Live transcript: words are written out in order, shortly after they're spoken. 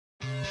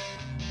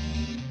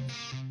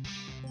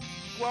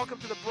welcome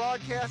to the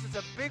broadcast. It's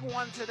a big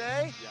one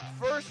today. Yeah.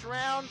 First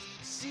round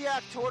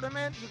CIAC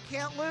tournament, you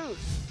can't lose.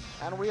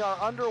 And we are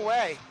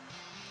underway.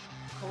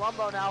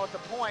 Colombo now at the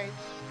point.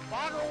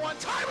 Bonner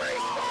one-timer, he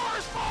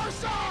scores far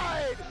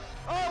side!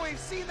 Oh, we've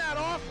seen that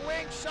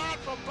off-wing shot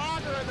from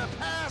Bonner in the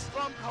past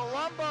from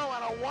Colombo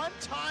and a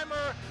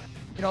one-timer.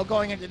 You know,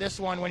 going into this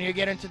one, when you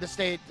get into the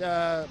state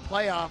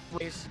playoff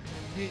race,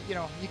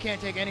 you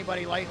can't take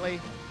anybody lightly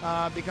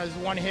because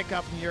one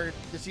hiccup and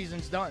the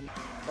season's done.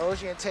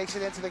 Ogian takes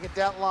it into the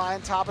cadet line,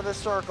 top of the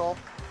circle.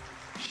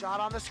 Shot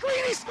on the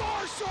screen, he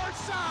scores short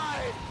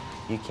side!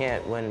 You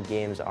can't win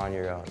games on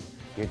your own.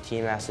 Your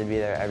team has to be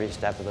there every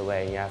step of the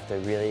way, and you have to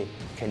really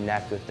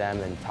connect with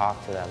them and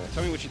talk to them.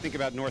 Tell me what you think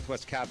about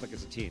Northwest Catholic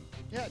as a team.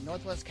 Yeah,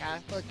 Northwest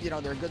Catholic,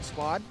 they're a good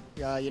squad.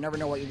 You never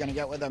know what you're going to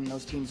get with them.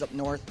 Those teams up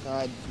north,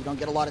 you don't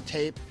get a lot of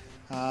tape.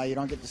 You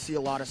don't get to see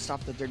a lot of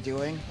stuff that they're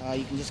doing.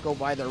 You can just go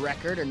by their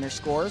record and their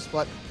scores.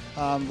 But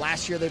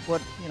last year they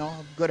put, a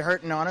good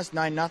hurting on us,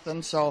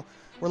 9-0. So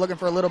we're looking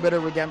for a little bit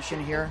of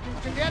redemption here.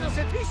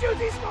 Danielson, he shoots,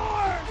 he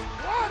scores!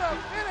 What a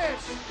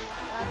finish!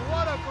 And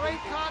what a great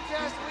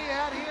contest we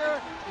had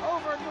here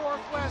over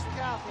Northwest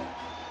Catholic.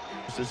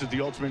 This is the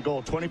ultimate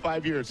goal.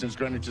 25 years since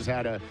Greenwich has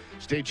had a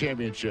state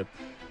championship.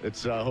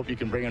 Let's hope you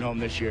can bring it home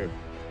this year.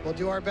 We'll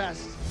do our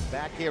best.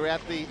 Back here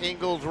at the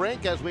Ingalls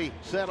Rink as we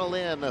settle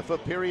in for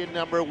period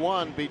number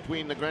 1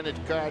 between the Greenwich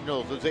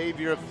Cardinals, the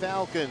Xavier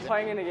Falcons.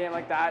 Playing in a game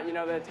like that,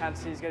 the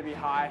intensity is going to be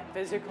high.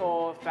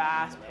 Physical,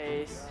 fast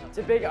pace. It's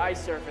a big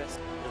ice surface.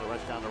 Here's a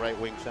rush down the right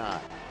wing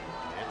side.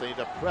 Anthony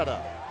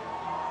DePreta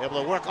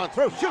able to work on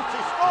through, shoots, he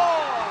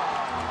scores!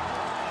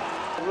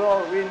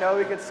 Well, we know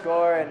we could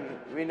score, and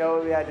we know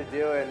what we had to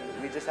do, and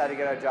we just had to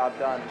get our job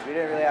done. We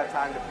didn't really have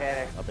time to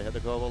panic. Up ahead to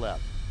go to the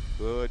left.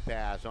 Good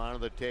pass onto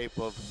the tape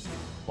of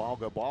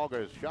Balger.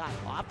 Balger's shot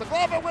off the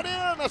glove and went in,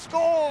 a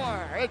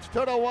score! It's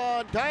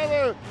 2-1.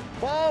 Tyler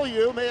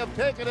Ballew may have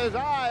taken his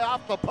eye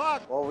off the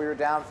puck. Well, we were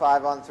down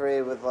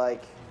 5-on-3 with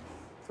like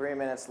 3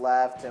 minutes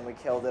left, and we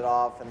killed it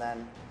off, and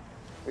then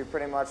we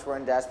pretty much were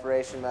in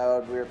desperation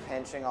mode. We were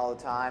pinching all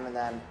the time, and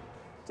then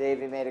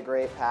Davey made a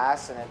great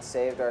pass, and it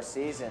saved our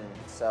season.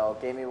 So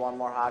it gave me one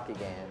more hockey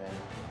game, and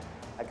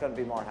I couldn't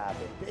be more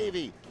happy.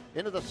 Davey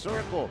into the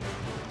circle,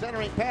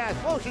 centering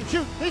pass, motion,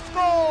 shoot, he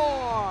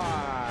scores!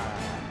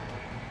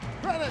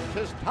 Greenwich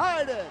has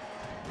tied it.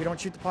 If you don't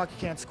shoot the puck, you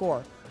can't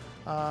score.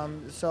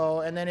 And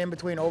then in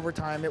between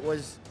overtime, it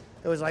was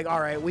like,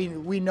 all right,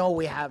 we know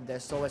we have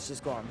this, so let's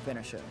just go out and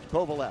finish it.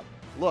 Kovalev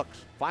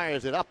looks,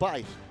 fires it up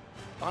ice,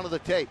 onto the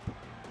tape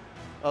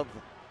of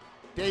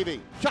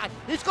Davey. Shot,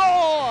 he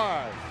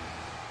scores!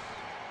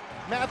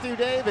 Matthew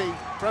Davey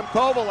from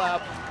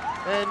Kovalev,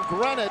 and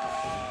Greenwich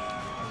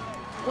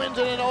wins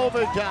it in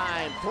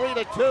overtime.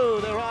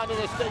 3-2. They're on to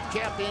the state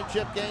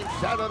championship game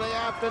Saturday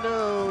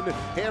afternoon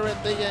here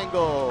at the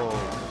Ingalls.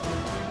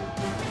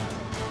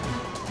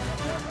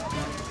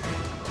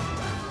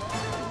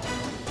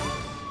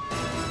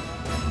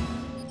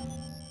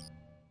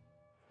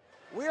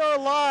 We are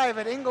live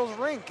at Ingalls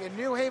Rink in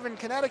New Haven,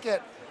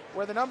 Connecticut,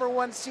 where the number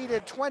 1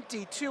 seeded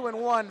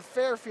 22-1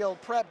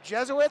 Fairfield Prep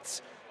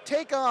Jesuits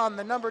take on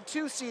the number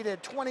 2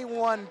 seeded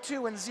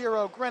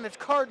 21-2-0 Greenwich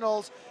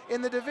Cardinals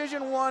in the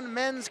Division I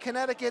Men's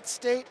Connecticut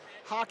State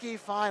Hockey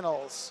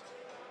Finals.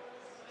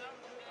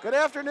 Good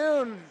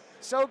afternoon.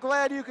 So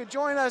glad you could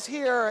join us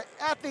here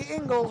at the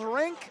Ingalls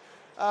Rink,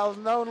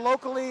 known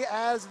locally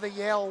as the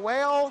Yale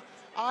Whale.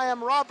 I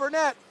am Rob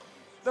Burnett,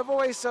 the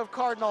voice of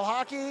Cardinal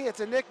Hockey. It's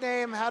a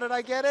nickname. How did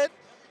I get it?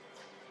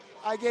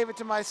 I gave it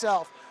to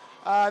myself.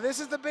 This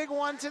is the big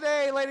one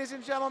today, ladies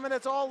and gentlemen.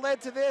 It's all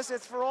led to this.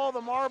 It's for all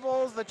the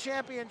marbles. The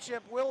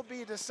championship will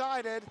be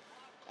decided.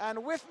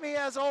 And with me,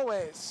 as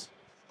always,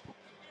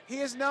 he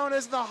is known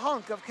as the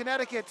hunk of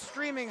Connecticut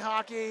streaming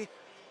hockey.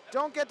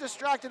 Don't get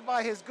distracted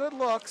by his good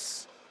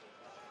looks,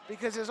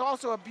 because there's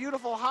also a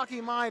beautiful hockey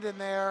mind in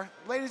there.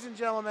 Ladies and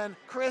gentlemen,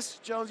 Chris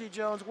Jonesy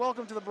Jones,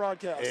 welcome to the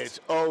broadcast. It's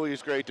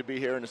always great to be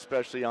here, and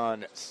especially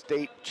on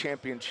state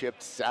championship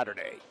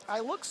Saturday.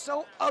 I look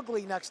so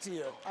ugly next to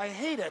you. I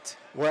hate it.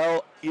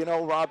 Well,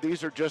 Rob,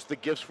 these are just the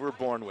gifts we're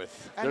born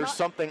with. There's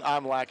something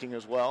I'm lacking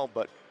as well,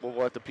 but we'll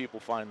let the people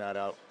find that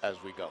out as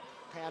we go.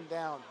 Pan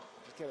down.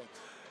 Just kidding.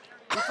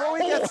 Before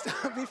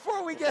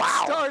we get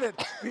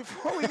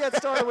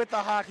started with the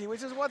hockey,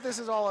 which is what this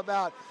is all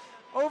about,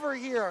 over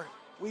here,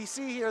 we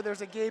see here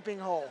there's a gaping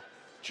hole.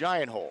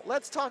 Giant hole.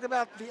 Let's talk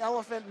about the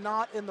elephant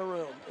not in the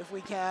room, if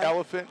we can.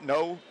 Elephant?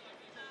 No,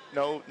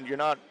 you're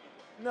not.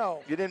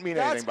 No. You didn't mean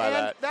anything by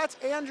that. That's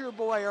Andrew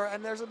Boyer,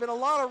 and there's been a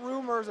lot of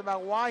rumors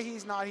about why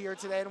he's not here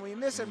today, and we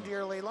miss him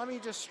dearly. Let me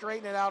just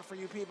straighten it out for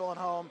you people at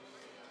home.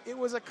 It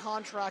was a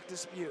contract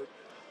dispute.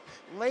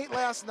 Late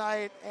last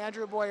night,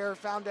 Andrew Boyer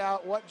found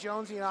out what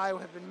Jonesy and I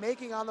have been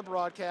making on the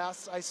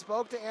broadcasts. I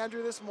spoke to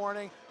Andrew this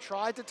morning,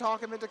 tried to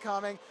talk him into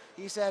coming.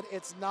 He said,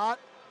 it's not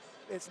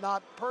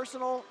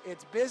personal,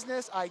 it's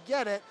business, I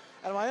get it.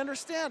 And my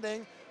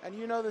understanding and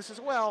you know this as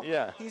well,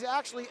 Yeah. he's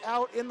actually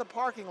out in the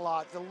parking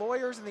lot. The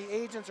lawyers and the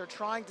agents are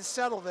trying to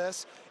settle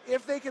this.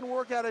 If they can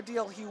work out a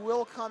deal, he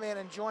will come in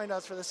and join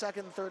us for the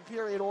second and third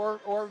period,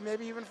 or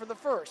maybe even for the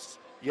first.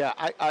 Yeah,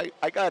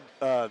 I got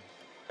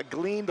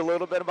gleaned a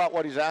little bit about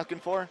what he's asking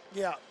for.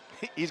 Yeah.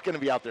 He's going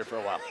to be out there for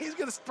a while. He's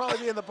going to probably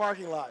be in the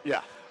parking lot.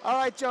 Yeah. All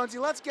right, Jonesy,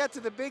 let's get to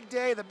the big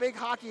day, the big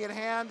hockey at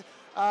hand.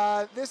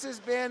 This has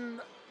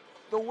been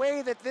the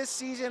way that this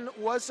season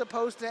was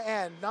supposed to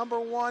end. Number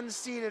 1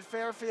 seeded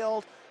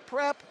Fairfield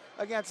Prep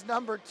against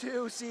number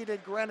 2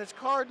 seeded Greenwich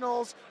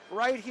Cardinals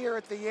right here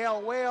at the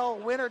Yale Whale.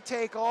 Winner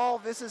take all.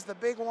 This is the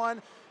big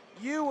one.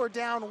 You were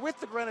down with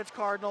the Greenwich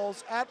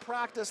Cardinals at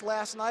practice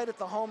last night at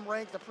the home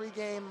rink, the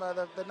pregame,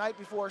 the night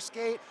before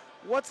skate.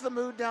 What's the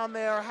mood down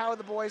there? How are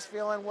the boys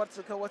feeling? What's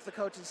the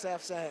coaching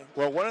staff saying?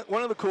 Well,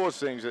 one of the coolest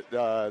things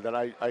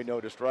that I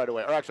noticed right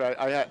away, or actually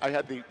I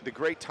had the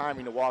great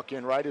timing to walk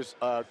in right as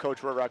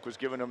Coach Rurak was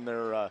giving them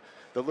their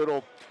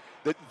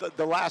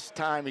the last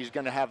time he's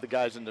going to have the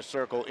guys in the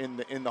circle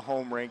in the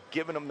home rink,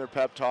 giving them their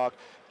pep talk,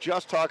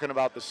 just talking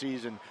about the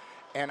season.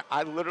 And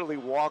I literally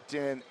walked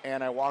in,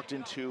 and I walked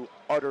into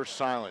utter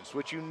silence,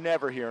 which you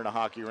never hear in a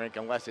hockey rink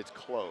unless it's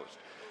closed.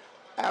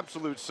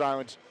 Absolute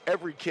silence,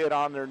 every kid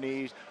on their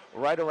knees,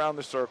 right around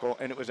the circle,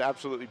 and it was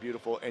absolutely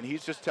beautiful. And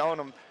he's just telling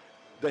them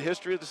the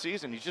history of the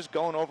season. He's just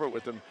going over it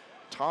with them,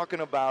 talking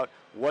about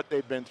what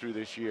they've been through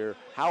this year,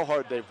 how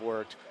hard they've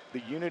worked.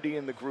 The unity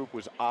in the group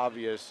was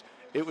obvious.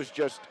 It was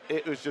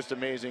just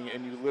amazing,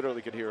 and you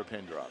literally could hear a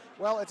pin drop.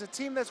 Well, it's a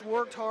team that's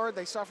worked hard.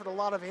 They suffered a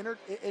lot of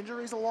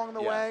injuries along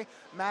the way,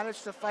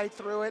 managed to fight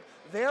through it.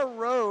 Their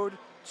road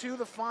to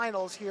the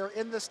finals here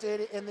in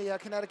the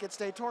Connecticut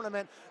State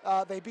Tournament,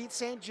 they beat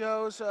St.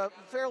 Joe's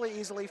fairly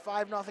easily,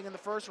 5-0 in the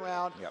first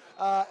round,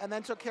 and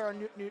then took care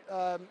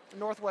of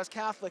Northwest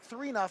Catholic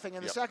 3-0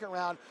 in the second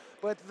round.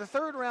 But the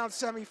third round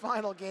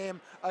semifinal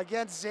game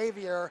against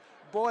Xavier,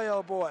 boy,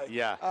 oh boy.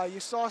 Yeah. You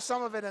saw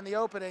some of it in the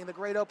opening, the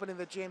great opening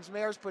that James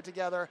Mayers put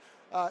together.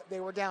 They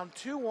were down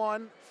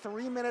 2-1,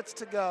 3 minutes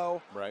to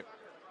go. Right.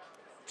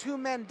 2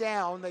 men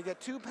down. They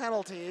get 2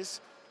 penalties.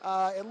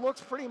 It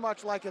looks pretty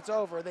much like it's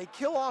over. They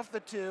kill off the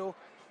 2,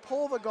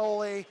 pull the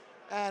goalie,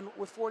 and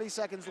with 40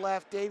 seconds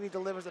left, Davey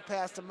delivers a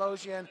pass to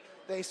Mosian.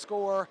 They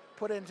score,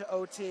 put it into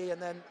OT,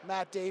 and then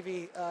Matt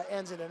Davey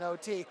ends it in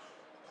OT.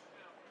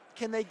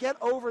 Can they get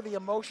over the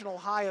emotional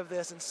high of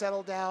this and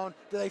settle down?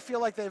 Do they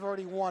feel like they've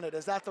already won it?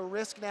 Is that the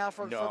risk now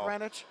for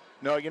Greenwich?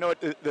 No, you know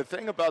what? The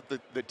thing about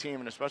the team,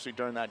 and especially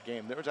during that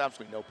game, there was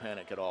absolutely no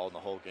panic at all in the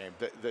whole game.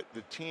 The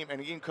team,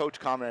 and even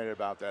Coach commented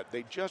about that,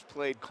 they just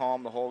played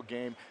calm the whole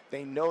game.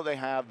 They know they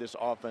have this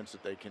offense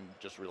that they can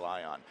just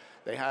rely on.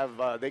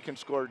 They can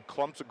score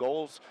clumps of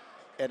goals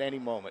at any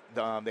moment.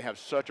 They have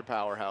such a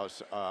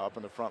powerhouse up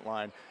in the front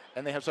line,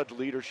 and they have such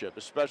leadership,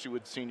 especially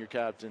with senior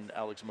captain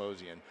Alex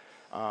Mosian.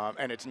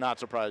 And it's not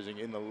surprising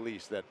in the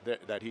least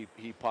that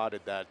he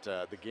potted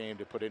the game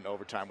to put it in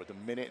overtime with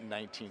 1 minute and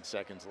 19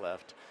 seconds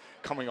left,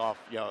 coming off,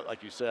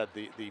 like you said,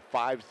 the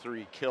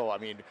 5-3 kill. I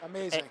mean,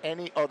 amazing.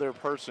 Any other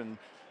person,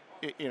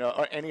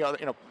 or any other,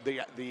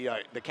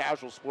 the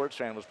casual sports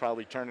fan was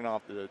probably turning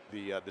off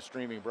the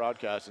streaming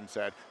broadcast and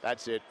said,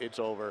 "That's it, it's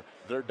over,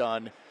 they're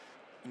done.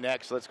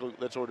 Next,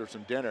 let's order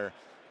some dinner."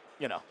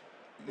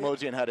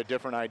 Mosian had a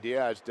different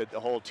idea, as did the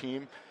whole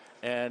team,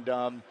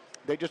 and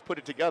they just put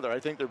it together. I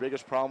think their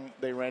biggest problem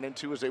they ran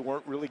into is they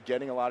weren't really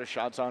getting a lot of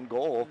shots on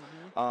goal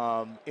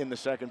in the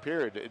second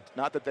period. It's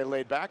not that they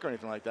laid back or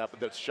anything like that, but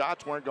the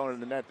shots weren't going to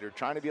the net. They were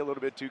trying to be a little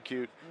bit too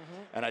cute,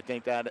 and I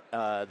think that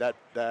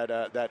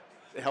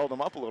held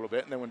them up a little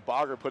bit. And then when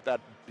Bogger put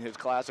his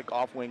classic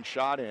off-wing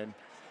shot in,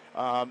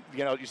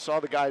 you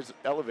saw the guys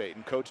elevate.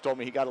 And Coach told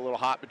me he got a little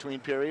hot between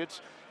periods.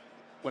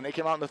 When they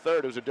came out in the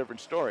third, it was a different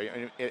story. I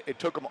mean, it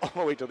took them all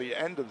the way to the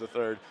end of the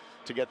third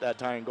to get that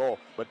tying goal,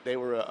 but they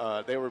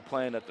were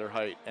playing at their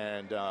height,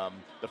 and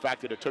the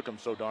fact that it took them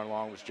so darn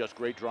long was just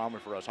great drama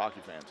for us hockey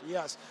fans.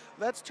 Yes.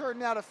 Let's turn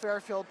now to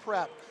Fairfield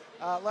Prep.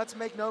 Let's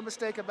make no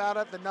mistake about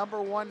it, the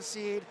number 1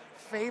 seed,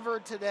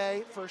 favored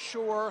today for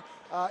sure.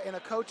 In a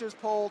coaches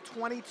poll,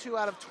 22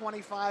 out of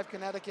 25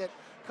 Connecticut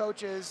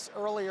coaches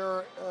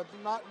earlier,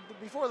 not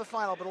before the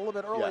final, but a little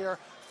bit earlier,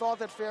 thought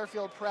that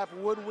Fairfield Prep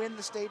would win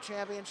the state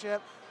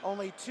championship.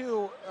 Only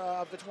 2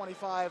 of the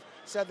 25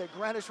 said that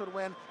Greenwich would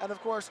win. And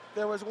of course,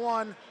 there was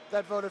 1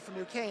 that voted for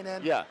New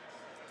Canaan. Yeah.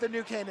 The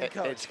New Canaan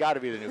coach. It's got to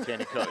be the New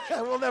Canaan coach.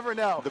 We'll never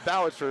know. The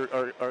ballots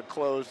are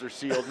closed, they're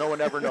sealed. No one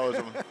ever knows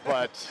them,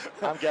 but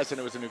I'm guessing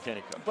it was the New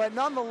Canaan coach. But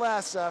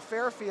nonetheless,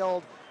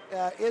 Fairfield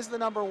is the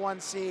number 1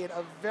 seed,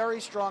 a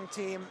very strong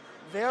team.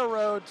 Their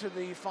road to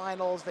the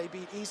finals, they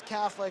beat East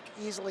Catholic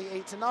easily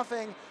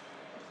 8-0,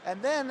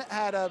 and then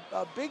had a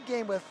big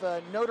game with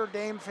Notre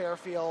Dame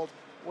Fairfield,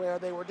 where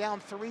they were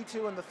down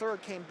 3-2 in the third,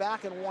 came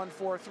back and won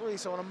 4-3.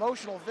 So an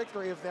emotional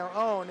victory of their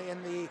own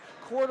in the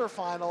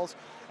quarterfinals.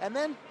 And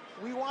then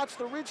we watched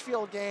the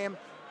Ridgefield game.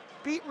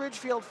 beat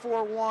Ridgefield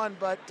 4-1,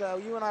 but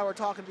you and I were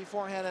talking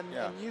beforehand,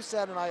 and you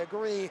said, and I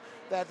agree,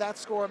 that that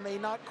score may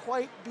not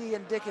quite be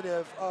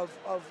indicative of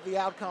the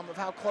outcome of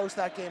how close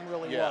that game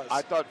really was.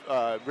 I thought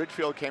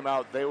Ridgefield came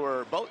out. They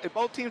were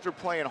both teams were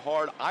playing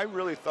hard. I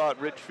really thought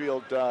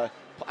Ridgefield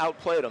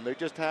outplayed them.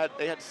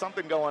 They had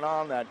something going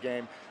on that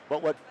game.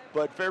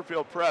 But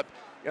Fairfield Prep,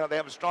 they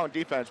have a strong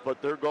defense,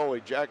 but their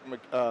goalie Jack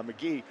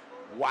McGee,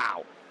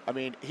 wow. I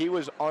mean, he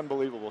was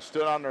unbelievable,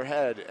 stood on their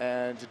head,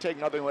 and to take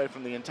nothing away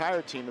from the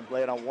entire team and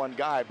play it on one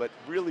guy, but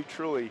really,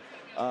 truly,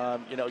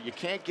 you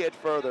can't get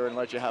further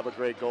unless you have a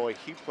great goalie.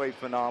 He played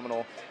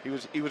phenomenal. He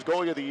was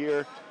goalie of the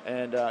year,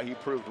 and he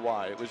proved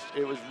why. It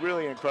was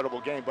really an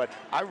incredible game, but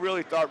I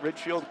really thought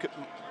Ridgefield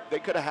they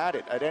could have had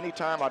it at any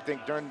time. I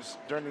think during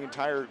the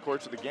entire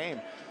course of the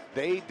game,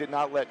 they did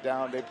not let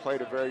down. They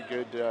played a very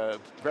good,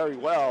 very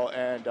well,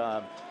 and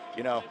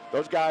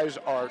those guys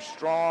are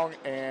strong,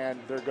 and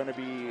they're going to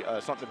be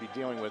something to be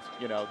dealing with.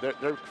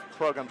 Their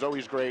program's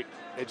always great.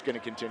 It's going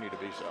to continue to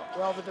be so.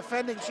 Well, the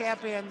defending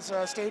champions,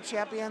 state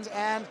champions,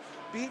 and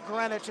beat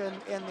Greenwich in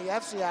the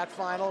CIAC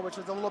final, which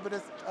was a little bit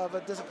of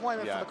a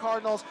disappointment for the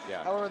Cardinals.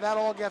 Yeah. However, that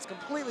all gets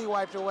completely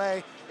wiped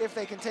away if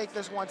they can take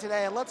this one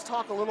today. And let's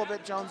talk a little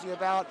bit, Jonesy,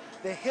 about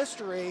the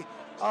history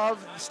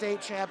of the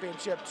state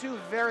championship. Two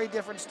very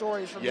different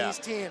stories from these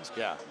teams.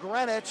 Yeah.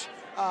 Greenwich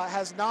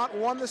has not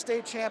won the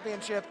state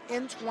championship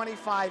in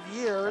 25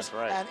 years. That's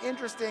right. And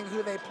interesting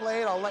who they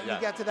played. I'll let you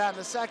get to that in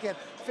a second.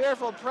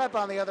 Fairfield Prep,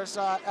 on the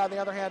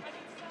other hand,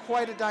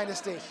 quite a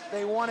dynasty.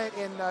 They won it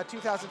in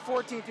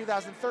 2014,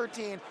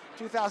 2013,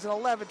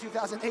 2011,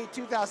 2008,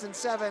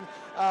 2007.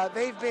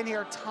 They've been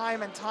here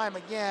time and time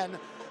again.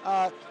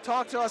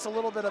 Talk to us a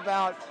little bit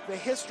about the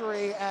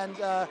history and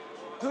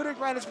who did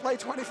Greenwich play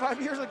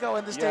 25 years ago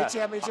in the state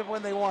championship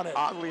when they won it?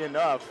 Oddly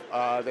enough,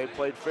 they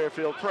played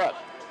Fairfield Prep.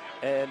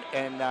 And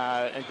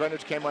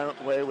Greenwich came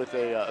away with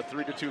a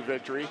 3-2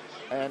 victory.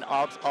 And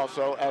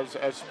also,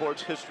 as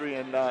sports history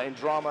and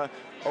drama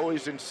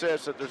always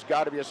insists that there's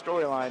got to be a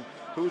storyline,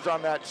 who's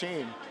on that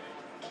team?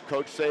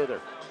 Coach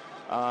Sather.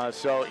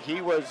 So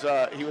he was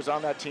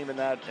on that team in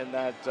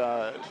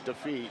that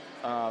defeat.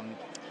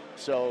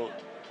 So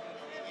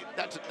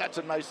that's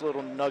a nice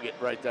little nugget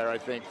right there, I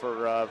think,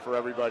 for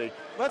everybody.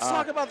 Let's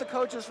talk about the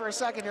coaches for a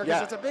second here,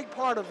 because it's a big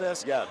part of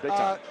this. Yeah, big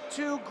time.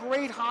 Two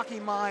great hockey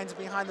minds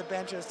behind the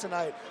benches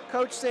tonight.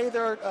 Coach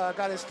Sather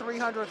got his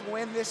 300th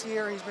win this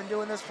year. He's been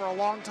doing this for a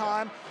long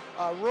time.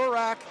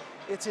 Rurak,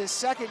 it's his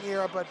second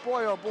year, but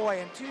boy, oh boy,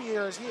 in 2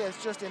 years, he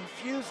has just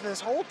infused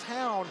this whole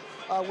town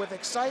with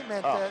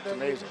excitement.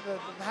 Amazing.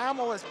 The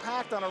Hamel is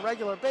packed on a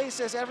regular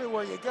basis.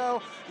 Everywhere you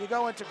go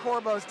into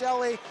Corbo's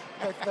Deli.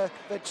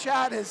 The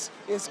chat is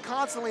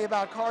constantly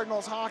about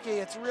Cardinals hockey.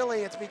 It's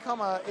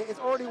become it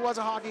already was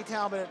a hockey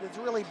town, but it's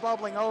really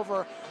bubbling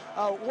over.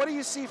 What do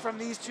you see from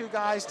these two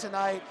guys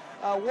tonight?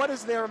 What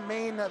is their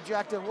main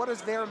objective? What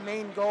is their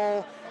main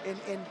goal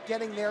in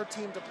getting their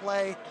team to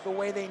play the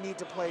way they need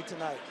to play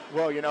tonight?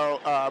 Well,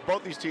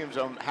 both these teams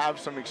have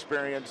some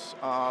experience.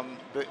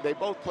 They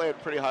both play at a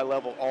pretty high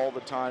level all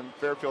the time.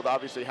 Fairfield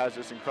obviously has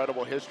this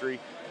incredible history.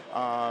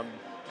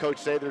 Coach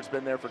Sather's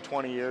been there for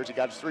 20 years. He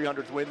got his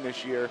 300th win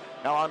this year.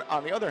 Now,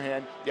 on the other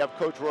hand, you have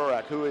Coach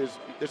Rurak,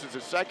 this is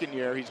his second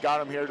year. He's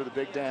got him here to the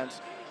big dance,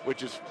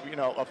 which is,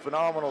 a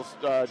phenomenal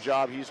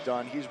job he's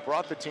done. He's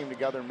brought the team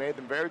together, made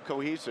them very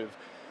cohesive,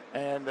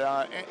 and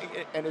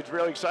it's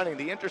really exciting.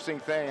 The interesting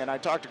thing, and I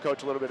talked to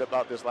Coach a little bit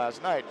about this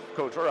last night,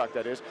 Coach Rurak,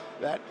 that is,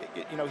 that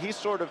he's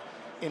sort of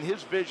in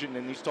his vision,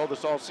 and he's told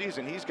us all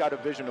season, he's got a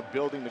vision of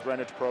building the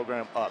Greenwich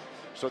program up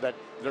so that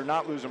they're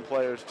not losing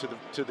players to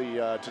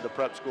the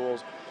prep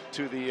schools,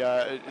 to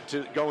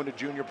go into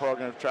junior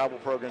programs, travel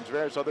programs,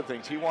 various other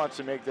things. He wants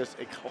to make this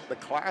the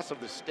class of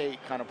the state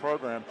kind of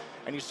program,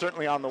 and he's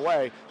certainly on the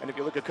way. And if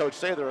you look at Coach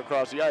Sather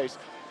across the ice,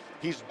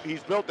 he's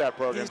built that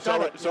program.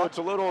 So it's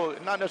a little,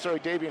 not necessarily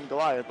Davy and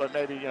Goliath, but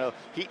maybe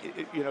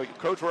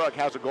Coach Rurak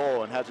has a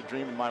goal and has a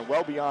dream in mind,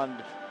 well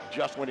beyond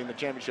just winning the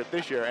championship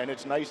this year, and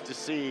it's nice to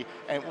see.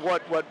 And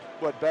what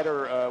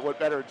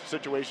better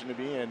situation to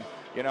be in?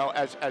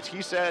 As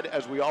he said,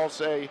 as we all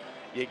say,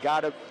 you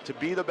got to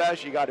be the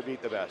best, you got to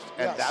beat the best.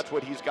 And that's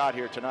what he's got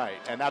here tonight.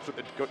 And that's what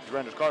the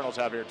Greenwich Cardinals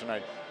have here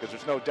tonight, because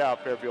there's no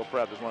doubt Fairfield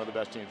Prep is one of the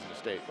best teams in the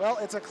state. Well,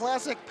 it's a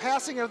classic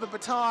passing of the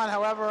baton.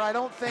 However, I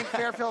don't think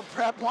Fairfield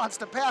Prep wants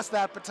to pass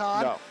that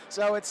baton. No.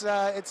 So it's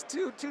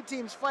two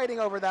teams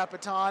fighting over that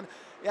baton.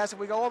 Yes, if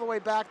we go all the way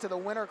back to the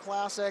Winter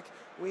Classic,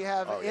 we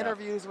have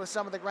interviews with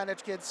some of the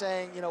Greenwich kids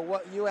saying,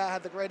 what you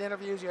had the great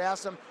interviews. You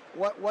asked them,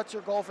 what's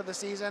your goal for the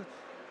season?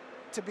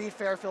 To beat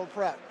Fairfield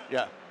Prep.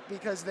 Yeah.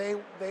 Because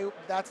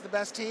that's the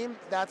best team.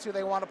 That's who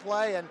they want to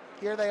play, and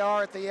here they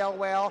are at the Yale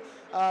Whale.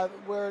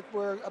 We're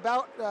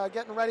about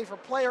getting ready for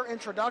player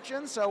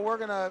introductions, so we're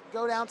going to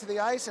go down to the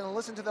ice and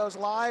listen to those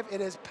live.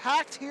 It is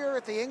packed here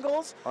at the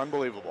Ingalls.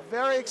 Unbelievable.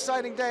 Very Very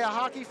exciting day of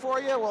hockey for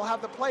you. We'll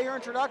have the player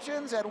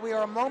introductions, and we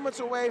are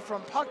moments away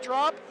from puck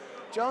drop.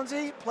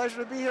 Jonesy,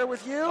 pleasure to be here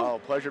with you. Oh,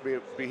 pleasure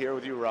to be here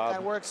with you, Rob.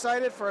 And we're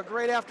excited for a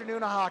great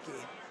afternoon of hockey.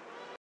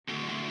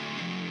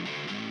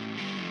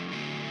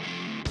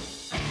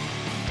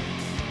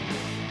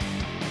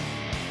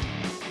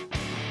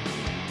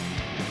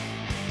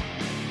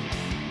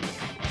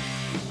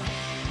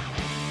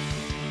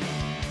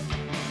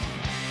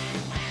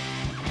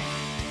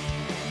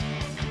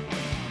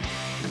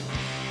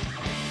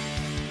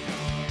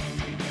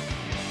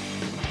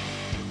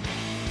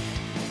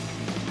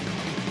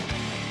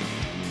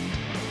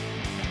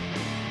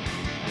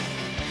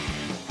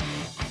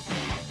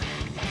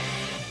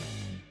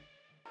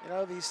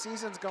 know, these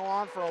seasons go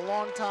on for a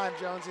long time,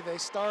 Jonesy. They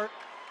start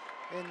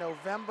in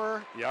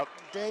November, Yep.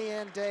 day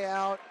in, day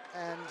out,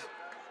 and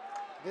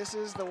this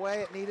is the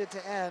way it needed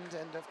to end.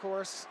 And of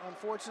course,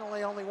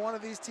 unfortunately, only one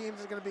of these teams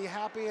is going to be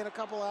happy in a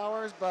couple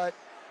hours, but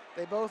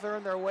they both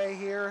earned their way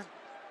here.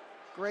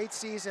 Great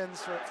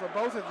seasons for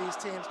both of these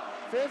teams.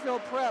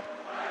 Fairfield Prep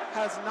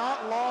has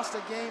not lost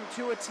a game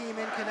to a team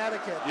in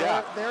Connecticut.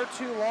 Yeah. Their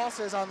 2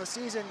 losses on the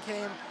season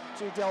came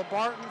to Del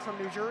Barton from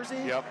New Jersey,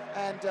 Yep.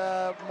 and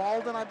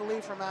Malden, I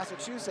believe, from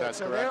Massachusetts. That's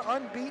so correct. they're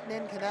unbeaten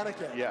in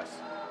Connecticut. Yes.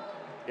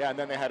 Yeah, and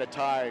then they had a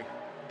tie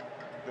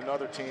with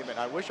another team, and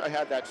I wish I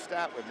had that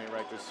stat with me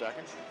right this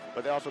second,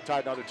 but they also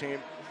tied another team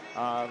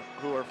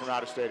who are from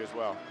out of state as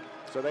well.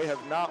 So they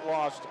have not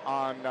lost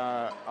on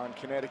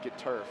Connecticut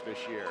turf this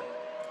year.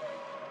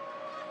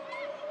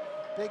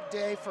 Big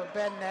day for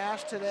Ben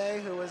Nash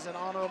today, who was an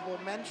honorable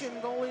mention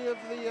goalie of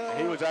the...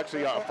 He was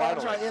actually a finalist. I'm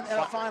sorry, a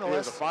finalist. He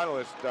was a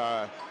finalist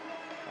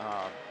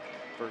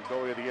for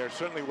goalie of the year.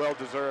 Certainly well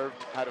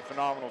deserved. Had a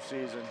phenomenal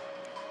season.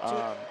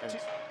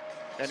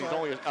 And he's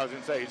only, I was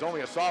going to say, he's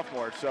only a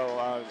sophomore, so there's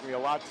going to be a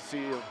lot to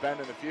see of Ben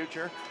in the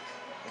future,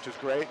 which is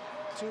great.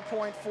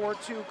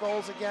 2.42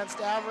 goals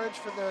against average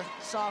for the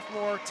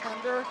sophomore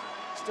tender.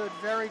 Stood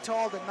very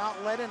tall, did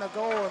not let in a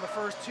goal in the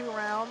first 2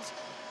 rounds.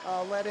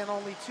 Let in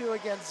only 2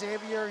 against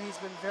Xavier. He's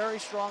been very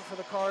strong for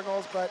the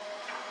Cardinals, but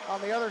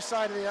on the other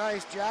side of the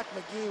ice, Jack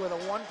McGee with a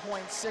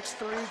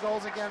 1.63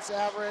 goals against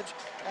average.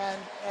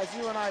 And as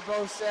you and I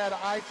both said,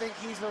 I think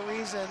he's the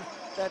reason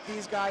that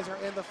these guys are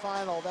in the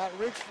final. That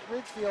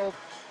Ridgefield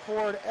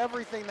poured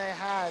everything they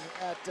had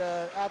at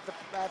the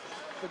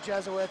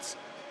Jesuits,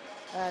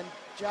 and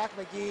Jack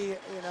McGee,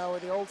 you know,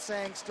 the old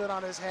saying, stood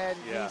on his head.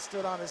 Yeah. He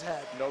stood on his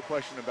head. No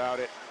question about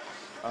it.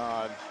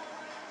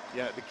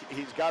 Yeah,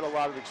 he's got a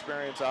lot of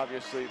experience,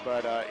 obviously,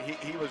 but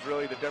he was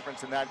really the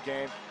difference in that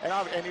game.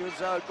 And he was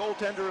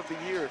goaltender of the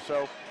year,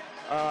 so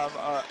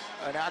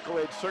an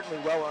accolade certainly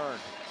well earned.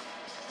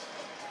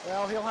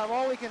 Well, he'll have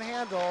all he can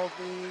handle.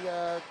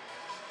 The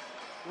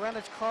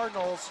Greenwich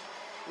Cardinals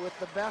with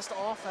the best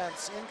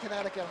offense in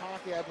Connecticut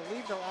hockey. I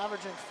believe they're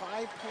averaging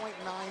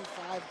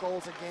 5.95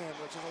 goals a game,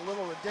 which is a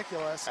little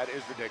ridiculous. That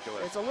is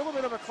ridiculous. It's a little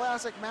bit of a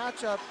classic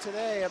matchup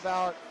today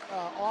about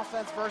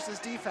offense versus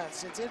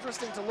defense. It's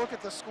interesting to look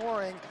at the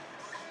scoring.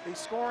 The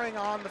scoring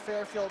on the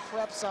Fairfield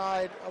Prep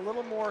side, a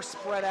little more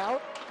spread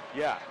out.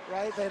 Yeah.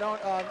 Right? They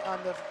don't,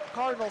 on the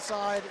Cardinal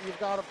side, you've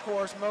got, of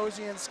course,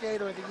 Mosian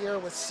Skater of the year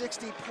with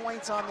 60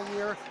 points on the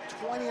year,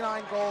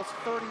 29 goals,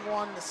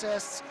 31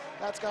 assists.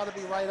 That's got to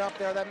be right up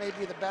there. That may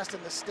be the best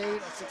in the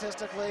state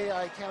statistically.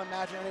 I can't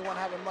imagine anyone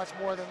having much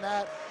more than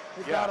that.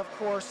 You've got, of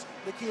course,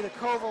 Nikita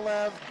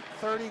Kovalev,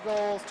 30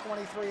 goals,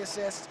 23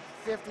 assists,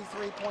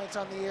 53 points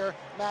on the year.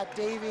 Matt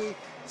Davey,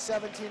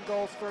 17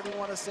 goals,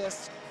 31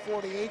 assists,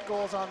 48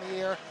 goals on the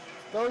year.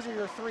 Those are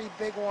your 3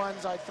 big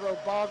ones. I'd throw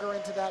Bogger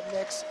into that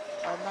mix.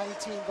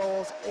 19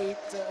 goals, 8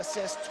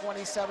 assists,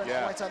 27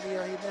 points on the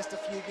year. He missed a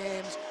few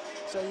games.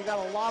 So you got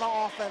a lot of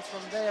offense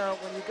from there.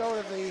 When you go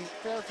to the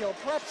Fairfield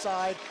Prep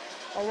side,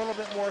 a little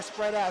bit more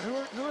spread out.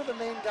 Who are the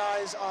main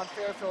guys on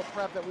Fairfield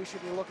Prep that we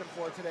should be looking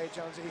for today,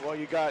 Jonesy? Well,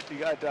 you got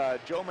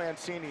Joe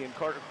Mancini and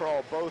Carter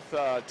Kroll, both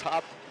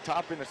top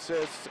in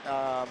assists.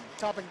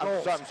 Top in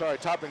goals. I'm sorry,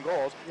 top in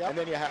goals. Yep. And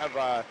then you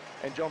have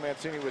and Joe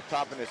Mancini with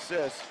top in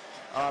assists.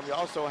 You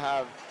also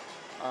have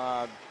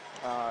a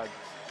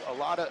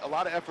lot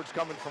of efforts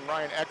coming from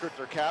Ryan Eckert,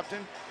 their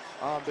captain.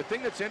 The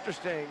thing that's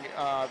interesting,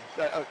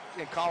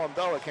 in Colin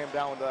Bella came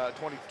down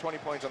with 20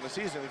 points on the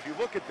season. If you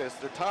look at this,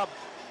 the top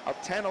of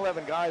 10,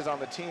 11 guys on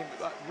the team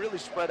really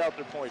spread out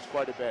their points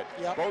quite a bit,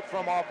 both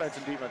from offense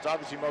and defense.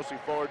 Obviously, mostly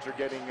forwards are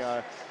getting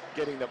the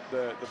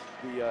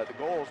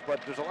goals,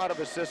 but there's a lot of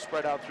assists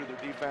spread out through their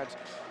defense.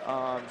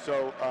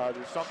 So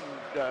there's something,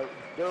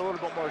 they're a little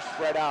bit more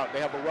spread out. They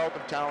have a wealth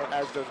of talent,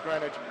 as does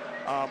Greenwich,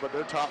 but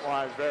their top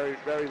line is very,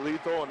 very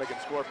lethal, and they can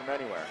score from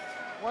anywhere.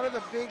 One of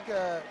the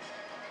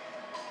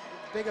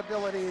big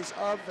abilities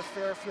of the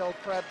Fairfield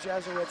Prep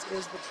Jesuits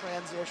is the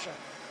transition.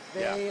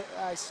 We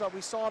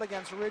saw it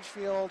against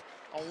Ridgefield,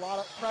 a lot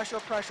of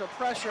pressure,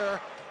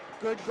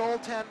 good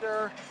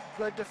goaltender,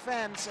 good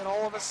defense, and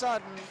all of a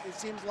sudden it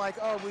seems like,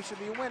 oh, we should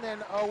be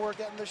winning, oh, we're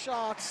getting the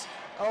shots,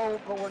 oh,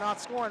 but we're not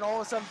scoring.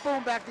 All of a sudden,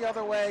 boom, back the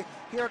other way.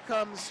 Here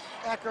comes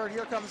Eckert,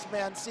 here comes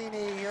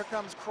Mancini, here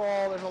comes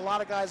Kroll. There's a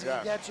lot of guys who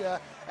can get you,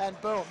 and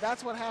boom.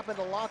 That's what happened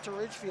a lot to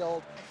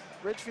Ridgefield.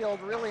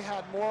 Ridgefield really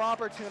had more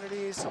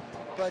opportunities,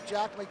 but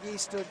Jack McGee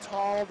stood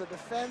tall. The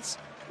defense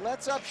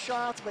lets up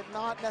shots, but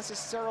not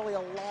necessarily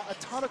a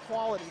ton of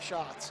quality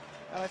shots.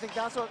 And I think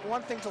that's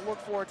one thing to look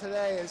for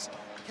today is,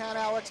 can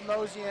Alex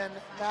Mosian,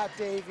 Matt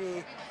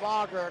Davey,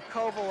 Bogger,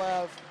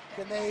 Kovalev,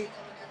 can they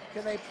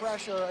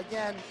pressure?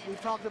 Again, we've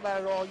talked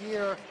about it all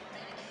year,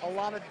 a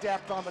lot of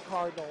depth on the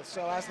Cardinals.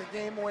 So as the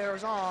game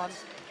wears on,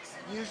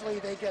 usually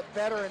they get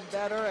better and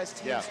better as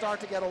teams start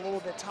to get a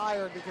little bit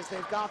tired because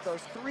they've got those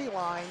 3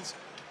 lines.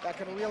 that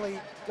can really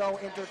go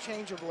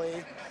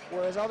interchangeably,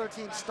 whereas other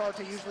teams start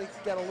to usually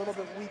get a little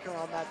bit weaker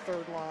on that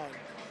third line.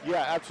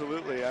 Yeah,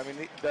 absolutely. I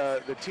mean,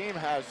 the team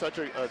has such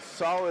a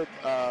solid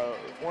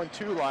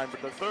 1-2 line,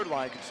 but the third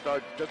line can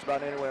start just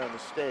about anywhere in the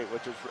state,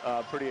 which is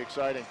pretty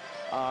exciting.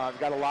 We've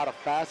got a lot of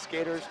fast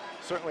skaters,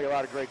 certainly a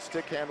lot of great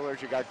stick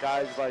handlers. You got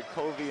guys like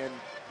Covey and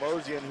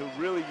Mosian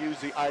who really use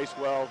the ice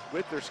well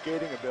with their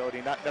skating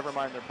ability, never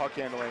mind their puck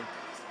handling.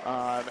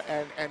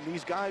 And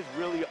these guys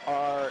really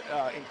are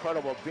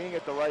incredible, being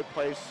at the right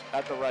place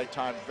at the right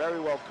time. Very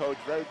well coached,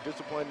 very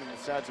disciplined in the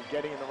sense of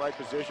getting in the right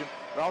position,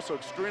 and also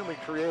extremely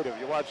creative.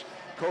 You watch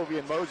Covey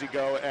and Mosey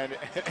go, and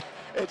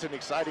it's an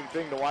exciting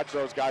thing to watch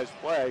those guys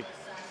play.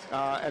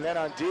 And then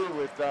on D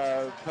with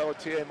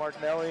Pelletier,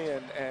 Martinelli,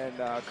 and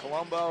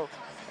Colombo,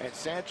 and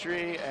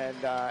Santry, and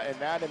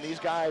that, and these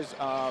guys.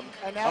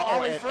 And now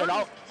Ollie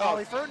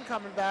Fulton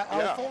coming back.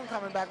 Ollie Fulton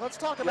coming back. Let's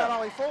talk about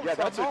Ollie Fulton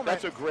for a moment.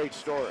 That's a great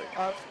story.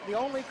 The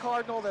only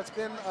Cardinal that's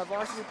been a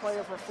varsity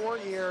player for 4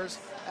 years,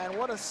 and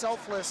what a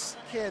selfless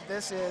kid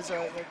this is,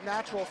 a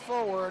natural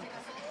forward.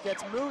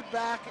 Gets moved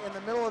back in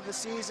the middle of the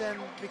season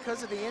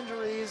because of the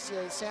injuries.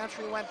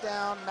 Santry went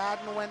down,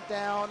 Madden went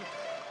down.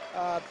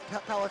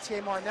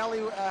 Pelletier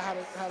Martinelli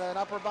had an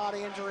upper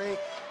body injury,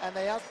 and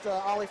they asked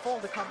Ollie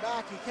Fulton to come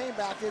back. He came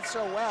back, did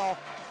so well.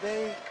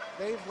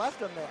 They've left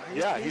him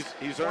there.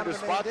 He's earned his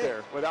spot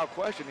there without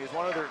question. He's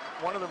one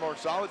of the more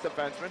solid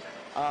defensemen.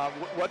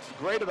 What's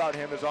great about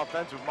him is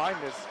offensive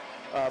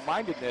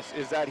mindedness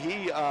is that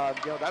he,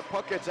 that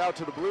puck gets out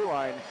to the blue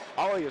line.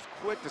 Ollie is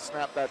quick to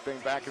snap that thing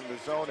back in the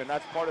zone, and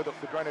that's part of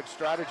the Greenwich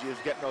strategy, is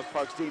getting those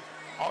pucks deep.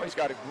 Ollie's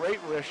got a great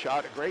wrist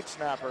shot, a great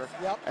snapper,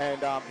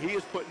 and he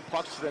is putting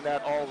pucks to the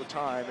net all the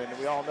time. And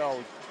we all know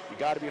you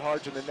got to be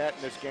hard to the net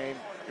in this game.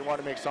 You want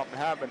to make something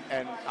happen,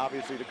 and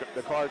obviously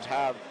the Cards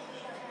have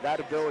that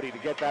ability to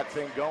get that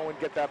thing going,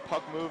 get that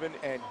puck moving,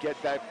 and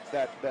get the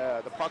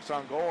pucks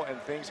on goal,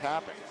 and things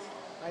happen.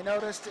 I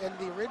noticed in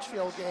the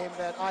Ridgefield game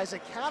that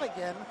Isaac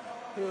Cadigan,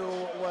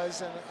 who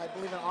was, I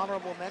believe, an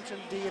honorable mention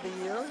D of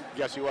the year.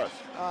 Yes, he was.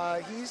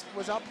 He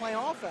was out playing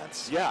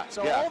offense.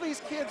 So all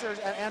these kids, and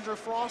Andrew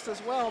Frost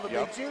as well, the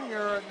big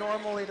junior,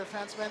 normally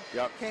defenseman,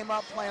 came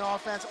up playing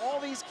offense. All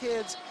these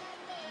kids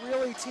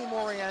really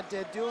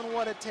team-oriented, doing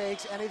what it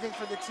takes, anything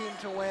for the team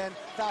to win.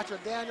 Thatcher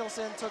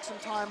Danielson took some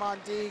time on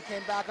D,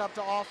 came back up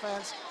to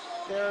offense.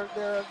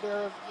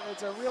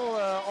 It's a real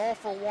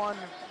all-for-one,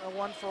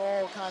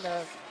 one-for-all kind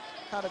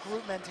of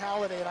group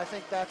mentality, and I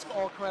think that's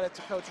all credit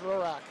to Coach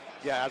Rurak.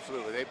 Yeah,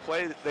 absolutely.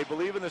 They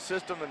believe in the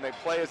system, and they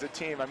play as a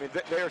team. I mean,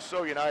 they are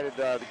so united.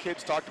 The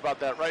kids talked about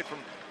that right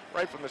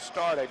from the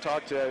start. I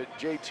talked to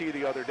JT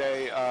the other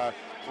day,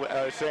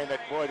 saying that,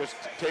 boy, this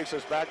takes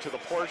us back to the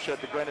Porsche at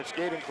the Greenwich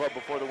Skating Club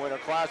before the Winter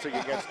Classic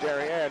against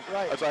Darien.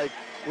 Right. I was like,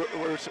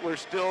 we're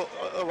still,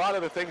 a lot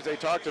of the things they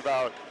talked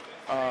about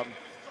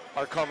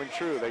are coming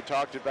true. They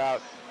talked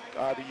about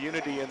the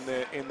unity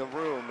in the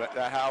room,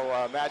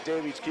 how Matt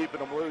Davies keeping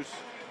them loose,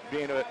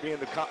 being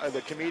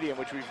the comedian,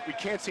 which we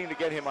can't seem to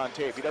get him on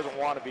tape. He doesn't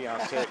want to be on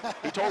tape.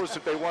 He told us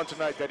if they won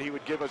tonight that he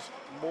would give us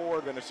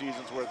more than a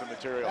season's worth of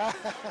material.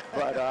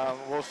 But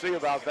we'll see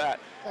about that.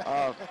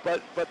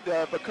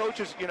 But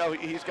coaches,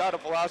 he's got a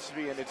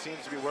philosophy, and it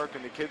seems to be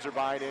working. The kids are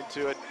buying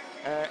into it,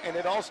 and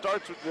it all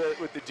starts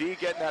with the D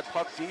getting that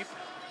puck deep.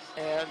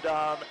 And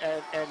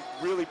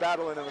really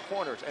battling in the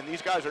corners, and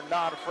these guys are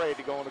not afraid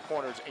to go in the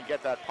corners and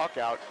get that puck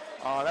out.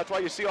 That's why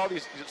you see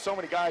so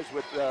many guys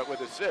with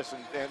assists,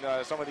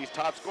 and some of these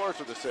top scorers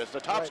with assists.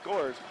 The top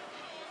scorers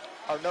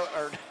are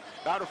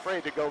not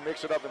afraid to go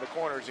mix it up in the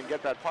corners and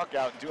get that puck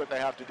out and do what they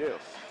have to do.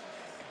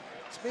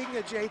 Speaking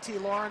of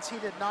JT Lawrence, he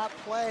did not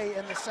play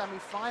in the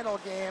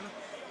semifinal game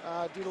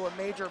due to a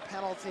major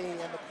penalty in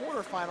the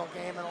quarterfinal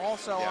game, and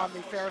also on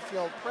the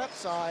Fairfield prep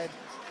side,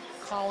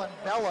 Colin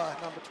Bella,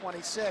 number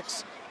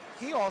 26,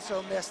 he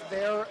also missed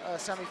their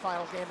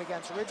semifinal game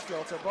against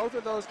Ridgefield. So both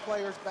of those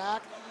players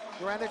back.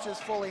 Greenwich is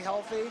fully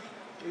healthy.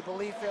 We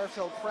believe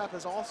Fairfield Prep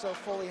is also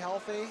fully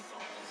healthy.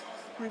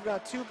 We've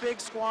got two big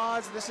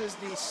squads. This is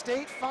the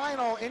state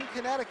final in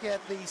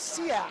Connecticut, the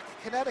CIAC,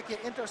 Connecticut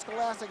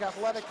Interscholastic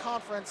Athletic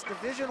Conference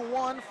Division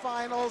I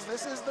finals.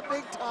 This is the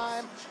big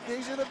time.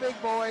 These are the big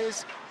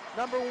boys.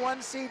 Number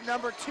 1 seed,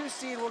 number 2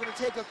 seed. We're going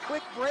to take a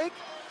quick break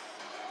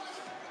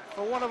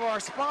for one of our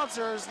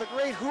sponsors, the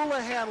great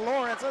Houlihan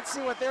Lawrence. Let's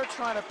see what they're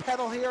trying to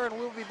peddle here, and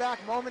we'll be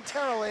back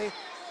momentarily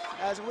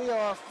as we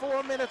are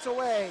 4 minutes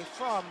away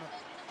from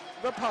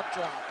the puck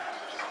drop.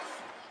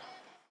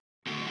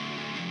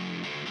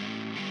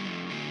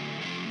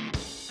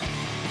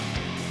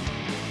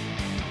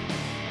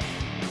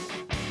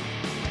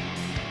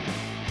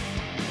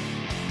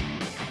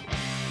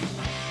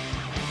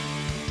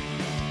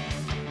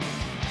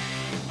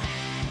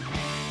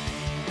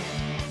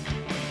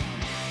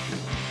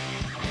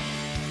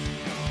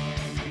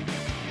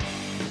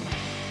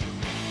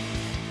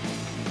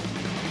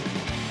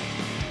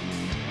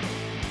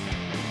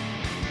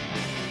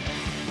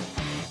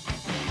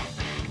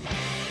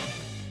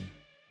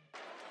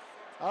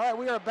 All right,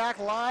 we are back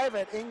live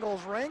at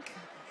Ingalls Rink.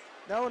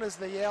 known as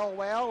the Yale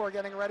Whale. We're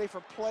getting ready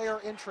for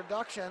player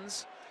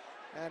introductions,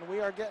 and we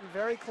are getting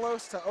very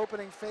close to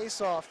opening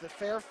face-off. The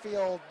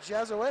Fairfield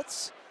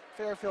Jesuits,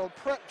 Fairfield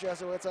Prep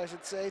Jesuits, I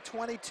should say,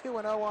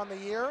 22-0 on the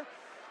year,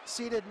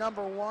 seeded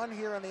number 1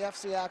 here in the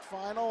FCIAC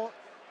final,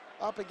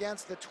 up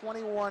against the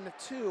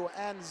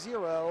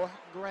 21-2-0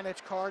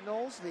 Greenwich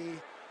Cardinals. The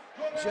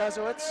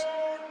Jesuits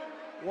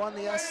won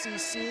the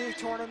SCC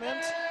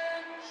tournament.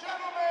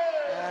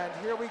 And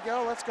here we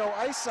go. Let's go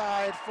ice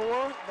side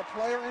for the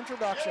player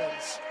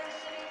introductions.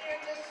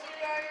 The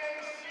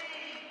CIAC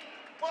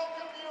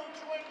welcome you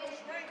to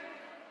Ingalls Rink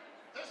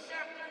this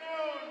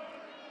afternoon.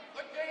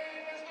 The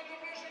game is the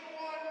Division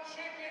I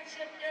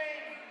championship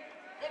game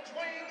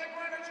between the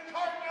Greenwich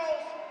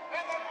Cardinals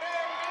and the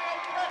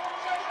Fairfield Prep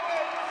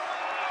Jesuits.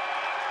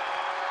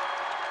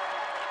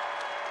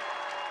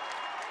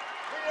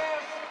 We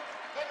ask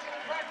that you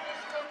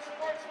practice good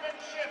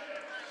sportsmanship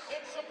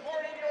in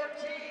supporting your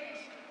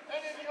teams and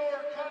in your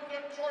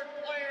conduct toward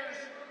players,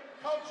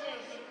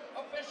 coaches,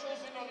 officials,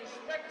 and other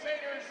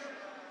spectators.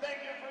 Thank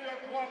you for your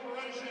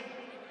cooperation.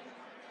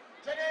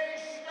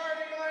 Today's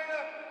starting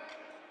lineup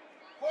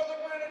for the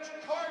Greenwich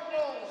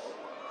Cardinals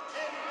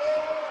in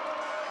goal,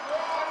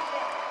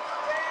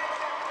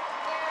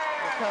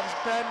 Here comes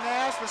Ben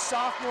Nash, the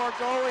sophomore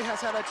goalie, has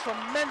had a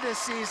tremendous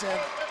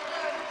season.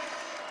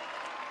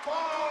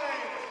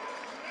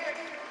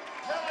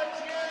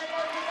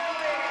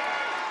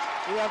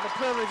 We have the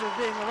privilege of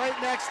being right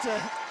next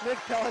to Nick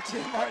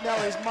Pelletier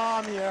Martinelli's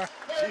mom here.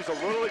 She's a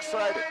little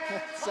excited.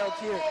 So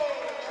cute.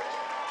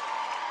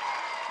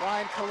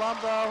 Ryan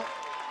Colombo,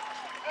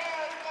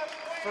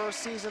 first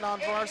season on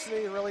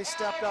varsity, really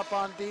stepped up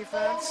on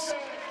defense.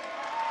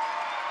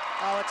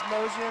 Alex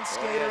Mozian,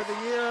 skater of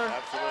the year.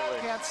 Absolutely.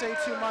 Can't say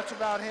too much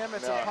about him.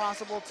 It's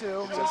impossible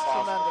to. He's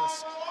impossible.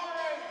 tremendous.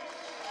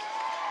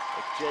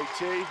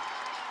 JT.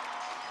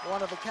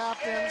 One of the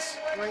captains,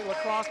 great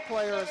lacrosse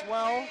player as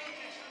well.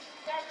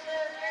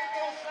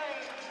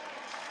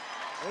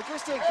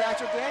 Interesting,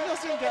 Thatcher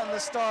Danielson getting the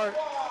start.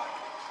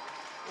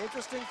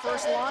 Interesting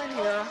first line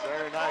here.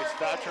 Very nice.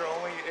 Thatcher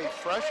only a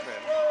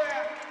freshman.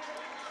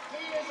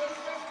 He is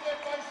assisted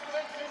by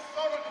Spencer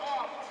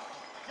Sotokoff,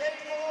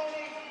 Dave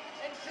Maloney,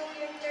 and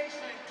Julian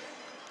Mason.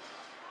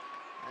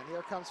 And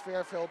here comes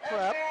Fairfield And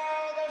Prep.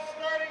 now the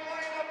starting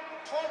lineup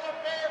for the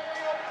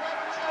Fairfield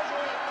Prep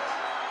Jesuits.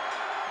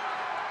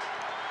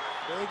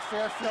 Big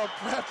Fairfield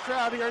Prep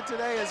crowd here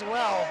today as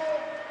well.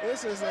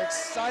 This is an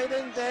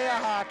exciting day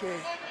of hockey.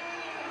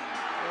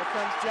 Here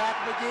comes Jack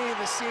McGee,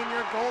 the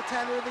senior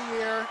goaltender of the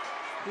year.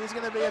 He's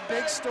going to be a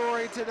big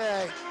story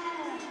today.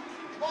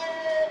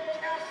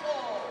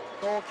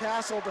 Cole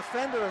Castle,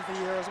 defender of the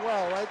year as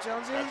well, right,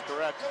 Jonesy? That's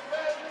correct.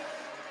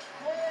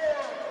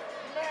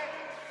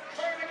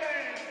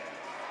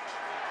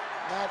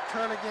 Matt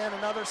Kernigan,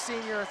 another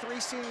senior, 3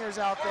 seniors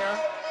out there.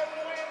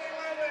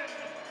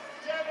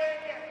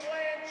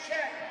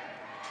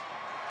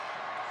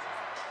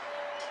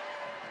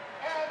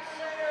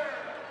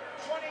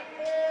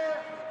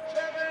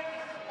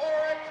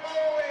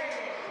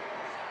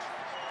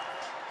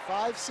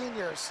 Five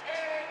seniors.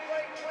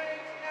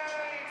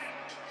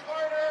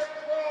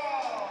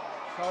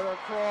 Carter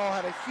Kroll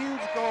had a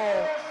huge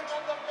goal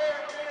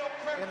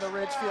in the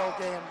Ridgefield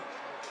game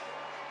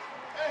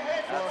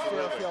for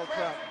Fairfield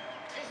Prep.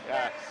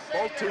 Yeah,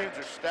 both teams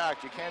are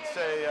stacked. You can't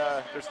say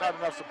there's not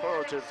enough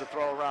superlatives to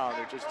throw around.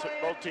 They're just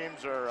both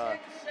teams are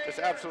just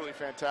absolutely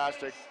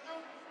fantastic.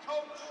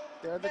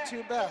 They're the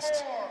 2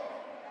 best.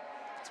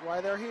 That's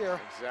why they're here.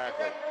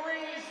 Exactly.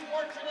 Referees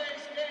for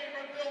today's game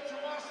are Bill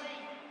Tomasi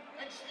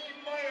and Steve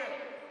Meyer.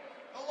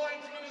 The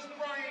linesman is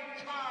Brian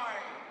Kai.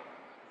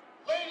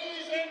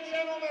 Ladies and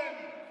gentlemen,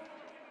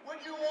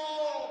 would you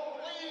all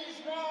please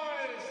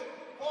rise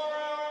for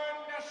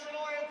our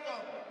national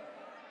anthem?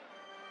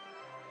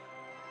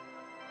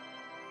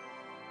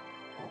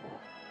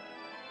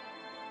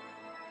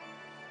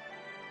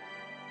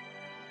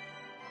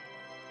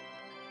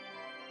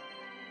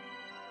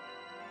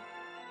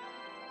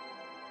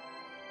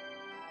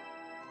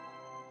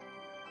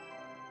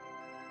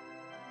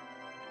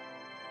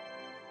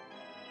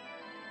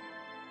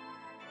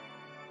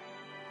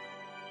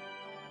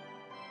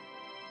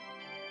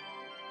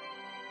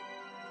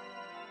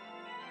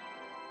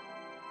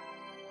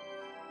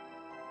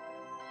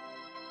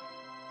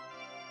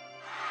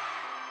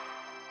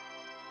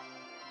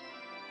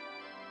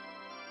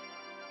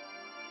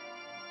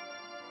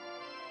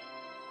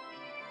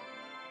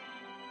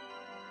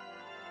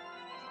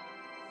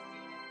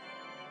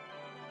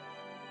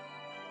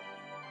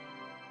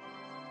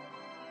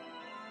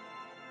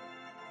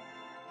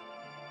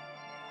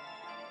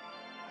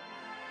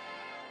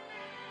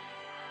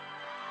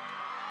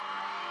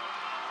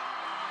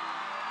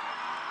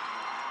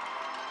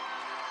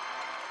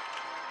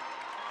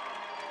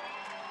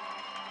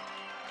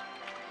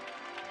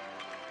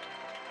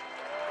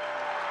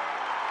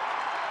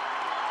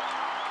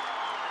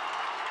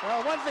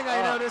 Well, one thing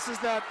I noticed is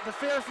that the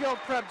Fairfield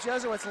Prep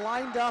Jesuits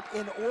lined up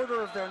in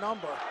order of their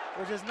number,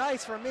 which is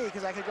nice for me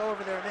because I could go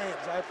over their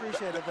names. I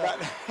appreciated that.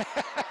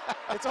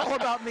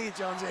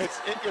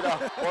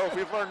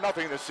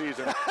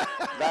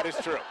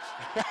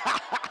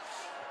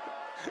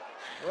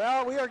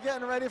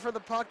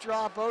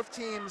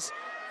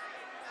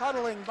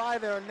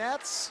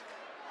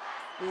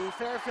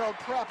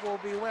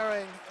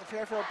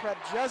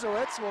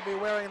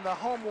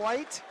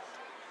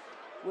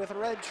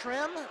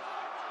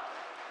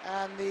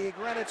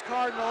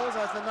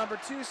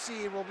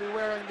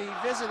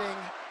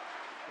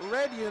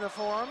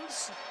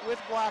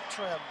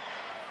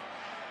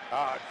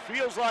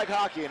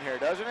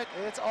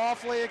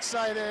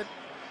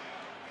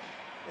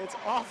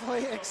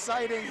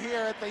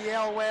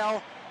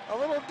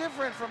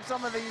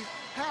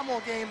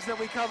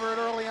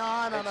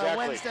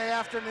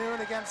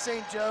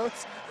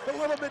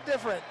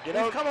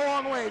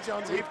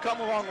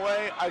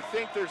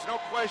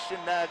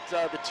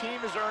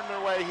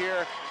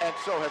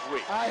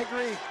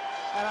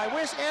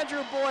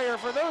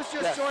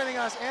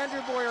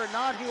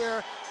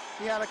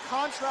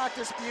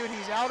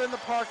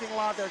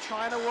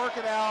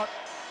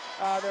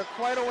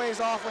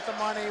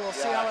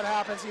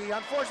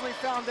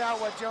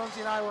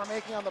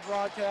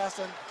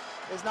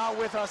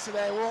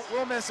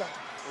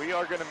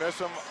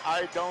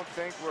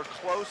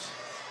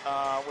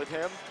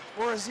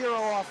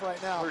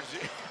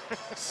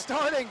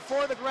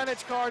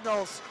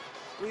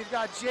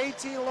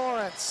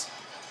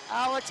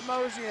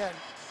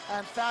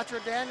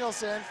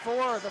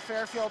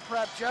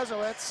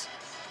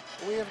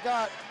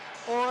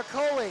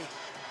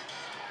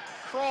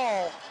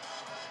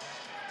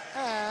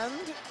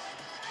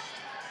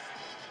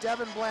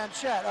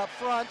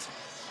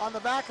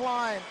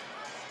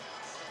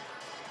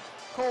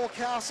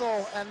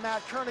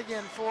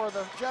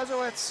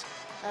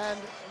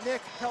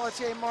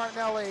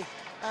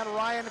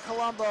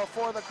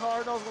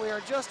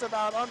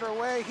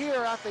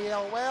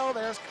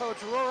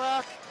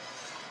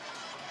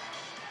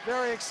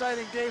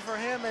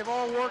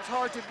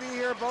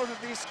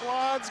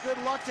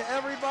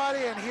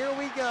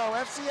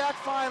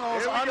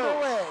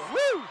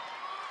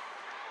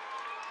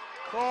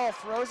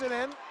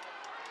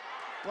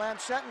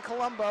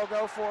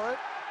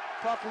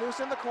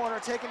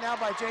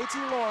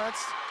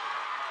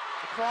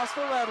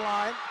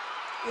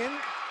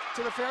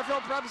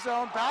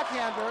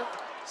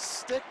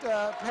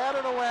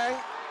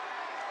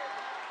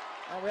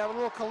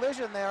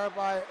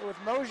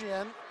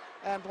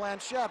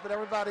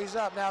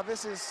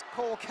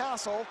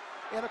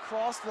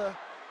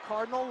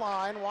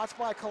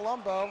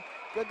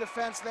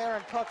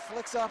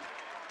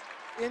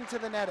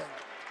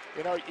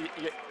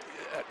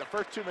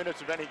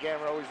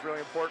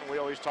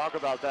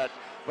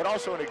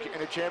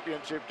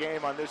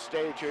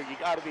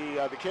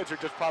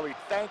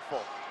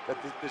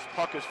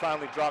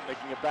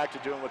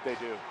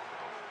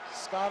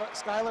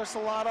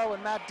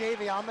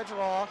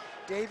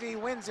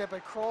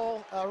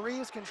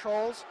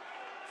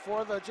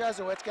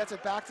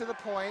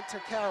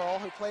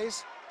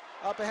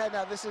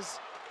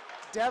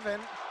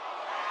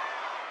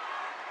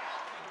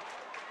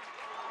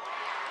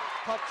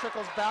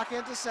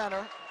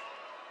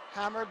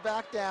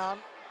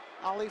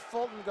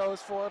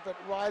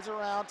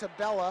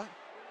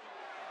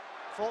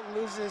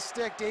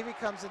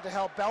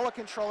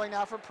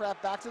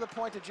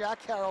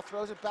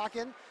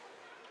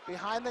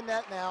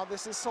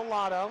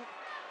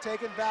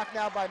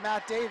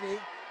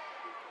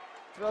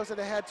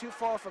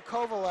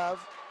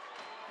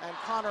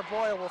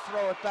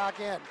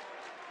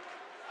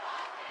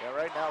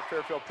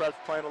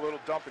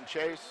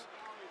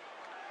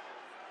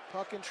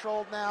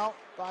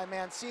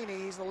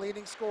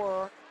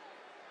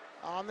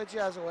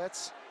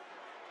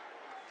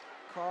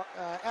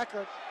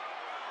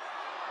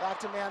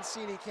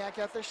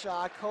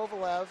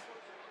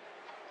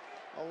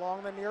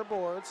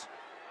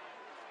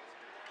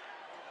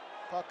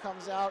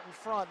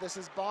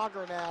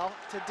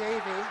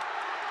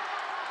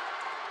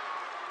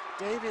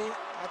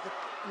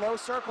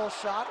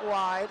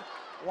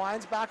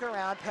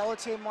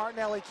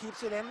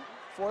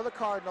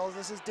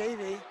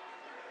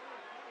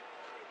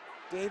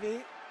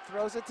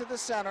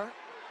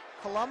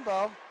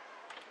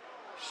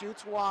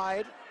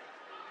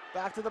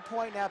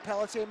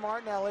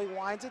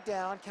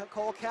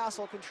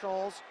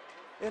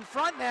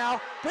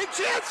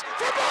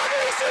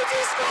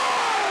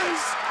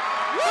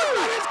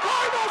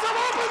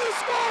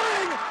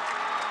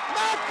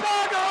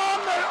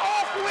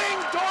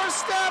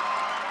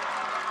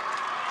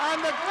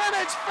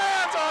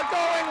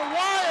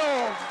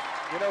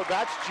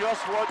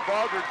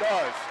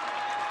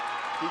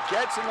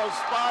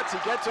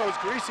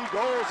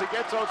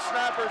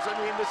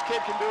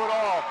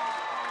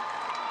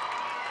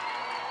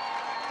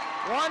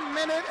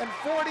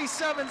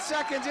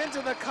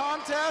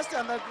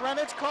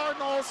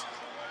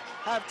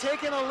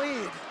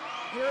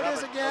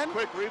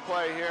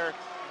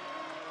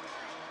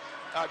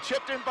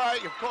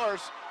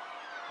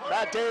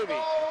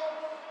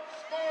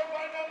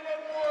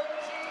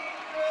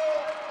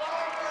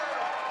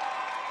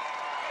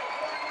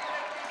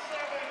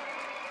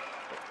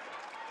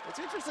 It's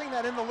interesting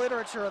that in the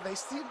literature they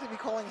seem to be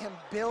calling him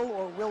Bill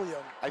or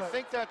William. I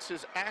think that's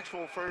his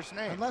actual first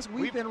name. Unless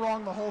we've been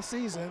wrong the whole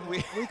season,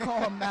 we call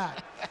him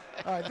Matt.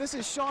 All right, this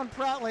is Sean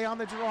Pratley on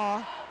the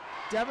draw.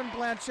 Devin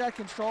Blanchett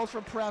controls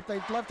for Prep.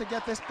 They'd love to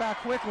get this back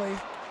quickly.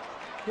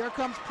 Here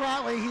comes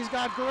Pratley. He's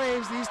got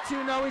Graves. These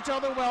two know each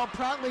other well.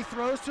 Pratley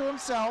throws to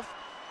himself.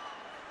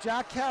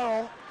 Jack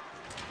Carroll.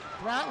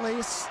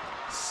 Pratley's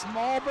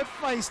small but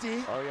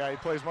feisty. Oh yeah, he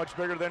plays much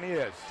bigger than he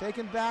is.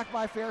 Taken back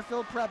by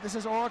Fairfield Prep. This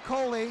is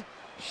Oracoli.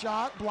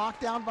 Shot blocked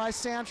down by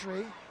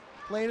Santry.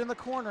 Played in the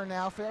corner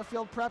now.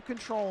 Fairfield Prep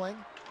controlling.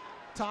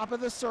 Top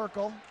of the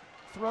circle.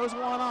 Throws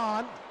one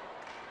on.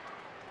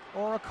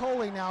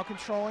 Oracoli now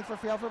controlling for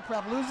Fairfield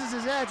Prep. Loses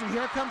his edge, and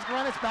here comes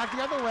Greenwich back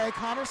the other way.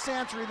 Connor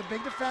Santry, the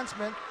big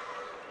defenseman.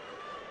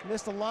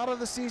 Missed a lot of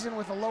the season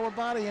with a lower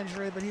body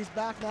injury, but he's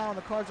back now, and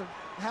the Cards are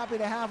happy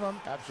to have him.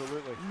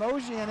 Absolutely.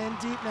 Mosian in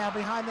deep now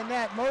behind the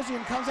net.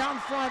 Mosian comes out in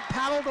front,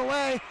 paddled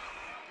away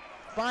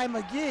by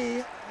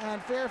McGee,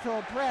 and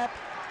Fairfield Prep.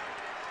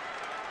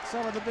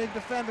 Some of the big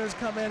defenders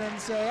come in and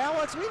say,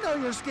 Alex, we know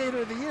you're skater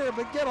of the year,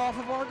 but get off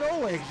of our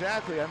goalie.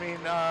 Exactly. I mean,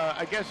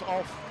 I guess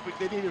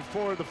they needed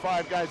 4 of the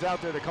 5 guys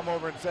out there to come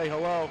over and say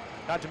hello,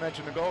 not to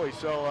mention the goalie.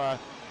 So,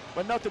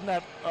 but nothing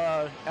that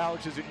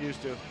Alex isn't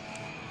used to.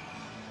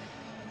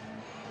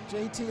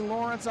 JT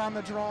Lawrence on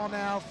the draw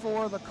now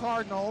for the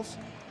Cardinals,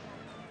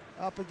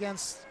 up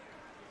against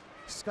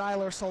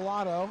Skylar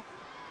Salato.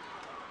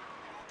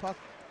 Puck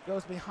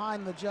goes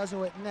behind the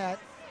Jesuit net.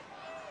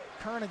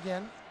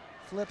 Kernigan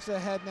flips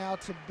ahead now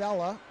to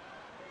Bella,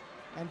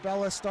 and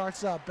Bella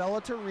starts up.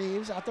 Bella to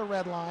Reeves at the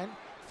red line,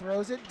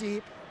 throws it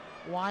deep,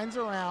 winds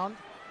around.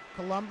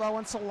 Colombo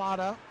and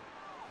Salato.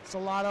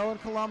 Salato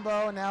and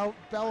Colombo, and now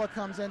Bella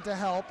comes in to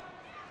help.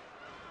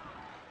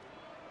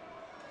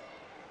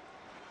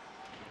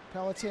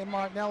 Pelletier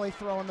Martinelli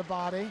throwing the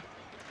body.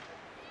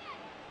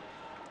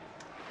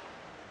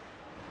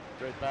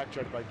 Great back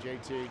check by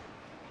JT.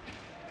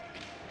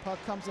 Puck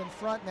comes in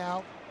front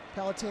now.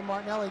 Pelletier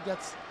Martinelli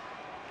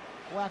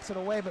whacks it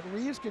away, but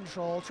Reeves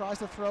control, tries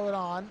to throw it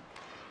on.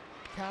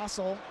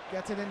 Castle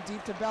gets it in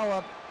deep to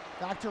Bella.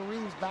 Back to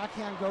Reeves,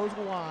 backhand goes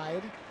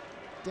wide.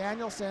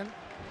 Danielson.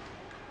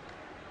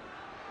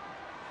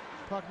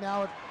 Puck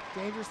now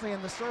dangerously in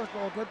the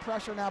circle. Good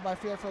pressure now by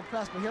Fairfield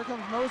Press, but here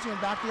comes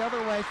Mosian back the other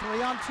way.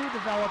 3-on-2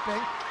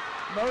 developing.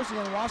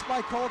 Mosian watched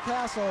by Cole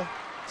Castle.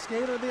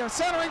 Skater there,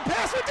 centering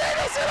pass for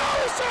Danielson. Oh,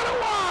 he shot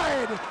it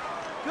wide!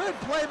 Good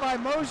play by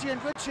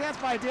Mosian, good chance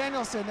by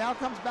Danielson. Now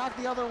comes back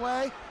the other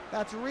way.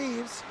 That's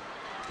Reeves,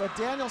 but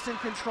Danielson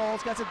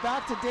controls, gets it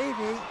back to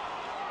Davey.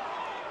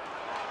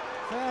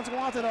 Fans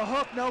wanted a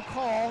hook, no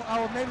call.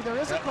 Oh, maybe there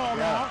is a call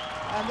now,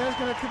 and there's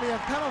going to be a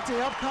penalty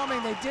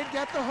upcoming. They did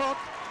get the hook.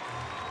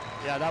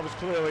 Yeah, that was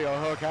clearly a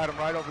hook. Had him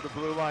right over the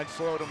blue line,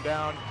 slowed him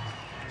down,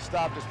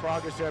 stopped his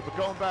progress there. But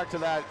going back to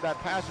that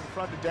pass in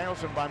front of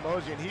Danielson by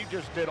Mosian, he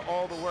just did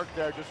all the work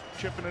there, just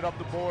chipping it up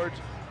the boards,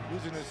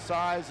 using his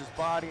size, his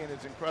body, and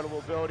his incredible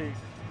ability.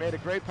 Made a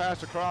great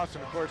pass across,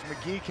 and of course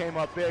McGee came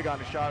up big on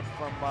a shot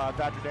from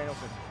Thatcher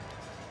Danielson.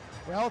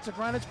 Well, it's a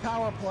Greenwich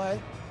power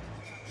play.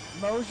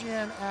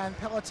 Mosian and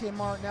Pelletier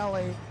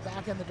Martinelli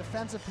back in the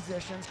defensive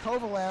positions.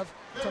 Kovalev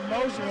to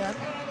Mosian,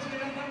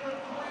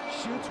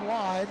 shoots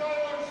wide.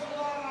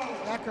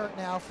 Eckert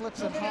now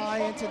flips it high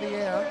into the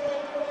air.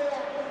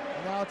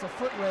 And now it's a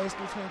foot race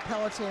between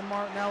Pelletier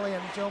Martinelli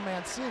and Joe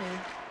Mancini.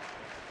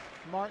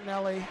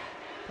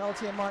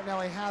 Pelletier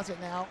Martinelli has it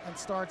now and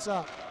starts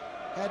up.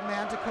 Head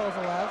man to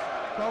Kovalev.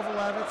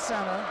 Kovalev at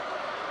center.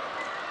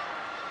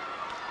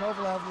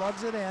 Kovalev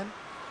lugs it in,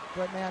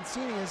 but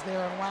Mancini is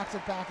there and whacks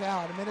it back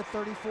out.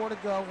 1:34 to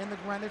go in the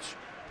Greenwich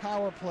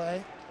power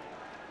play.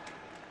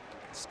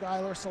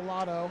 Skylar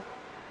Salato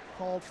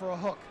called for a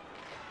hook.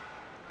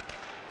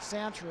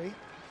 Santry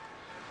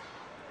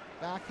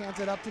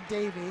backhands it up to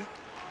Davey.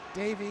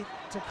 Davey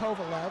to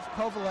Kovalev.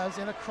 Kovalev's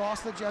in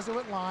across the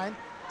Jesuit line,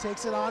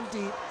 takes it on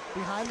deep,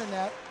 behind the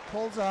net,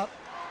 pulls up,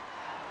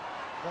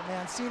 but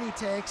Mancini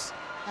takes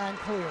and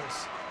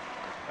clears.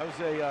 That was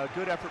a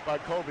good effort by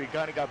Kobe.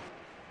 Kind of got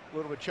a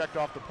little bit checked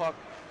off the puck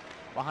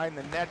behind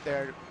the net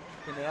there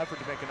in an effort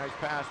to make a nice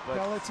pass. But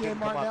Pelletier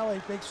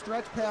Martinelli, big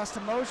stretch pass to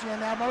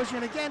Mosian. Now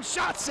Mosian again,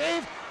 shot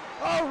save.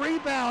 Oh,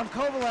 rebound.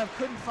 Kovalev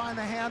couldn't find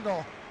the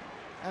handle.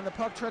 And the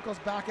puck trickles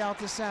back out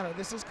to center.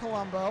 This is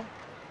Colombo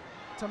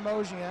to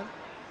Mosian,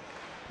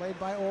 played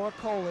by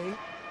Oracoli.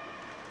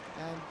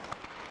 And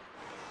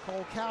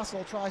Cole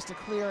Castle tries to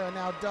clear and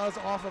now does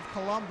off of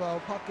Colombo.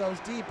 Puck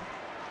goes deep.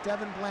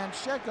 Devin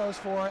Blanchett goes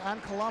for it,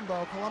 and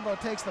Colombo. Colombo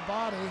takes the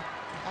body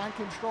and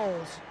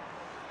controls.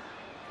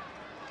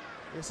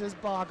 This is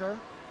Bogger.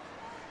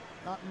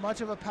 Not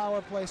much of a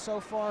power play so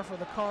far for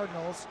the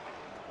Cardinals.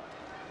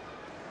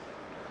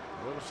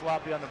 A little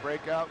sloppy on the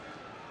breakout.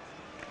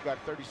 Got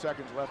 30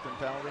 seconds left in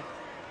penalty.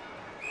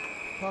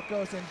 Puck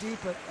goes in deep,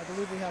 but I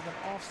believe we have an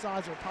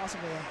offsides or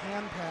possibly a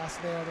hand pass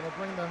there that'll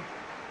bring the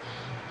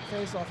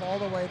face-off all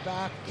the way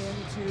back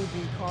into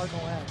the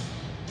Cardinal end.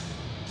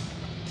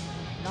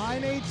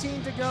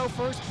 9:18 to go,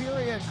 first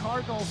period.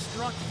 Cardinals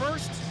struck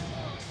first.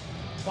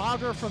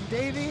 Bogger from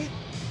Davy.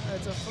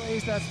 It's a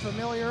phrase that's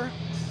familiar.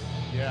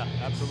 Yeah,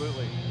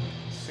 absolutely.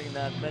 Seen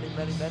that many,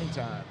 many, many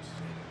times.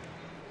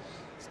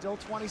 Still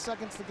 20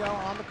 seconds to go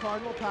on the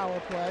Cardinal power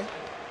play.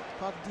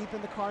 Puck deep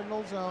in the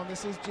Cardinal zone.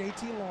 This is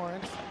JT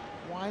Lawrence.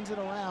 Winds it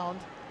around.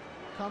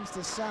 Comes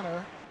to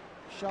center.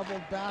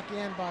 Shoveled back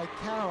in by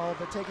Carroll,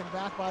 but taken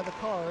back by the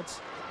Cards.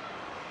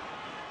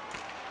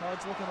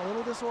 Cards looking a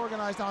little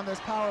disorganized on this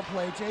power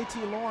play.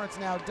 JT Lawrence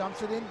now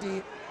dumps it in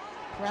deep.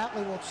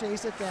 Pratley will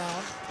chase it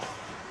down.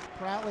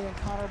 Pratley and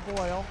Connor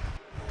Boyle.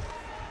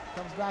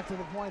 Comes back to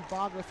the point.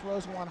 Bogger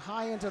throws one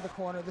high into the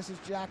corner. This is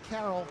Jack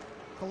Carroll.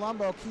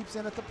 Colombo keeps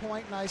in at the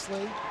point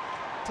nicely.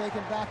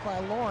 Taken back by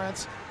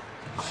Lawrence.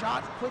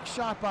 Quick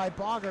shot by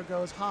Bogger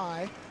goes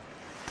high.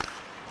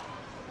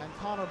 And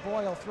Connor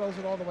Boyle throws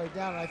it all the way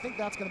down. And I think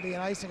that's going to be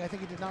an icing. I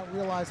think he did not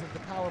realize that the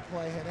power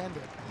play had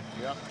ended.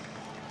 Yep.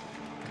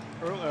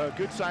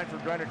 Good sign for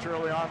Greenwich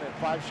early on. They had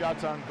 5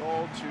 shots on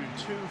goal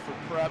to 2 for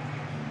Prep.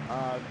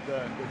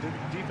 The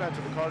defense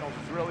of the Cardinals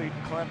is really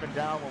clamping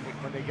down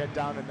when they get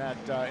down in that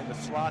in the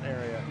slot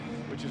area,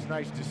 which is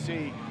nice to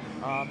see.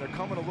 They're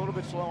coming a little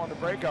bit slow on the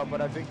breakout, but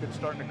I think it's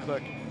starting to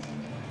click.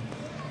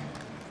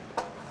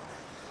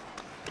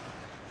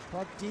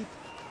 Puck deep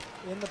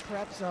in the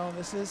Prep zone.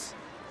 This is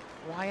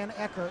Ryan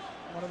Eckert,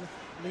 one of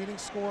the leading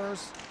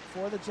scorers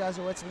for the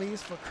Jesuits.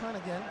 Leaves for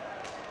Kernigan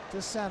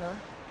to center.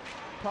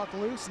 Puck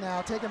loose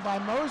now, taken by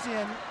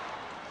Mosian,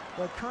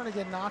 but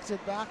Kernigan knocks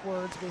it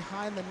backwards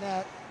behind the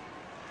net.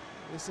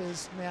 This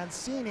is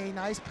Mancini,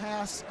 nice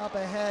pass up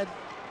ahead.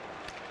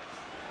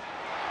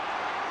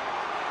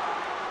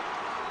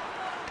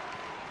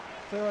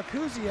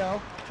 Ferracuzio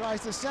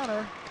tries to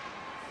center.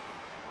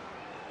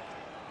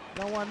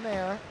 No one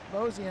there.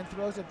 Mosian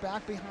throws it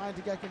back behind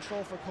to get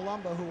control for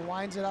Colombo, who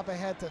winds it up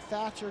ahead to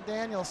Thatcher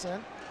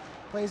Danielson.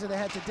 Plays it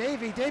ahead to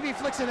Davy. Davy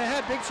flicks it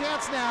ahead. Big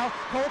chance now.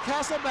 Cole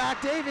Castle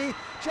back. Davy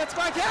jets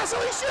by Castle.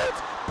 He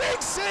shoots.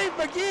 Big save,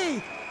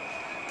 McGee.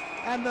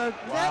 And the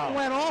net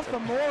went off the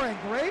mooring.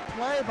 Great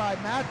play by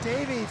Matt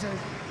Davy to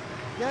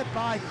get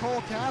by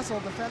Cole Castle,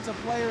 Defensive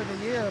Player of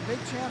the Year. Big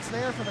chance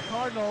there for the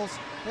Cardinals.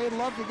 They'd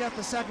love to get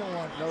the second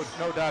one.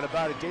 No doubt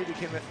about it. Davy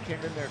came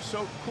in there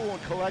so cool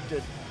and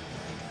collected.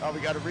 We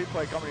got a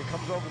replay coming. He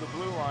comes over the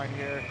blue line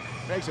here.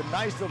 Makes a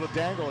nice little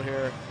dangle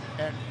here.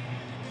 And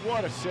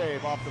what a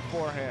save off the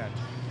forehand.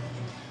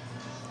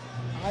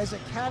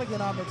 Isaac Cadigan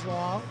on the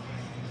draw.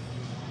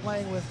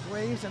 Playing with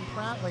Graves and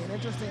Pratley. An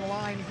interesting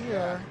line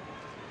here.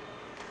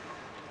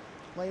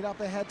 Played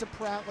up ahead to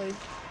Pratley.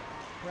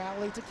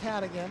 Pratley to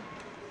Cadigan.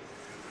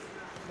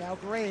 Now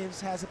Graves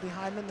has it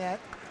behind the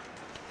net.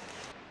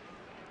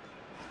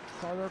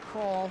 Carter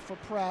Crawl for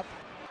Prep.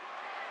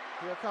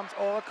 Here comes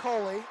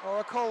Oracoli.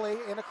 Oracoli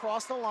in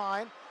across the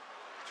line.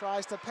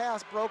 Tries to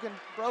pass, broken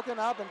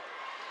up, and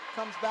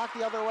comes back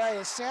the other way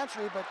is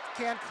Santry, but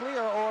can't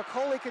clear.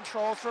 Oracoli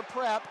controls for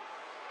Prep.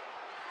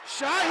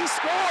 Shot, he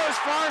scores,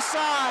 far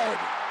side.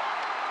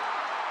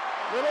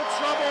 Little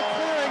trouble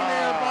clearing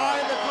there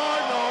by the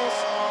Cardinals.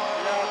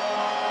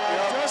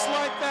 Just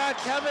like that,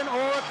 Kevin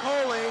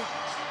Oracoli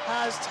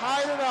has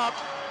tied it up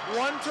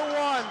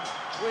 1-1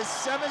 with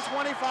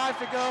 7:25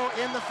 to go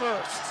in the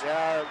first.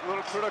 Yeah, a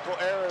little critical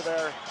error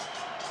there.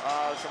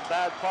 Some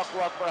bad puck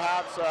luck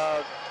perhaps.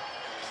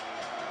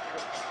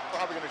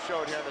 Probably going to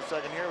show it here in a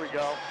second. Here we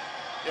go.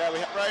 Yeah, we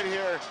have right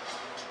here.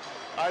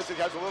 Isaac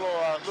has a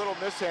little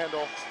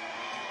mishandle,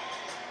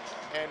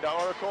 and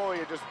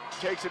Oracoli just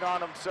takes it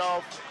on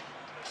himself.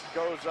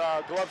 Goes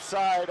glove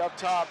side up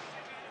top.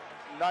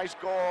 Nice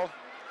goal.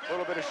 A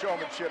little bit of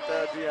showmanship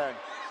there at the end.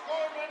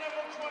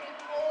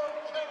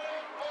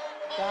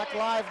 Back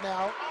live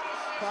now.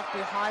 Puck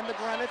behind the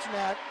Greenwich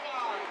net.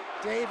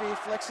 Davy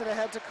flicks it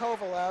ahead to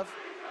Kovalev,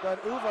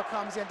 but Uva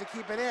comes in to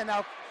keep it in.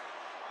 Now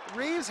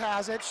Reeves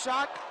has it.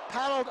 Shot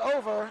paddled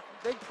over.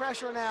 Big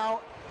pressure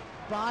now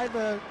by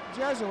the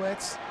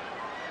Jesuits.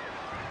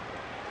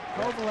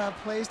 Kovalev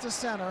plays to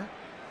center.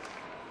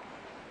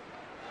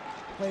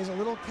 Plays a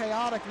little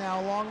chaotic now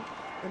along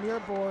the near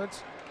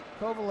boards.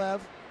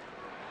 Kovalev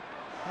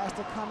has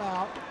to come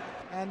out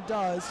and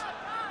does.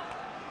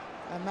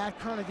 And Matt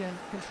Kernigan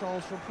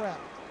controls for Prep.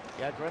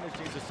 Yeah, Greenwich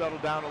needs to settle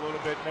down a little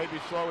bit, maybe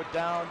slow it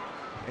down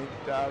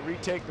and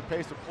retake the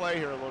pace of play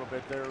here a little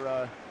bit.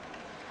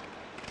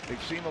 They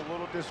seem a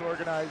little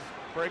disorganized.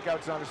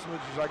 Breakout's not as smooth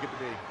as I'd like it to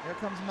be. Here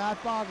comes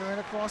Matt Bogger in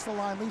across the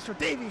line. Leaves for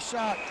Davies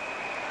shot.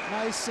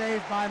 Nice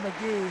save by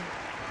McGee.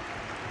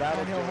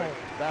 That'll do it.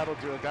 That'll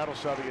do it. That'll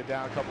settle you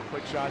down. A couple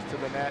quick shots to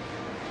the net.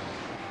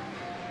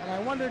 And I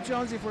wonder,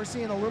 Jonesy, if we're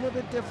seeing a little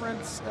bit of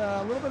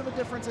a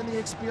difference in the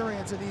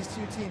experience of these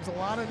two teams. A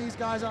lot of these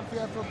guys on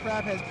Fairfield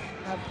Prep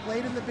have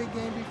played in the big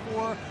game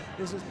before.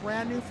 This is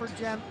brand new for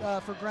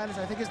Greenwich.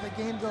 I think as the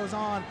game goes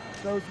on,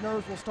 those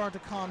nerves will start to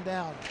calm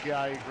down.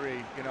 Yeah, I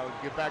agree.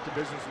 Get back to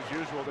business as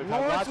usual. They've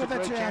Lawrence had lots of with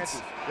a great chance.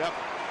 chances. Yep.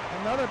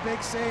 Another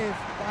big save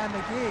by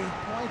McGee.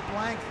 Point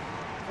blank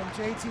from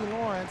JT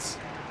Lawrence.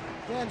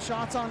 Again,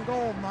 shots on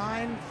goal,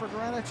 9 for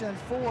Greenwich and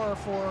 4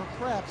 for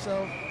Prep.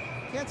 So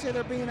can't say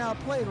they're being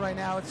outplayed right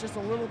now. It's just a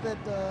little bit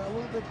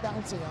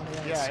bouncy on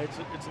the ice. Yeah,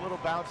 it's a little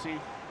bouncy.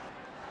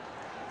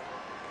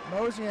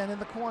 Mosian in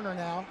the corner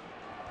now,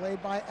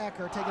 played by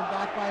Ecker, taken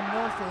back by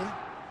Murphy.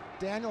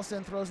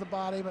 Danielson throws the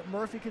body, but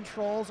Murphy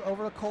controls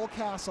over to Cole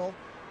Castle.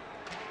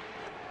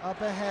 Up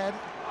ahead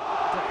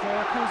to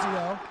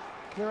Claracuzio.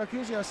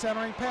 Claracuzio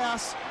centering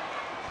pass.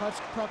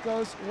 Puck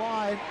goes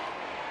wide.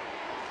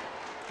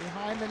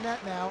 Behind the net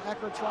now.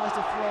 Ecker tries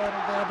to throw it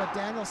there, but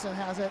Danielson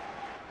has it,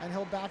 and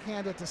he'll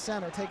backhand it to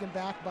center. Taken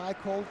back by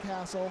Cole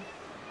Castle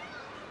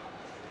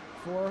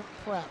for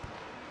Prep.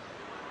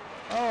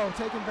 Oh,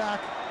 taken back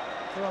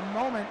for a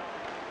moment,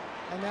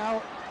 and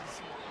now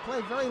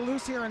played very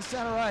loose here in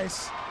center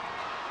ice.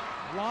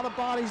 A lot of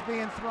bodies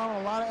being thrown,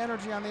 a lot of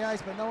energy on the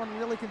ice, but no one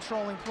really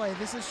controlling play.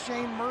 This is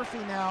Shane Murphy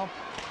now,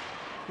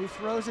 who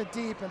throws it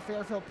deep, and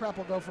Fairfield Prep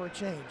will go for a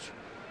change.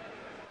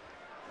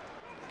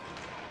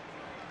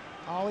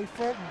 Ollie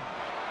Fulton,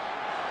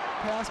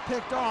 pass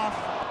picked off,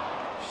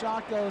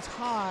 shot goes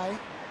high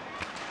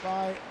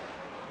by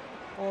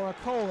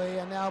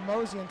Oracoli, and now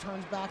Mosian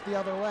turns back the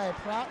other way.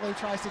 Pratley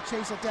tries to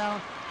chase it down,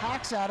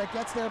 hacks at it,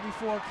 gets there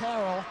before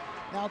Carroll.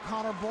 Now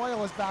Connor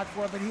Boyle is back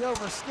for it, but he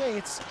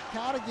overskates.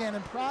 Cadigan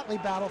and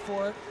Pratley battle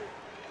for it,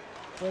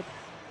 but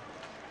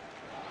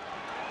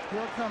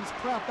here comes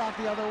Prep back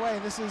the other way.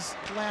 This is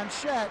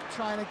Blanchette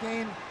trying to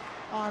gain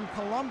on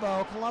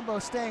Colombo. Colombo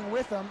staying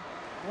with him.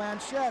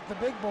 Blanchette, the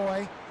big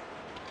boy.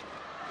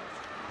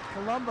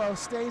 Colombo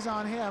stays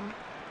on him.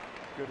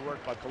 Good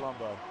work by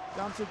Colombo.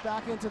 Dumps it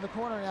back into the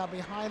corner now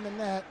behind the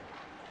net.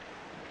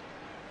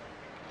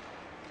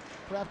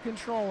 Prep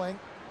controlling.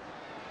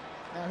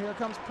 Now here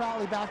comes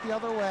Pratley back the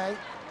other way.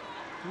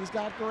 He's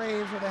got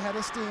Graves with a head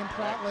of steam.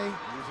 Pratley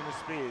using his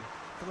speed.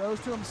 Throws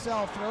to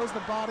himself, throws the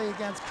body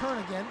against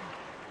Kernigan.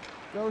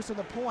 Goes to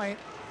the point.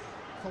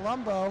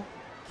 Colombo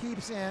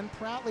keeps in.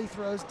 Pratley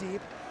throws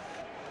deep.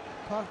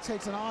 Puck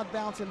takes an odd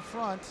bounce in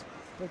front,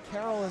 but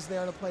Carroll is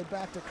there to play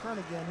back to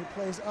Kernigan, who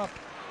plays up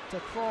to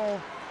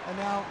Kroll, and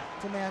now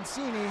to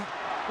Mancini.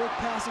 Quick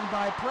passing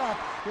by Prep.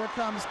 Here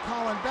comes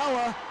Colin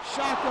Bella.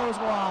 Shot goes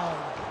wide.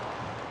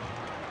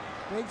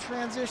 Big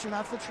transition.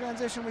 That's the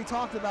transition we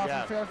talked about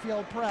from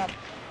Fairfield Prep,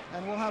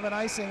 and we'll have an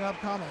icing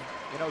upcoming.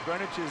 You know,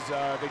 Greenwich is,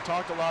 they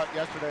talked a lot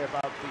yesterday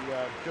about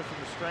just from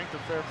the strength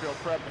of Fairfield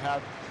Prep to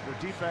have their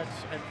defense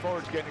and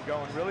forwards getting it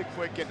going really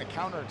quick, getting a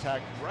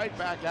counterattack right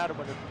back at them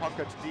when the puck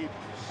gets deep.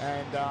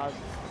 And I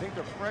think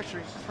they're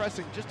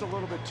pressing just a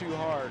little bit too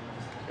hard.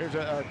 Here's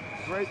a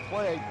great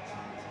play.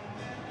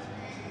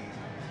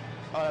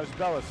 It was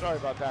Bella, sorry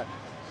about that.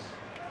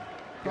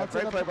 Yeah,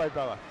 great play by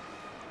Bella.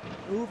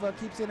 Uva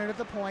keeps in it at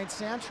the point.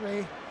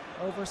 Santry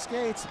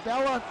overskates.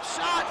 Bella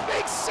shot,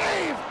 big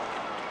save!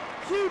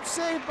 Huge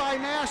save by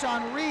Nash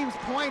on Reeves,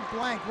 point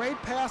blank. Great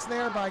pass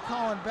there by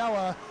Colin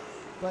Bella,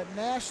 but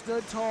Nash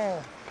stood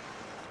tall.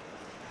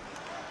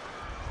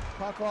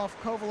 Puck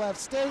off Kovalev's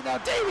skate. Now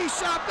Davies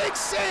shot, big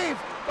save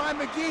by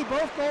McGee.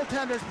 Both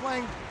goaltenders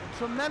playing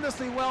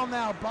tremendously well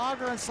now.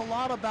 Bogger and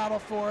Salata battle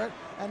for it,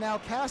 and now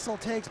Castle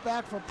takes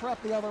back for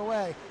Prep the other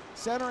way.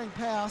 Centering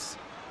pass.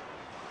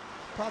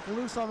 Puck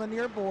loose on the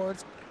near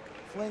boards,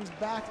 flings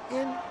back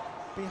in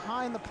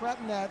behind the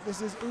Prep net.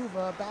 This is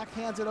Uva,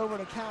 backhands it over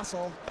to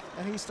Castle,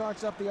 and he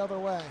starts up the other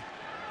way.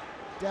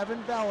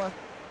 Devin Bella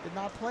did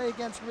not play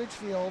against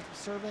Ridgefield,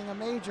 serving a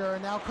major,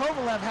 and now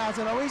Kovalev has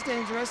it. Oh, he's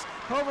dangerous.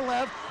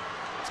 Kovalev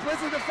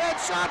splits the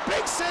defense, shot,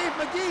 big save,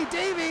 McGee.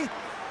 Davey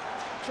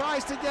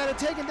tries to get it,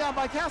 taken down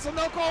by Castle,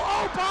 no goal.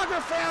 Oh,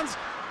 Bogger fans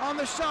on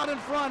the shot in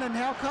front, and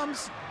now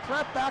comes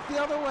Prep back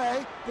the other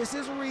way. This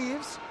is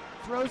Reeves.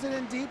 Throws it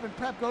in deep, and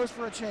Prep goes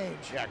for a change.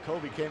 Yeah,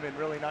 Kobe came in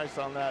really nice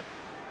on that.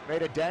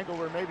 Made a dangle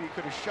where maybe he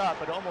could have shot,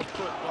 but almost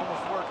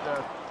worked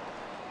there.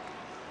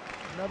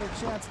 Another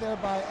chance there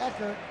by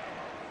Eckert.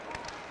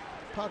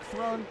 Puck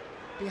thrown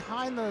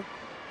behind the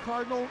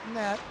Cardinal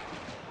net.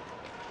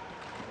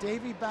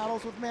 Davey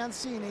battles with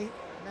Mancini.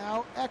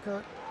 Now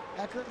Eckert.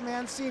 Eckert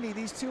Mancini.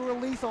 These two are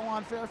lethal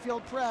on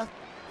Fairfield Prep.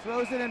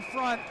 Throws it in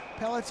front.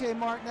 Pelletier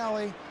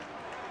Martinelli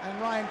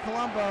and Ryan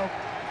Colombo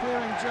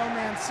clearing Joe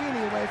Mancini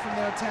away from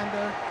their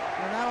tender,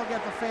 and that'll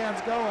get the fans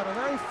going. A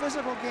very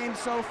physical game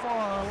so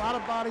far, a lot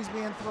of bodies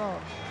being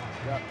thrown.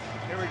 Yep.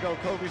 Here we go,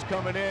 Kobe's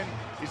coming in.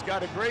 He's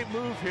got a great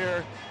move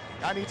here.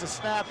 Now needs to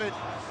snap it,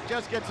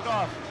 just gets it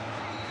off.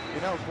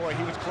 You know, boy,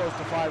 he was close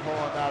to 5-hole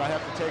on that. I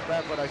have to take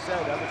back what I said.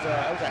 That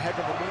was a heck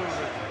of a move.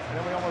 And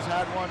then we almost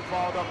had one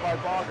followed up by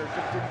Bogger,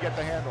 just didn't get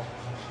the handle.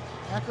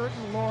 Eckert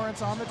and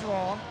Lawrence on the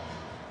draw.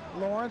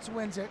 Lawrence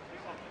wins it,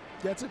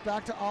 gets it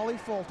back to Ollie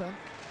Fulton.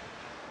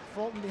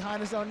 Fulton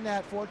behind his own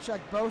net, forecheck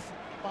both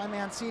by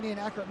Mancini and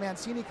Eckert.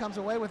 Mancini comes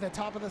away with it,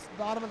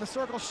 bottom of the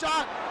circle,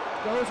 shot,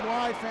 goes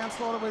wide, fans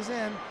thought it was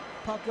in.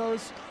 Puck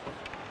goes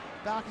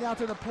back out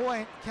to the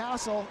point.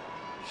 Castle,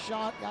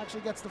 shot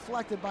actually gets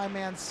deflected by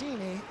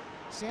Mancini.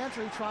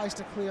 Santry tries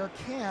to clear,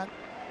 can't.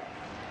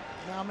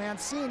 Now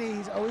Mancini,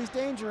 he's always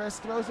dangerous,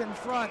 throws it in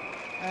front,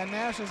 and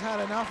Nash has had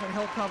enough and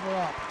he'll cover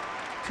up.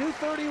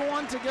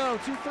 2:31 to go,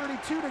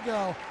 2:32 to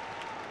go.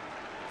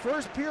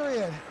 First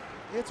period,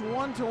 it's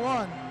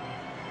 1-1.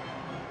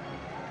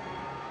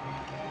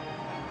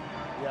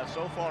 Yeah,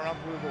 so far,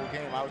 unbelievable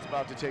game. I was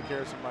about to take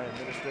care of some of my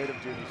administrative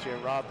duties here,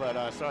 Rob,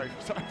 but sorry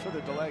for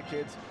the delay,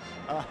 kids.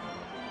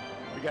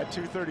 We got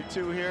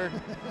 2:32 here.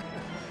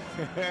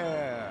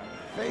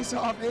 Face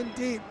off in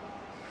deep.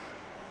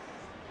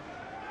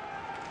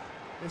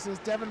 This is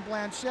Devin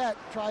Blanchette,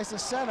 tries to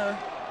center.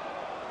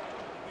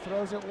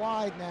 Throws it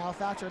wide now.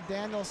 Thatcher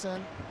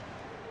Danielson.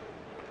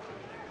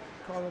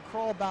 Carter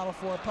Kroll battle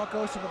for it. Puck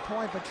goes to the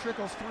point, but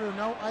trickles through.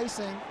 No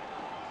icing.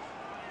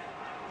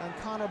 And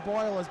Connor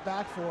Boyle is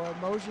back for it.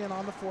 Mosian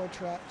on the forward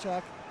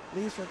check.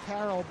 Leaves for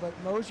Carroll, but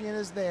Mosian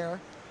is there.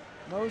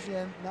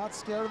 Mosian, not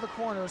scared of the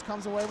corners,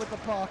 comes away with the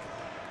puck.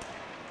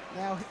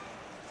 Now,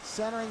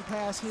 centering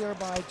pass here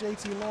by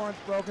JT Lawrence,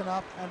 broken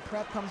up, and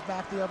Prep comes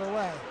back the other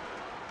way.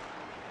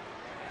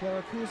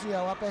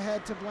 Claracuzio up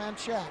ahead to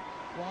Blanchette.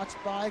 Watched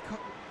by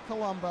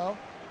Colombo.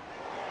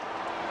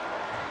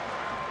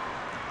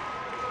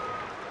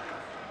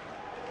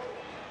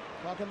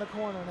 Puck in the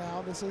corner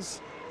now. This is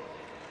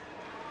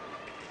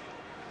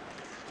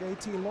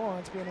JT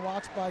Lawrence being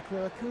watched by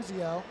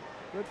Claracuzio.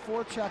 Good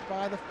forecheck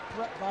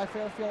by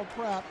Fairfield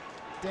Prep.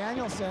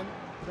 Danielson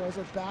throws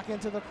it back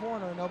into the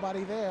corner.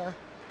 Nobody there.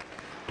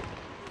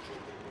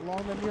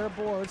 Along the near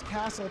boards,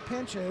 Castle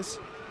pinches.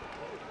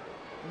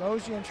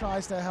 Mosian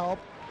tries to help.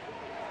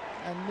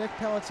 And Nick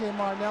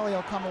Pelletier-Martinelli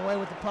will come away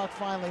with the puck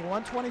finally.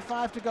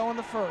 1:25 to go in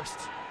the first.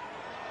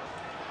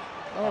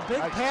 Oh,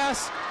 big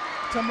pass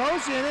to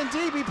Mosian in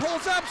deep. He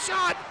pulls up,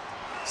 shot,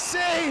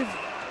 save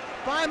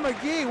by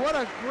McGee. What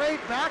a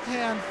great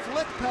backhand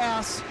flick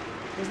pass.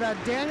 Was that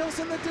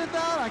Danielson that did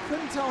that? I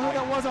couldn't tell who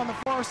that was on the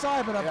far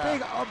side, but a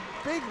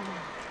big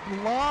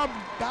lob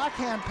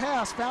backhand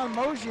pass found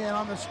Mosian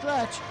on the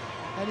stretch,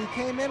 and he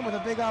came in with a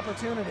big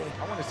opportunity.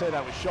 I want to say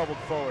that was shoveled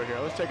forward here.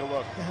 Let's take a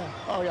look.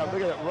 Oh yeah,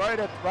 look at it. Right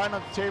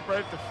on the tape,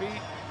 right at the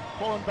feet,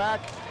 pulling back.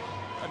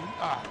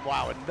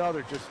 Wow,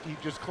 he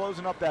just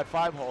closing up that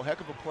 5-hole. Heck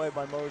of a play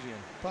by Mosian.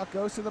 Puck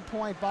goes to the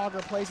point.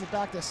 Bogger plays it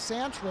back to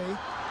Santry.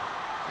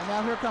 And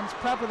now here comes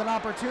Prep with an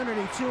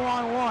opportunity,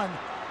 2-on-1.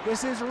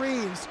 This is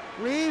Reeves.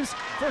 Reeves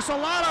for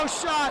Solano,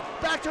 shot.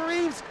 Back to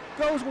Reeves,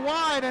 goes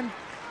wide, and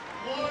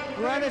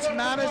Greenwich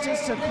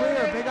manages to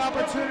clear. Big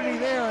opportunity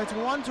there. It's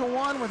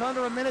 1-1 with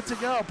under a minute to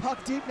go.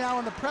 Puck deep now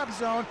in the Prep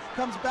zone.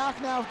 Comes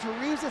back now to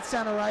Reeves at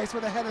center ice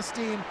with a head of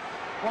steam.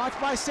 Watched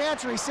by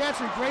Santry.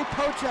 Santry, great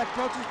poke check,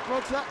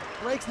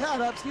 breaks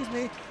that up,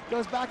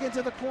 goes back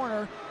into the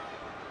corner.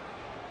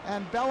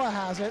 And Bella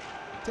has it.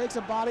 Takes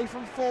a body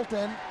from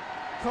Fulton.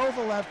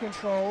 Kovalev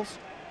controls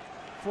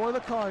for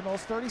the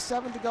Cardinals.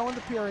 37 to go in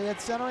the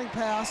period. Centering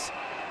pass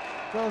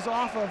goes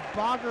off of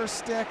Bogger's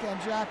stick and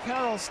Jack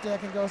Carroll's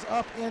stick and goes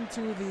up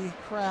into the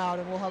crowd,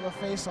 and we'll have a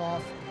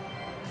face-off.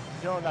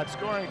 You know, that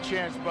scoring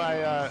chance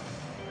by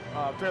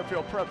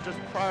Fairfield Prep just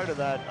prior to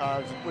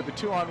that with the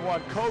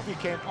 2-on-1, Covey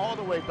came all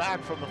the way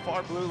back from the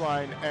far blue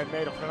line and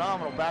made a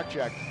phenomenal back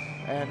check,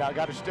 and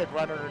got a stick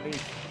right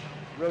underneath.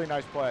 Really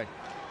nice play.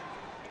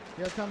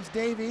 Here comes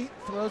Davey,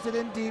 throws it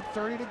in deep,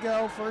 30 to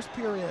go, first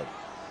period.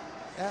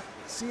 At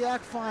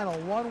CIAC final,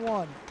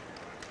 1-1.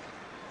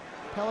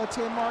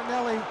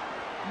 Pelletier-Martinelli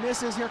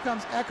misses, here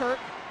comes Eckert.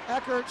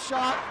 Eckert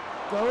shot,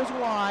 goes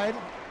wide.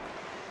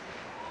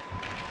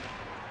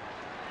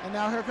 And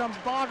now here comes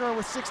Bogger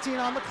with 16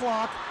 on the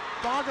clock.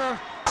 Bogger,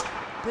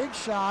 big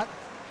shot,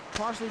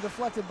 partially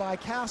deflected by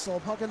Castle.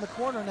 Puck in the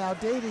corner now,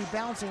 Davey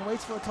bouncing,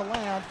 waits for it to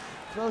land,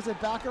 throws it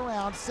back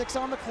around, 6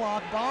 on the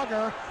clock.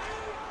 Bogger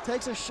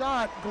takes a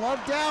shot,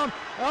 glove down.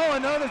 Oh,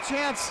 another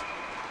chance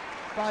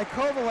by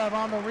Kovalev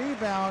on the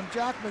rebound.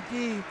 Jack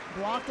McGee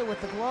blocked it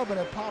with the glove, but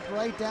it popped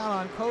right down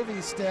on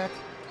Covey's stick.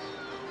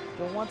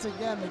 But once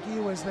again,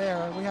 McGee was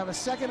there. We have a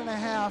second and a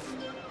half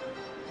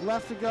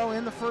left to go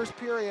in the first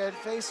period.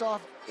 Face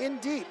off in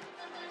deep.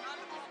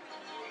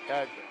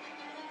 Yeah,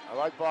 I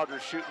like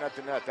Bogger shooting at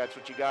the net. That's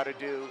what you got to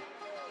do.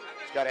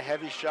 He's got a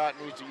heavy shot,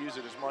 needs to use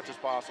it as much as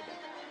possible.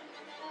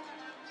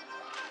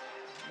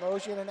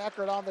 Mosian and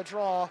Eckert on the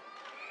draw.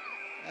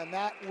 And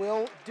that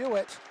will do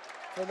it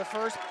for the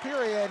first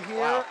period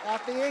here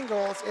at the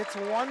Ingalls. It's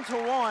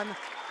 1-1.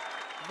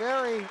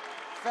 Very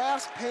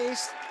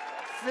fast-paced,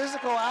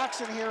 physical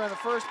action here in the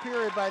first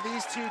period by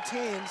these two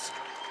teams.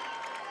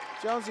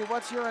 Jonesy,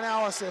 what's your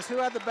analysis? Who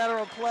had the better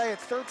of play?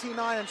 It's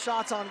 13-9 in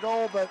shots on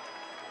goal, but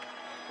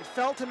it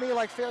felt to me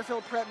like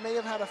Fairfield Prep may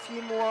have had a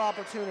few more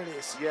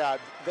opportunities. Yeah,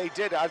 they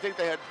did. I think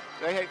they had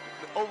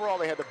overall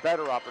they had the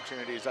better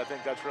opportunities. I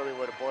think that's really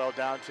what it boiled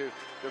down to.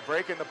 They're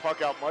breaking the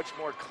puck out much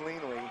more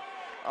cleanly,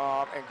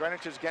 and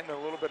Greenwich is getting a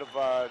little bit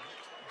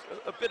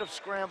of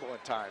scramble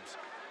at times,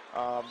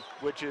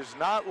 which is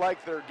not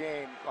like their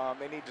game.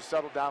 They need to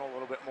settle down a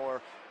little bit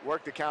more,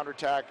 work the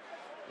counterattack,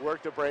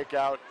 work the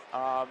breakout.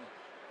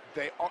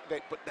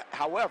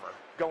 However,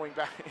 going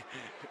back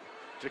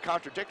to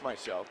contradict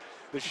myself,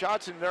 the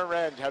shots in their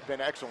end have been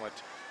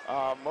excellent.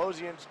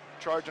 Mosian's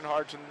charging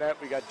hard to the net.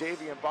 We got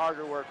Davey and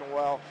Bogger working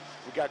well.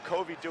 We got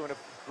Covey doing a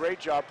great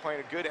job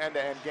playing a good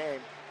end-to-end game.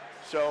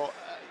 So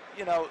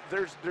you know,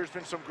 there's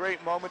been some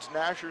great moments.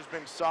 Nasher's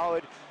been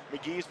solid.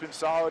 McGee's been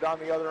solid on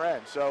the other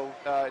end. So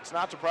it's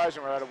not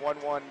surprising we're at a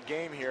 1-1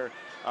 game here.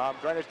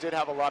 Greenwich did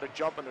have a lot of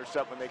jump in their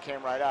step when they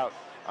came right out.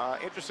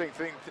 Interesting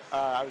thing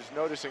I was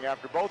noticing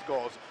after both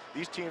goals,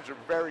 these teams are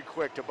very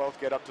quick to both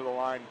get up to the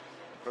line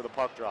for the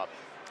puck drop.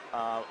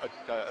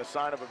 A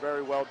sign of a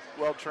very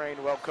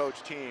well-trained,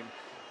 well-coached team.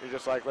 You're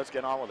just like, let's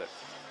get on with it.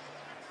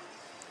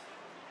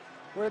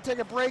 We're going to take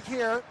a break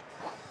here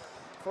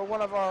for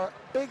one of our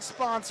big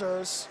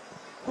sponsors,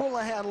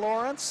 Houlihan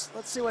Lawrence.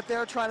 Let's see what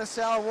they're trying to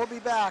sell. We'll be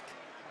back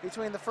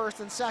between the first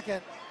and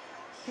second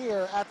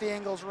here at the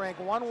Ingalls Rink.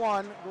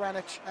 1-1,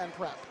 Greenwich and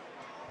Prep.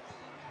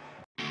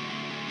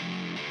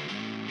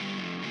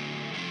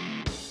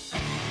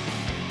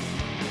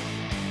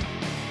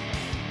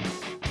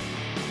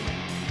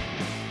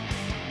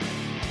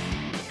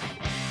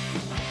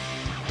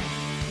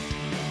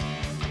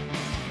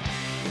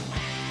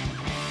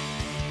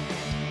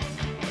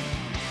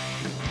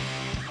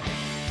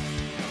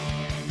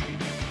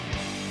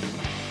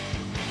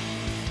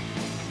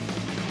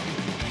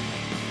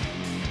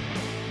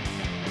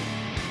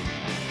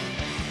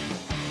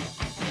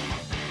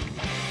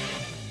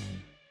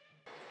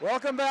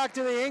 Welcome back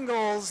to the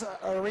Ingalls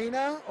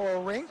Arena or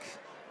Rink,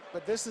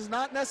 but this is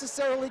not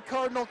necessarily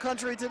Cardinal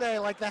country today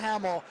like the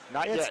Hamel.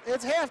 Not yet.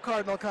 It's half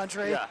Cardinal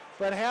country, yeah,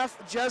 but half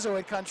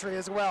Jesuit country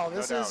as well.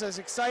 This is as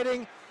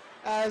exciting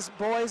as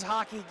boys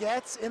hockey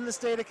gets in the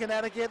state of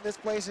Connecticut. This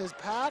place is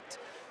packed.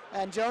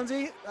 And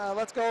Jonesy,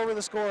 let's go over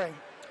the scoring.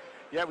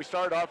 Yeah, we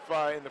started off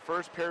in the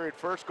first period,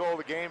 first goal of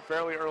the game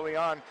fairly early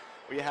on.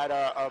 We had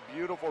a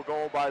beautiful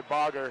goal by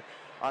Bogger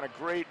on a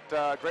great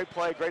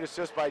play, great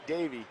assist by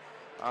Davey.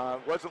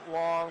 Wasn't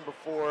long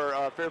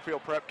before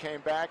Fairfield Prep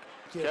came back.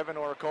 Yeah. Kevin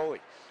Oracoli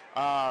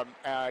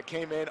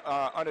came in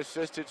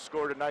unassisted,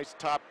 scored a nice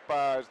top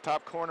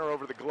corner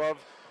over the glove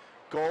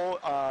goal.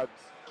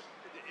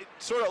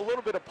 Sort of a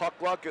little bit of puck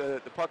luck. The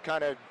puck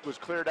kind of was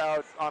cleared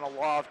out on a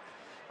loft.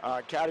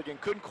 Cadigan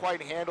couldn't quite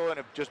handle it, and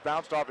it just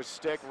bounced off his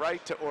stick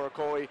right to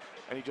Oracoli,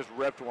 and he just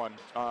ripped one.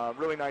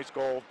 Really nice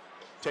goal.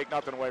 Take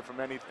nothing away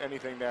from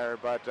anything there,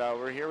 but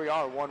here we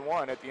are,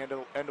 1-1 at the end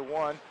of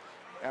one.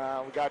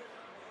 We got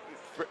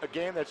a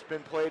game that's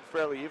been played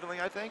fairly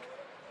evenly, I think.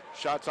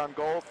 Shots on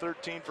goal,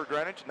 13 for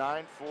Greenwich,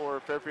 9 for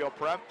Fairfield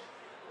Prep.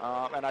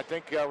 And I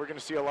think we're going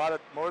to see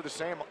more of the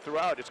same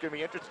throughout. It's going to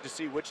be interesting to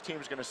see which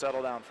team's going to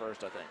settle down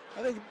first, I think.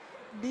 I think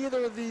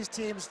neither of these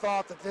teams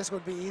thought that this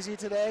would be easy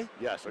today.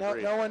 Yes,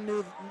 agreed. No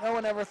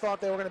one ever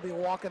thought they were going to be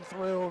walking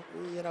through,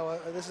 you know,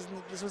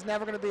 this was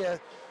never going to be a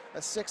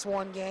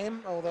 6-1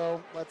 game,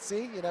 although let's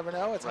see, you never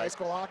know, it's high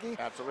school hockey.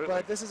 Absolutely.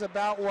 But this is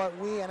about what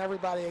we and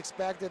everybody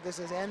expected. This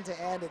is end to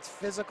end, it's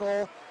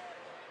physical.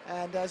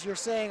 And as you're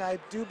saying, I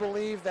do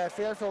believe that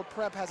Fairfield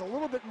Prep has a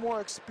little bit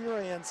more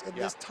experience in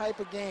this type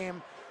of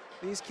game.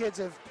 These kids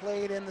have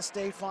played in the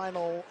state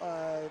final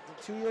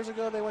 2 years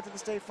ago. They went to the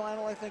state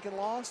final, I think, and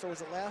lost, or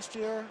was it last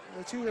year?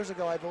 2 years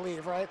ago, I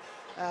believe, right?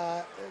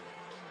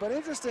 But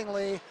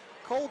interestingly,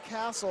 Cole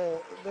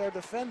Castle, their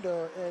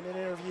defender, in an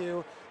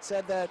interview,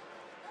 said that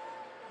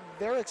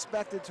they're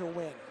expected to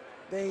win.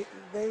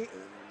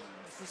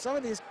 For some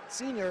of these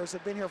seniors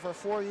have been here for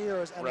 4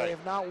 years, and they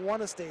have not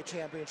won a state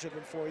championship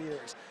in 4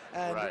 years.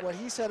 And what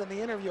he said in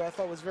the interview I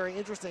thought was very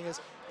interesting is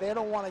they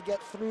don't want to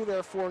get through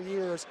their 4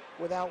 years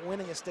without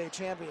winning a state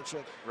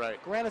championship.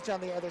 Right. Greenwich,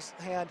 on the other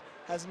hand,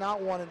 has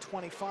not won in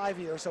 25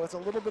 years, so it's a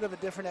little bit of a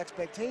different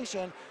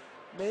expectation.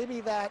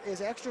 Maybe that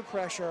is extra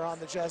pressure on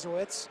the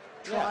Jesuits,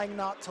 trying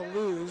not to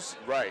lose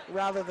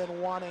rather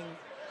than wanting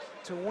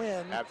to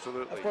win.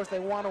 Absolutely. Of course, they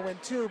want to win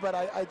too, but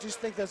I just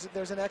think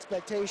there's an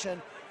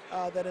expectation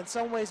that in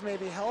some ways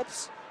maybe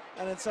helps,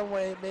 and in some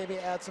way maybe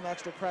adds some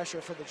extra pressure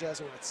for the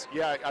Jesuits.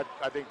 Yeah,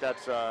 I think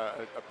that's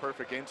a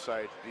perfect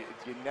insight.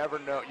 You never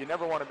know. You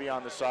never want to be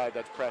on the side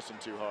that's pressing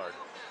too hard.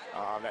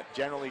 That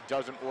generally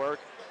doesn't work.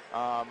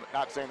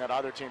 Not saying that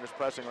either team is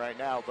pressing right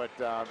now, but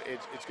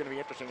it's going to be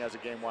interesting as the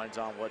game winds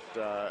on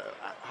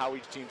how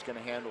each team's going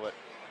to handle it.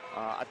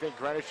 I think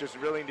Greenwich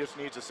just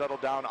needs to settle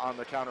down on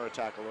the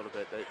counterattack a little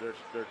bit.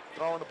 They're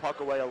throwing the puck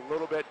away a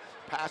little bit.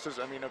 Passes,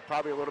 I mean, they're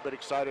probably a little bit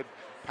excited.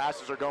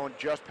 Passes are going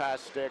just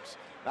past sticks,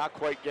 not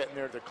quite getting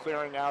there. They're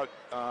clearing out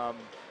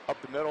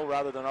up the middle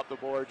rather than up the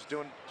boards,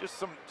 doing just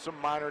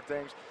some minor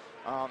things.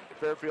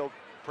 Fairfield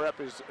Prep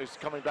is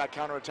coming back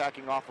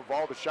counterattacking off of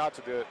all the shots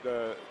that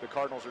the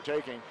Cardinals are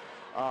taking,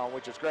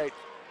 which is great.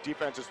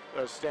 Defense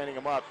is standing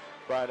them up,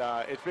 but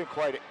it's been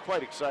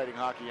quite exciting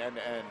hockey end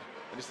to end.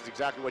 And this is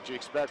exactly what you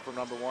expect from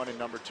number 1 and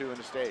number 2 in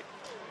the state.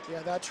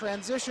 Yeah, that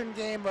transition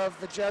game of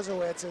the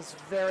Jesuits is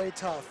very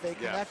tough. They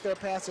connect their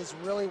passes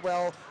really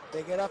well.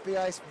 They get up the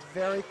ice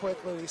very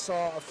quickly. We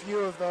saw a few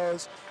of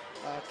those.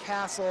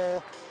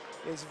 Castle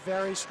is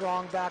very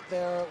strong back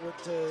there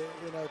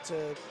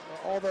to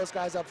all those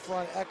guys up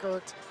front.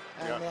 Eckert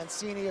and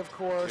Mancini, of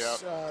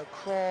course.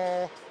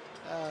 Kroll,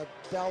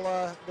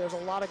 Bella. There's a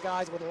lot of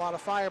guys with a lot of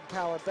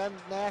firepower. Ben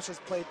Nash has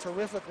played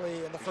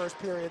terrifically in the first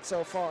period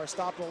so far.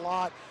 Stopped a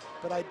lot.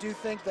 But I do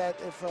think that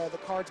if the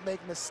Cards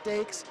make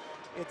mistakes,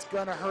 it's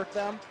going to hurt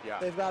them. Yeah.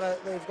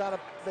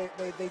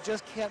 They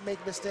just can't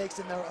make mistakes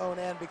in their own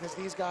end because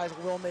these guys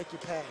will make you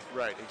pay.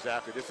 Right,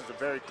 exactly. This is a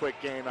very quick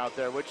game out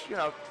there, which, you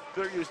know,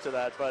 they're used to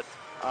that, but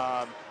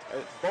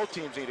both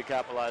teams need to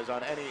capitalize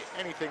on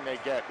anything they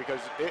get, because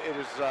it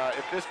is,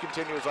 if this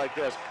continues like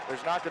this,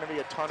 there's not going to be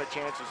a ton of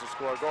chances to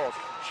score goals.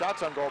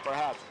 Shots on goal,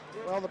 perhaps.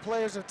 Well, the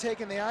players have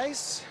taken the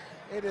ice.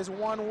 It is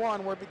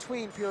 1-1. We're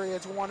between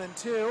periods 1 and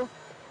 2.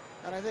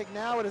 And I think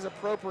now it is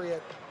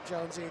appropriate,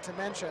 Jonesy, to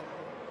mention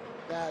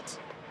that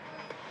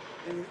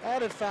the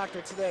added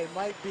factor today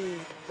might be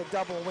the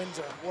double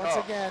Windsor. Once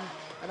again,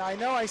 and I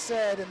know I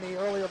said in the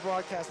earlier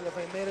broadcast that if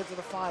I made it to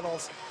the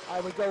finals, I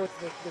would go with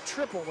the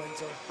triple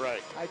Windsor.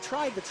 Right. I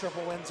tried the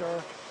triple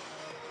Windsor,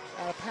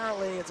 and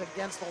apparently it's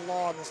against the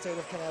law in the state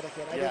of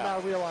Connecticut. I did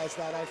not realize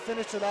that. I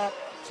finished it up.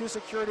 2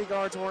 security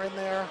guards were in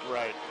there.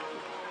 Right.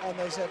 And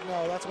they said,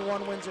 no, that's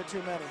 1 Windsor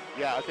too many.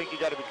 Yeah, I think you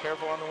got to be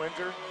careful on the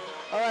Windsor.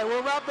 All right,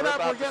 we'll wrap it up.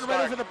 We're getting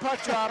ready for the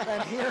puck drop,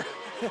 and here.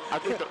 I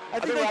think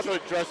we'll have to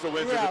address the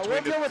Windsor. Yeah,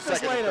 we'll deal with this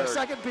second later. and third.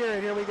 Second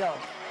period, here we go.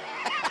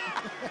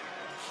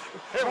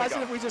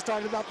 Imagine if we just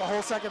talked about the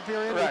whole second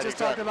period. Right, We just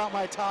talked about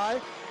my tie.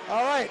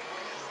 All right.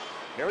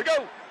 Here we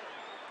go.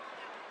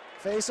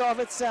 Face off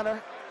at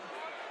center.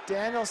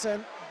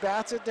 Danielson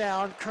bats it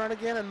down.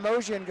 Kernigan and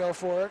Mosian go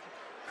for it.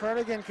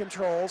 Kernigan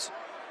controls.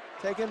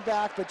 Taken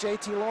back, but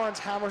JT Lawrence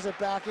hammers it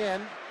back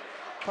in.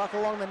 Puck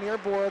along the near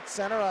board,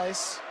 center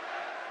ice.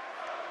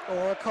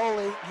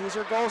 Oracoli, he's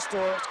your goal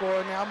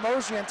scorer. Now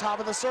Mosian, top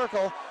of the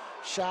circle.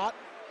 Shot.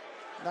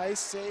 Nice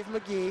save,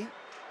 McGee.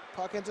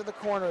 Puck into the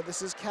corner.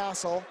 This is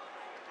Castle.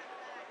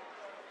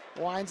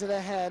 Winds it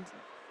ahead.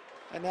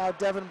 And now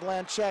Devin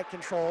Blanchette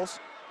controls.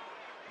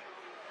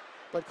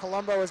 But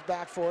Colombo is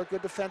back for it.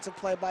 Good defensive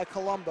play by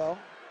Colombo.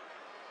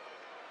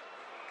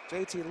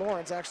 JT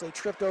Lawrence actually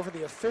tripped over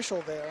the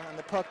official there, and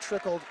the puck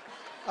trickled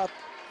up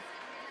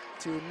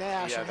to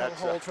Nash, and he'll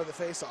hold for the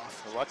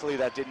faceoff. Luckily,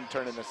 that didn't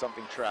turn into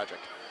something tragic.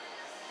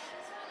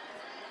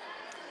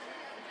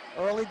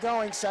 Early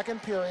going,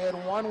 second period,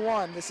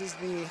 1-1. This is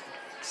the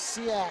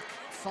CIAC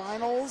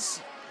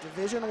Finals,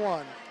 Division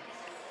I.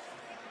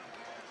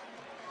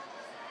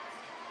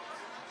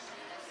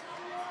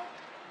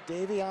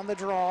 Davey on the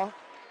draw,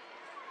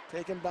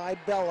 taken by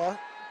Bella.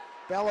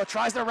 Bella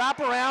tries to wrap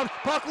around,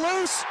 puck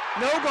loose,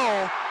 no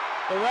goal.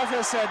 The ref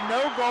has said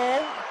no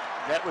goal.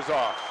 That was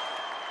off.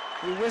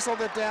 He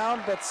whistled it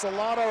down, but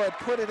Salato had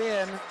put it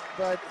in,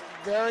 but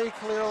very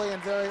clearly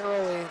and very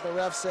early, the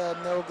ref said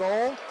no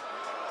goal.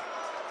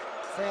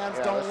 Fans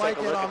don't like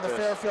it on the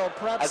Fairfield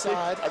Prep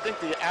side. I think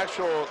the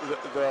actual,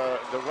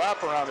 the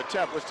wraparound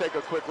attempt, let's take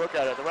a quick look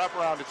at it. The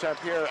wraparound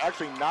attempt here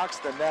actually knocks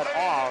the net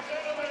off.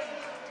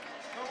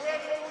 The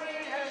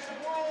referee has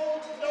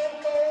ruled no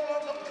goal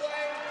on the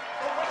play.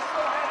 The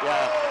whistle has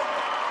Yeah.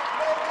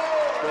 no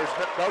goal. There's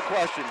no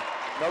question.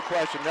 No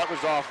question. That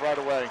was off right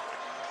away.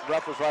 The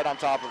ref was right on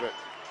top of it.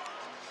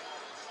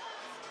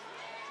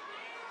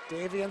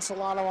 Davey and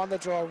Solano on the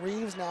draw.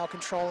 Reeves now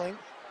controlling.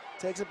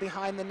 Takes it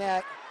behind the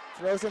net.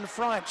 Throws in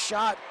front.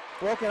 Shot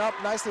broken up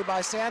nicely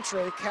by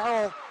Santry.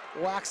 Carroll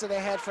whacks it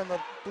ahead from the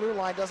blue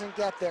line. Doesn't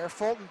get there.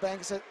 Fulton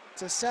banks it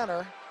to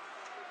center.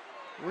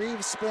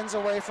 Reeves spins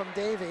away from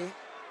Davey.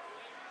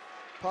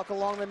 Puck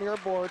along the near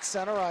board.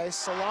 Center ice.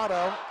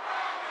 Solano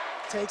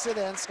takes it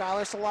in.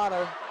 Skylar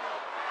Solano.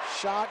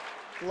 Shot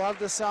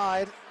gloved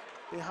aside.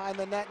 Behind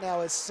the net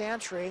now is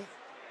Santry.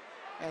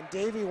 And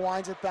Davey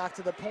winds it back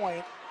to the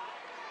point.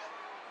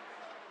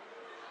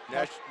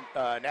 Nash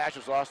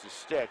has lost his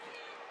stick.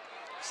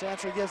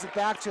 Santry gives it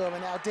back to him,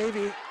 and now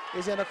Davey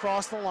is in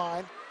across the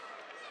line.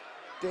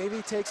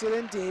 Davey takes it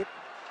in deep,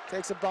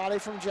 takes a body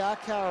from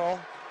Jack Carroll,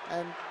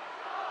 and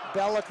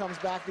Bella comes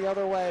back the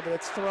other way, but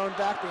it's thrown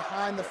back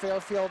behind the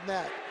Fairfield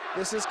net.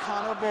 This is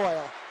Connor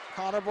Boyle.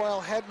 Connor Boyle,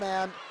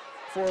 headman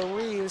for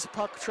Reeves.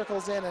 Puck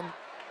trickles in, and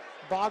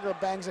Bogger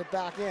bangs it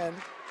back in.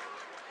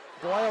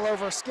 Boyle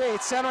over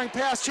skates, centering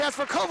pass, chance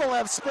for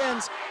Kovalev,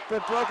 spins,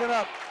 but broken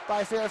up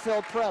by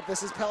Fairfield Prep.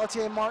 This is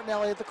Pelletier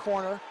Martinelli at the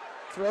corner,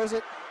 throws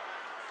it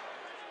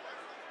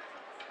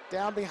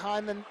down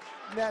behind the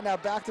net, now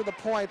back to the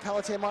point.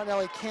 Pelletier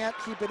Martinelli can't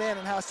keep it in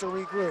and has to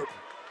regroup.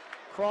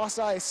 Cross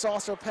ice,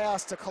 saucer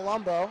pass to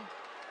Colombo.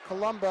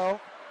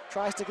 Colombo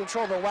tries to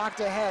control, but whacked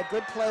ahead.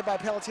 Good play by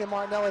Pelletier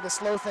Martinelli to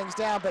slow things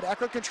down, but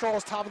Eckert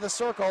controls top of the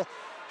circle.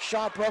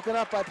 Shot broken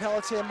up by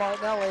Pelletier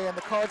Martinelli, and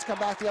the Cards come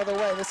back the other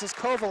way. This is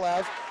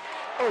Kovalev.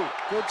 Oh,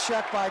 good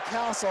check by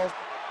Castle.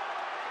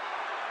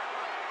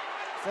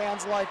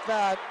 Fans like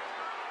that.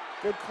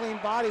 Good clean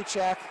body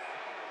check.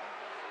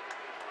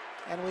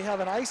 And we have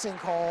an icing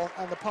call,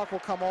 and the puck will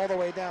come all the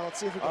way down. Let's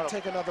see if we can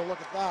take another look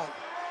at that.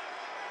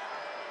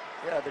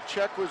 Yeah, the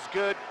check was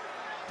good,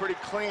 pretty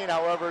clean.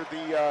 However,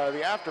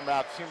 the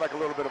aftermath seemed like a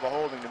little bit of a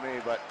holding to me,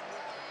 but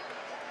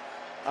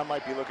I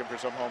might be looking for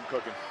some home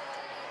cooking.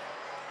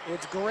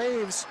 It's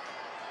Graves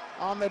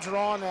on the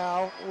draw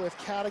now with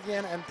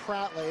Cadigan and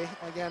Pratley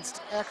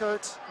against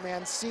Eckert,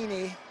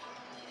 Mancini.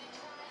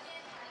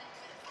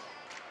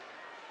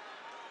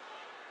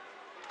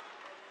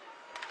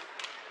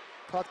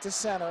 Puck to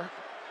center.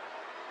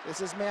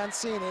 This is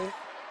Mancini.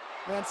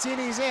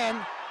 Mancini's in.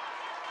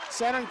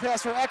 Centering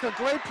pass for Eckert.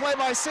 Great play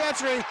by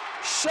Santry.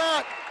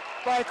 Shot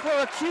by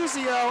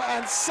Cloracuzio,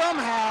 and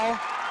somehow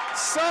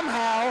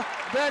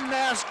Ben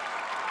Nash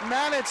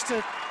managed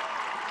to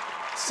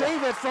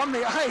save it from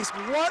the ice.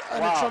 What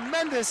a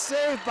tremendous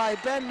save by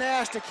Ben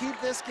Nash to keep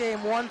this game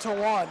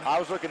 1-1. I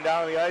was looking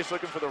down the ice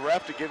looking for the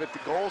ref to give it the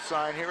goal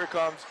sign. Here it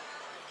comes.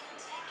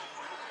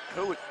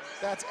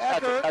 That's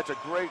Eckert. That's a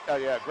great,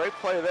 great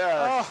play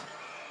there. Oh,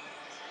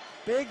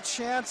 big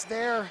chance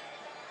there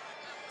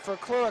for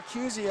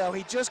Cloracuzio.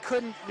 He just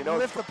couldn't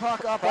lift the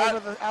puck up over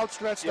the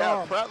outstretched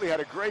arm. Yeah, Pratley had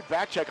a great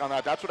back check on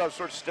that. That's what I was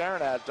sort of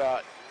staring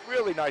at.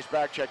 Really nice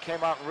back check.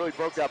 Came out and really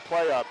broke that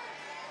play up.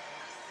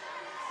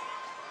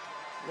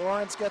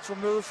 Lawrence gets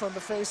removed from the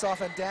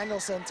faceoff, and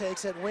Danielson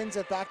takes it, wins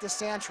it back to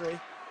Santry.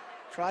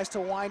 Tries to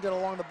wind it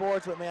along the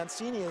boards, but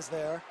Mancini is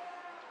there.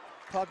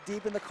 Puck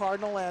deep in the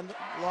Cardinal end,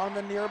 along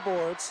the near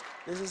boards.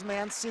 This is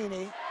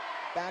Mancini.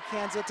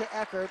 Backhands it to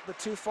Eckert, but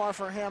too far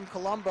for him.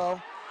 Colombo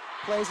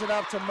plays it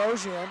up to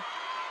Mojian.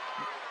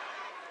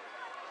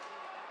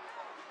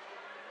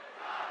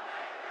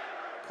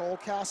 Cole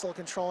Castle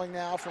controlling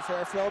now for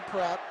Fairfield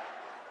Prep.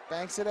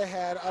 Banks it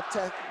ahead, up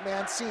to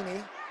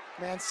Mancini.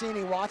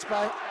 Mancini watched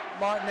by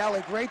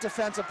Martinelli. Great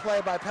defensive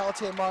play by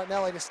Pelletier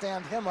Martinelli to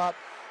stand him up.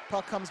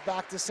 Puck comes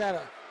back to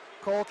center.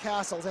 Cole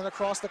Castle's in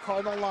across the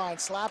Cardinal line.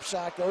 Slap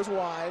shot goes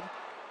wide.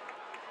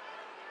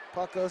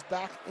 Puck goes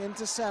back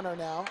into center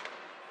now.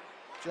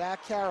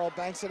 Jack Carroll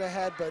banks it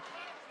ahead, but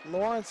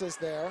Lawrence is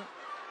there.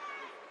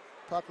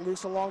 Puck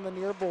loose along the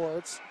near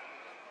boards,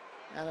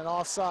 and an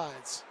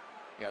offsides.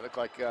 Yeah, it looked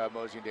like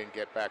Mosian didn't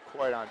get back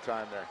quite on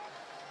time there.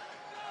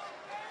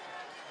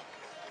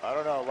 I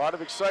don't know, a lot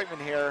of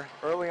excitement here.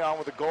 Early on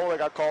with the goal, they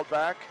got called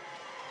back.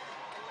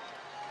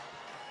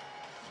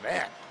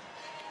 Man,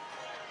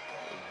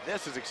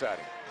 this is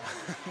exciting.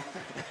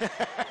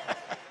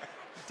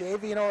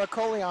 Davey and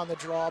Oracoli on the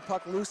draw.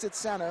 Puck loose at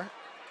center.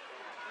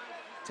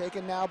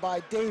 Taken now by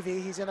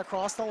Davey. He's in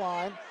across the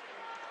line.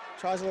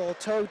 Tries a little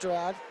toe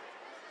drag.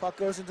 Puck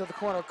goes into the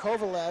corner.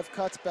 Kovalev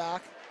cuts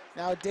back.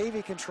 Now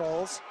Davey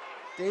controls.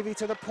 Davey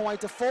to the point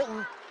to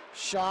Fulton.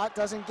 Shot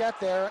doesn't get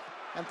there.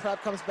 And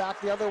Prep comes back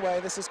the other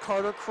way. This is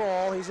Carter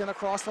Kroll. He's in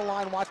across the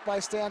line, watched by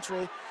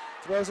Stantry.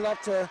 Throws it up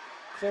to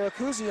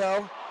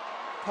Cloracuzio.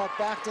 Puck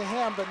back to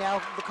him, but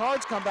now the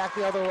Cards come back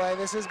the other way.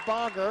 This is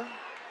Bogger.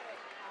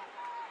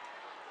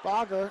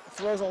 Bogger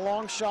throws a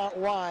long shot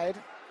wide.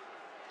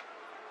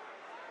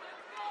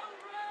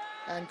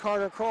 And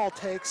Carter Kroll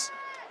takes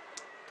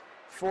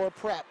for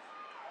Prep.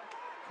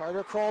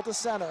 Carter Kroll to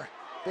center.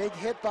 Big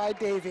hit by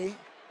Davey.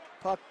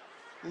 Puck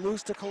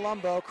loose to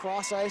Colombo.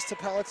 Cross ice to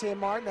Pelletier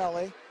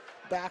Martinelli.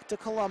 Back to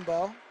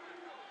Colombo.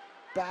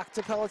 Back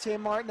to Pelletier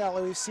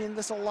Martinelli. We've seen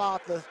this a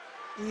lot, the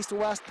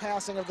east-west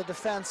passing of the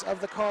defense of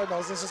the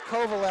Cardinals. This is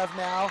Kovalev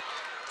now.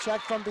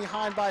 Checked from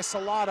behind by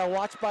Salata.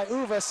 Watched by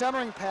Uva.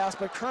 Centering pass,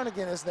 but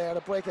Kernigan is there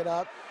to break it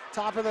up.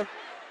 Top of the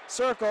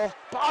circle.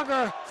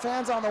 Bogger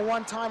fans on the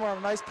one-timer on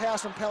a nice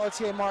pass from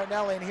Pelletier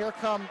Martinelli. And here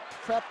come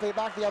Prep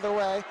back the other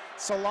way.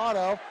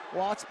 Salata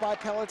watched by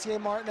Pelletier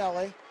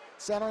Martinelli.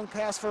 Centering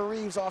pass for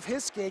Reeves off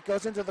his skate,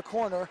 goes into the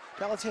corner.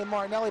 Pelletier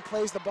Martinelli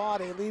plays the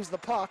body, leaves the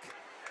puck.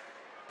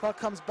 Puck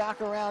comes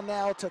back around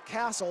now to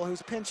Castle,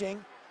 who's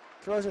pinching.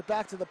 Throws it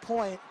back to the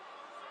point.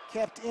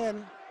 Kept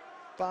in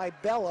by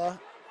Bella.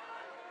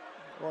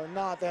 Or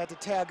not, they had to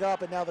tag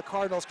up, and now the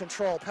Cardinals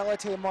control.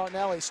 Pelletier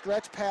Martinelli,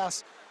 stretch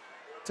pass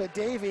to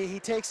Davey. He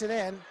takes it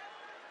in.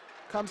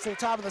 Comes to the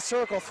top of the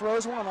circle,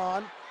 throws one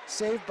on.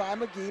 Saved by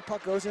McGee.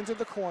 Puck goes into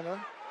the corner.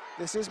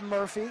 This is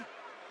Murphy.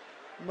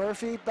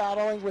 Murphy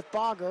battling with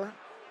Bogger.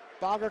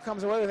 Bogger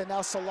comes away with it.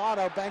 Now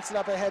Salado banks it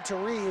up ahead to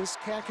Reeves.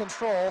 Can't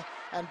control,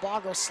 and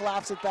Bogger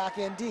slaps it back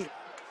in deep.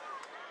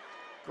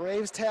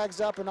 Graves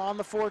tags up and on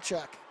the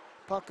forecheck.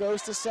 Puck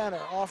goes to center.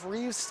 Off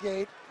Reeves'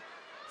 skate.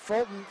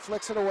 Fulton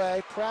flicks it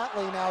away.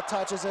 Pratley now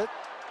touches it.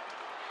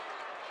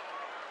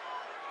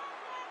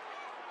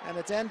 And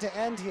it's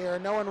end-to-end here.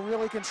 No one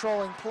really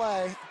controlling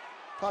play.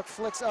 Puck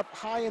flicks up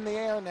high in the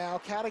air now.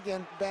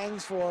 Cadigan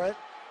bangs for it.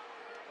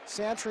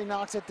 Santry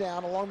knocks it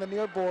down along the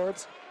near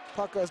boards.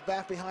 Puck goes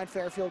back behind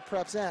Fairfield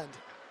Prep's end.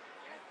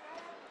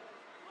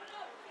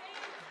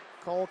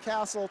 Cole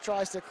Castle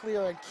tries to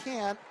clear and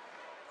can't.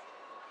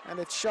 And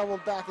it's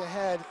shoveled back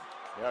ahead.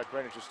 Yeah,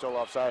 Greenwich is still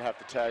offside, have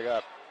to tag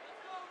up.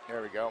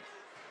 There we go.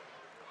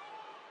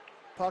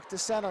 Puck to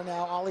center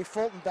now. Ollie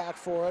Fulton back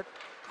for it.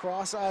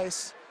 Cross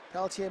ice.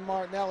 Pelletier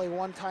Martinelli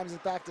one-times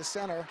it back to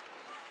center.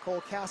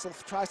 Cole Castle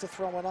tries to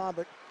throw it on,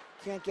 but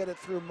can't get it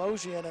through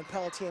Mojian, and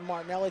Pelletier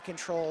Martinelli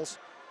controls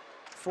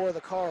for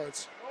the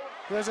Cards.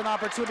 Here's an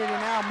opportunity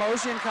now.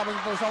 Mojian coming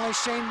with only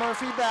Shane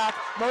Murphy back.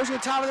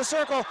 Mojian top of the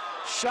circle.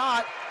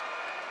 Shot.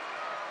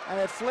 And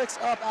it flicks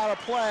up out of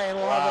play, and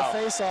we'll have a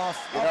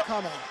face-off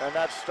upcoming. And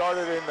that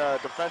started in the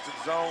defensive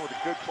zone with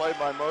a good play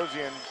by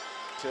Mojian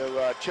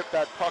to chip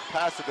that puck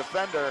past the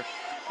defender,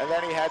 and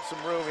then he had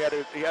some room.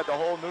 He had the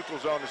whole neutral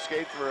zone to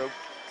skate through,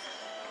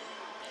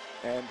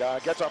 and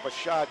gets off a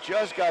shot.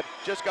 Just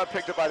got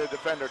picked up by the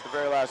defender at the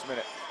very last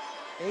minute.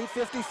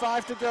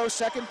 8:55 to go,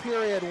 second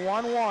period,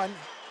 1-1.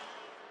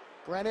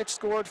 Greenwich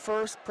scored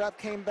first, Prep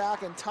came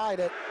back and tied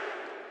it.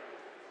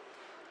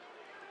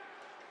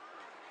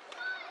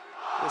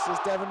 This is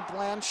Devin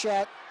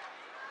Blanchette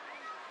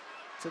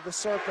to the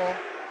circle.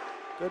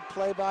 Good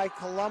play by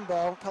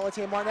Colombo.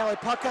 Pelletier Martinelli,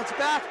 puck cuts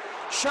back.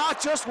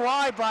 Shot just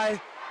wide by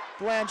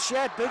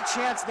Blanchette. Big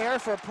chance there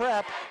for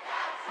Prep.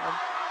 And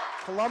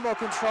Colombo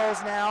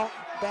controls now,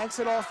 banks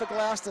it off the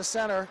glass to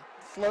center,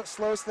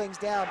 slows things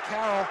down.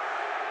 Carroll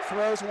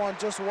throws one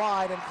just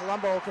wide, and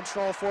Colombo will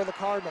control for the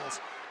Cardinals.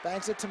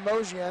 Banks it to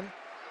Mojian,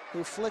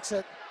 who flicks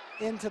it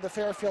into the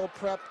Fairfield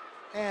Prep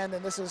end,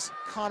 and this is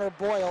Connor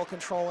Boyle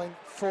controlling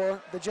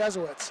for the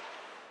Jesuits.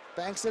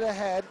 Banks it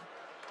ahead.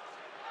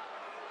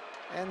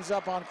 Ends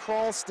up on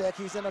Kroll's stick.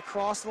 He's in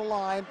across the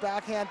line.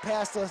 Backhand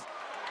pass to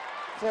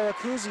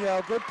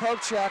Claracuzio. Good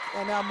poke check,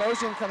 and now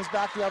Mojian comes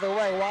back the other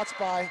way. Watched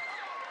by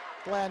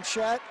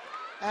Blanchette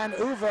and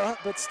Uva,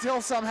 but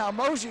still somehow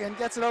Mojian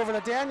gets it over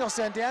to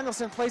Danielson.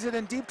 Danielson plays it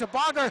in deep to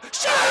Bogger.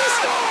 Shot, he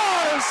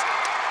scores!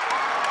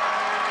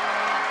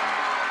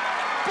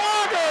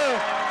 Bogger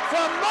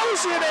from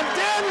Mojian and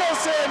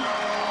Danielson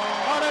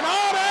on an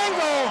odd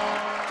angle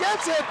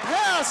gets it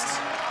past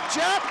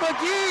Jack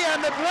McGee,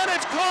 and the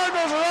Greenwich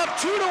Cardinals are up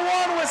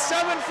 2-1 with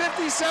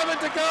 7:57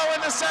 to go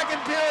in the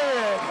second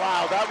period.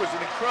 Wow, that was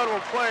an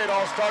incredible play. It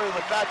all started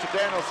with Thatcher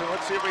Danielson.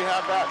 Let's see if we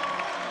have that.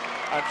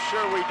 I'm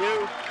sure we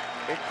do.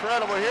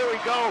 Incredible, here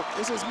we go.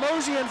 This is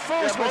Mojian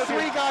first with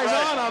three guys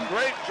on him.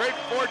 Great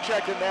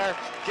forecheck in there.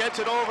 Gets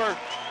it over,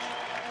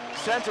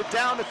 sends it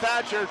down to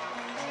Thatcher.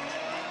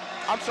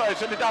 I'm sorry,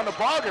 sent it down to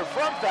Bogger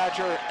from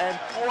Thatcher, and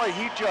boy,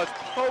 he just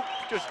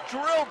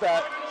drilled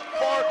that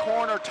far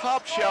corner,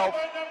 top shelf,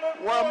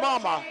 where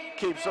mama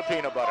keeps the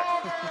peanut butter.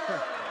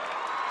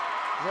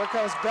 Here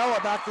comes Bella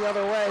back the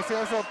other way.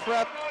 Fairfield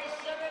Prep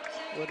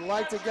would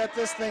like to get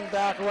this thing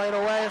back right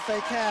away if they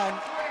can.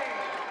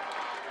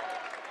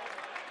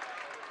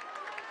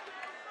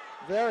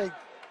 Very,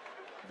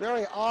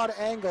 very odd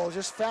angle.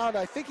 Just found,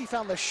 I think he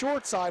found the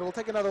short side. We'll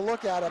take another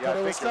look at it, but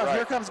it was tough. Right.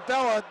 Here comes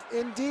Bella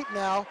in deep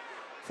now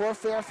for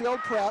Fairfield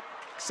Prep.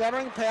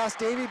 Centering pass,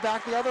 Davey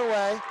back the other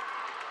way.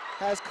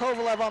 Has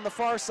Kovalev on the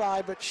far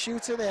side, but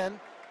shoots it in.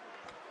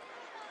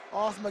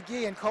 Off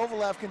McGee, and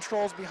Kovalev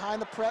controls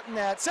behind the Prep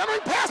net.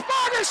 Centering pass,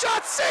 Bogger,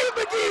 shot, save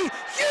McGee,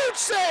 huge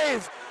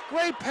save.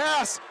 Great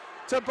pass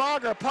to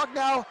Bogger. Puck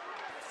now,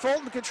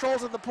 Fulton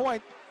controls at the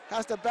point,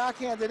 has to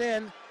backhand it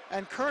in,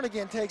 and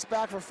Kernigan takes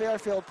back for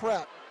Fairfield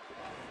Prep.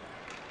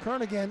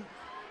 Kernigan,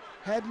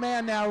 head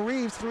man now,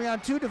 Reeves,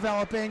 3-on-2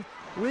 developing.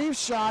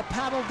 Reeves shot,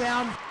 paddled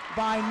down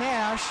by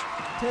Nash,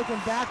 taken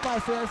back by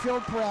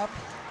Fairfield Prep,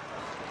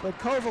 but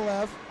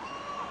Kovalev.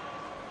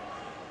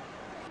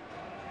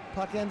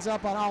 Puck ends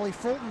up on Ollie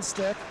Fulton's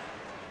stick,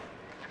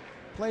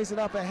 plays it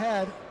up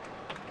ahead,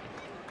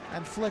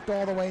 and flicked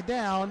all the way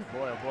down.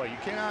 Boy, oh boy, you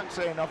cannot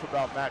say enough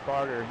about Matt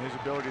Bogger and his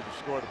ability to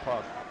score the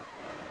puck.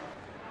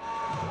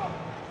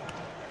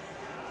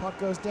 Puck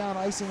goes down,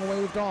 icing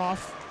waved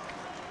off.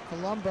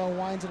 Colombo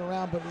winds it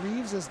around, but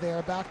Reeves is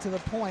there, back to the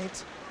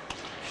point.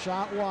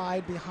 Shot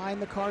wide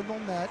behind the Cardinal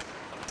net.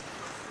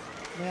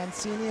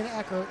 Mancini and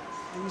Eckert,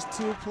 these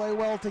two play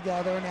well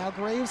together. Now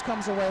Graves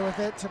comes away with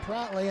it to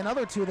Pratley,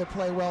 another two that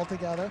play well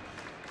together.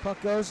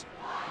 Puck goes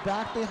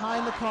back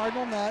behind the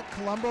Cardinal net.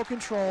 Colombo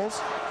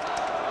controls,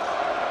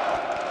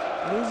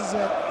 loses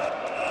it,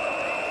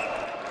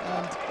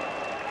 and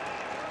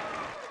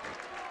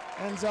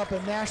ends up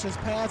in Nash's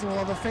pads, and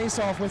we'll have a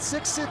face-off with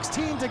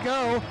 6:16 to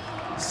go,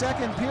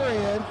 second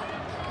period.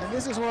 And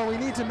this is where we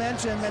need to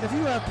mention that if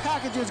you have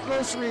packages,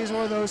 groceries,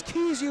 or those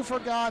keys you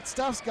forgot,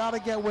 stuff's got to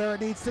get where it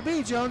needs to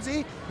be,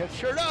 Jonesy. It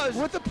sure does.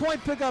 With the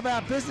Point Pickup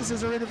app,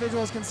 businesses or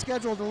individuals can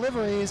schedule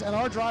deliveries, and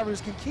our drivers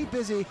can keep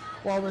busy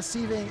while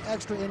receiving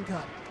extra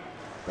income.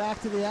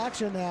 Back to the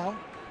action now.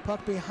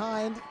 Puck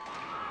behind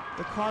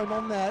the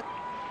Cardinal net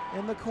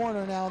in the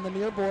corner now in the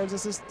near boards.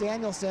 This is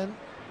Danielson.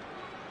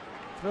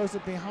 Throws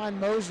it behind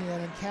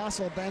Mojian, and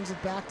Castle bangs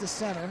it back to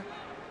center.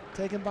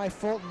 Taken by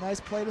Fulton.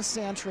 Nice play to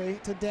Santry,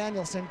 to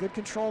Danielson. Good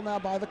control now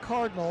by the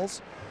Cardinals.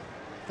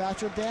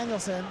 Thatcher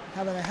Danielson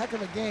having a heck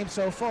of a game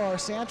so far.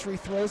 Santry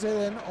throws it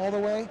in all the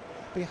way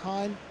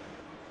behind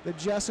the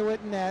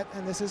Jesuit net,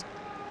 and this is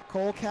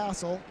Cole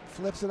Castle.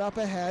 Flips it up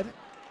ahead.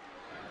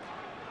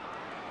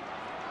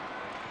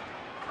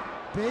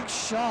 Big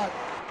shot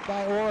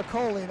by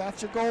Oracoli.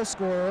 That's your goal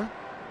scorer.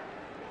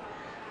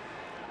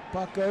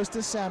 Puck goes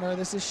to center.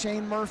 This is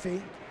Shane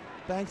Murphy.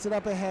 Banks it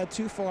up ahead,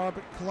 too far,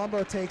 but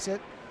Colombo takes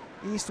it.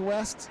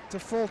 East-west to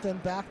Fulton,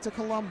 back to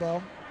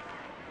Colombo.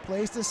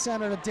 Plays to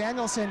center to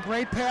Danielson.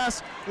 Great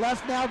pass,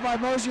 left now by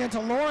Mojian to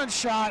Lawrence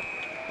shot,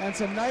 and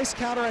some nice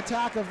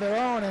counterattack of their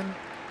own. And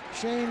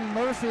Shane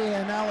Murphy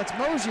and Alex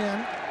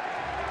Mojian,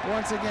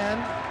 once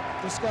again,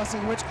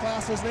 discussing which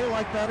classes they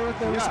like better at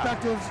their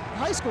respective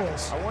high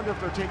schools. I wonder if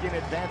they're taking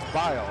advanced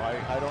bio.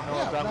 I don't know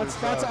if that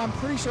was... I'm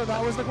pretty sure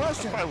that was the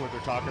question. That's probably what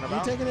they're talking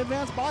about. You taking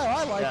advanced bio,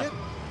 I like it.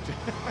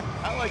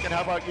 I like it,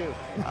 how about you?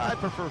 I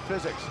prefer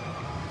physics.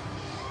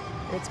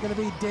 It's going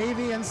to be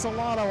Davey and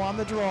Solano on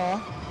the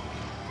draw.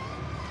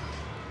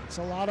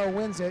 Solano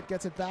wins it,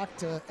 gets it back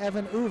to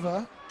Evan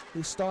Uva,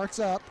 who starts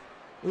up.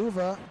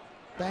 Uva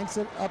banks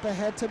it up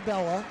ahead to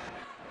Bella.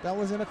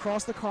 Bella's in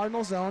across the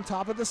Cardinal zone,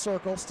 top of the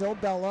circle, still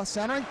Bella.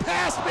 Centering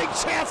pass, big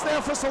chance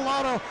there for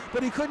Solano,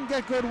 but he couldn't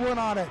get good wood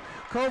on it.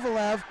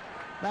 Kovalev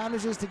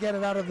manages to get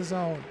it out of the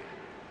zone.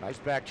 Nice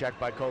back check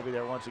by Kobe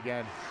there once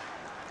again.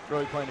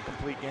 Really playing a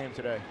complete game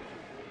today.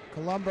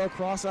 Colombo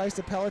cross ice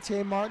to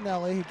Pelletier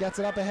Martinelli. He gets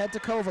it up ahead to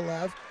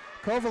Kovalev.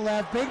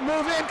 Kovalev, big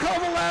move in.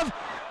 Kovalev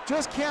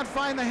just can't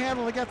find the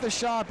handle to get the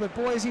shot, but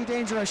boy is he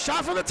dangerous.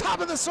 Shot from the top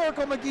of the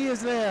circle. McGee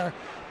is there.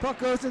 Puck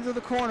goes into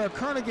the corner.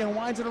 Kernigan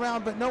winds it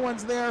around, but no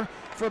one's there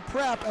for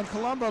Prep, and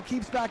Colombo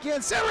keeps back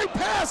in. Centering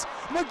pass.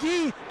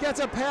 McGee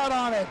gets a pad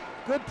on it.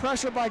 Good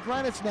pressure by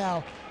Greenwich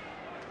now.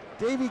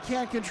 Davey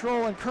can't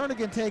control, and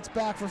Kernigan takes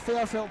back for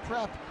Fairfield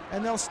Prep,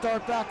 and they'll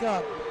start back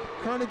up.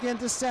 Kernigan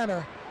to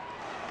center.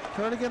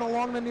 Kernigan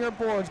along the near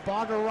boards.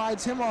 Bogger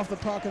rides him off the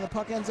puck, and the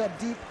puck ends up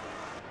deep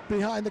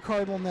behind the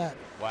Cardinal net.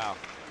 Wow.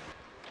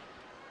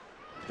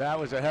 That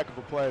was a heck of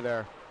a play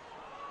there.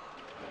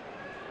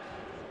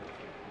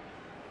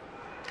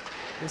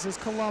 This is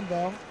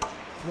Colombo.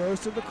 Throws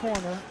to the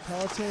corner.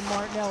 Pelletier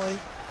Martinelli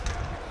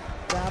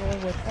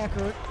battling with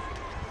Eckert.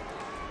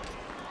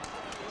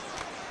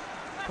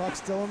 Puck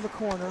still in the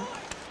corner.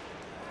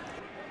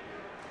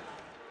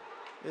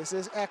 This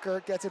is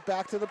Eckert, gets it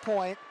back to the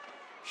point.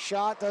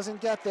 Shot doesn't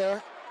get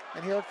there.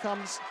 And here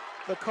comes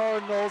the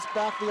Cardinals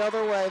back the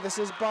other way. This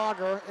is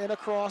Bogger in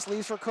across,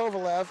 leaves for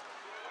Kovalev.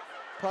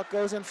 Puck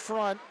goes in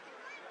front.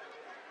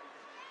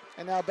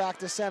 And now back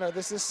to center.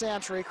 This is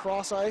Santry,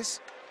 cross ice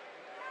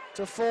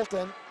to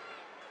Fulton,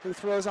 who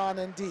throws on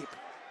in deep.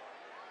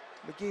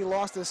 McGee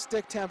lost his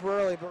stick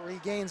temporarily, but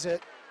regains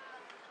it.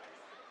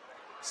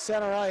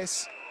 Center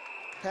ice,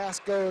 pass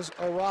goes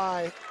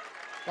awry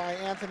by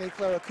Anthony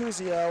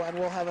Claracuzio, and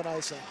we'll have an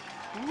icing.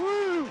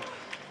 Woo!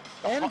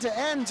 End to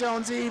end,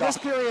 Jonesy. This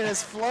period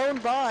has flown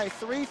by.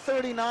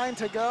 3:39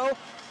 to go.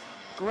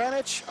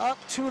 Greenwich up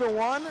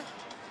 2-1,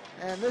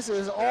 and this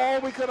is all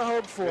we could have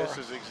hoped for. This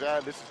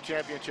is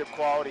championship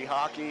quality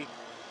hockey.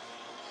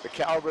 The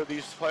caliber of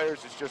these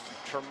players is just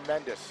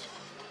tremendous.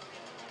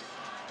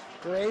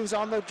 Graves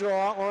on the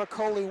draw.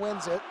 Oracoli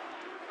wins it.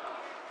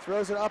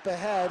 Throws it up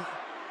ahead.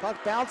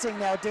 Puck bouncing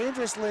now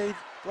dangerously.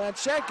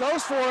 Blanchette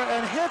goes for it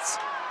and hits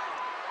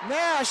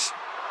Nash,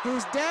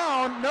 who's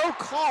down. No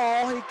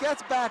call. He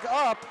gets back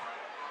up.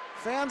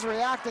 Fans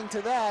reacting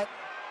to that.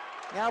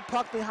 Now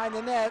puck behind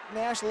the net.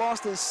 Nash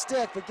lost his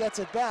stick but gets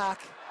it back.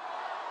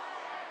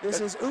 This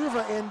is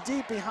Uva in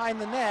deep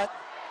behind the net.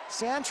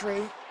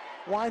 Santry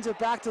winds it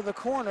back to the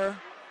corner,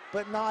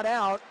 but not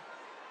out.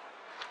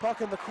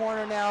 Puck in the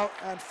corner now,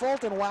 and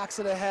Fulton whacks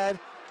it ahead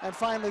and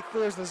finally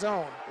clears the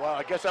zone. Well,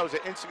 I guess that was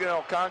an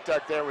incidental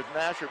contact there with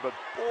Nasher, but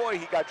boy,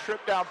 he got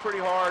tripped down pretty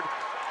hard.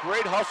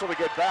 Great hustle to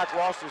get back,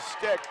 lost his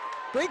stick.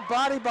 Big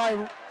body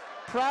by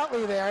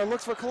Proutley there.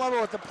 Looks for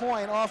Colombo at the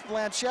point. Off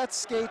Blanchette's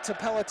skate to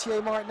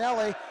Pelletier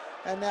Martinelli,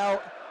 and now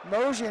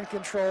Mosian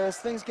controls.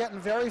 Things getting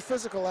very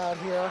physical out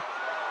here.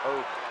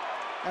 Oh.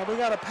 And we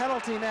got a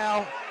penalty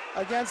now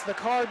against the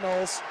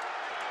Cardinals.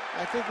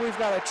 I think we've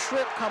got a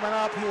trip coming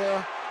up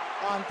here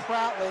on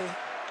Proutley.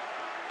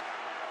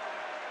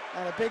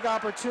 And a big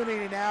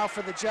opportunity now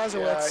for the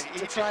Jesuits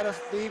to try to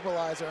the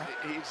equalizer.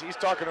 He's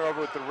talking it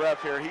over with the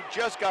ref here. He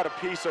just got a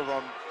piece of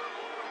him,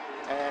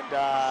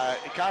 and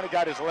he kind of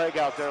got his leg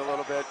out there a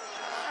little bit.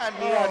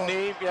 Knee on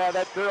knee,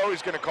 they're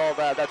always going to call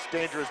that. That's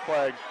dangerous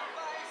play.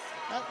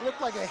 That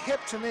looked like a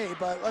hip to me,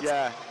 but let's...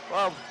 Yeah,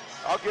 well,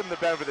 I'll give him the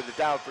benefit of the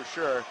doubt for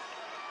sure.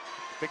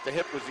 I think the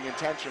hip was the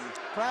intention.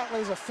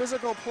 Proutley's a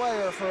physical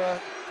player for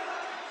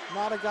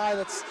not a guy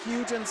that's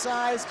huge in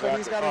size, but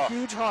he's got a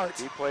huge heart.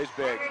 He plays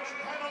big.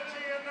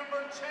 Penalty at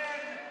number 10,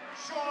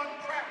 Sean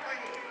Proutley.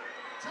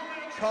 2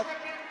 minutes Puck,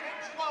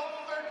 and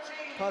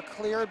 12-13. puck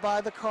cleared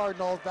by the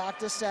Cardinals, back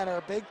to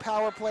center. Big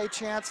power play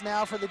chance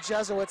now for the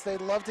Jesuits.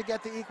 They'd love to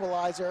get the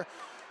equalizer.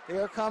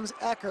 Here comes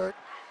Eckert,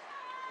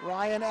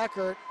 Ryan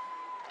Eckert.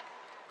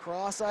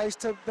 Cross ice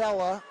to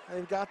Bella.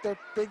 They've got their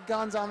big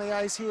guns on the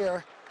ice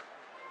here.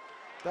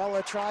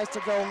 Bella tries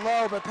to go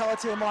low, but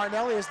Pelletier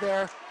Martinelli is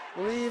there.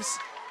 Reeves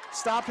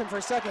stopped him for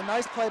a second.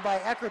 Nice play by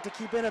Eckert to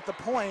keep in at the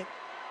point.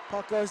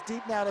 Puck goes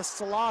deep now to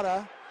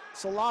Salata.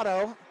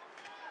 Salato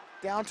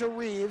down to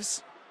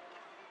Reeves.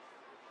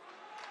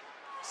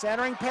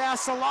 Centering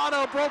pass,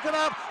 Salato broken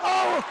up.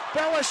 Oh,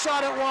 Bella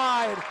shot it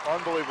wide.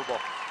 Unbelievable.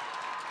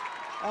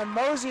 And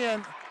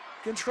Mosian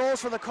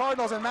controls for the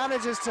Cardinals and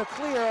manages to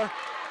clear.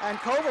 And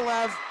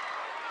Kovalev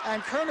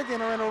and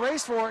Kernigan are in a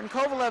race for it, and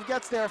Kovalev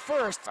gets there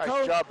first.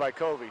 Nice job by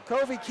Covey.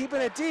 Covey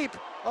keeping it deep.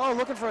 Oh,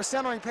 looking for a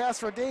centering pass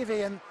for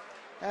Davey, and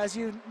as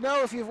you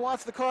know, if you've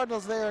watched the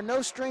Cardinals, they are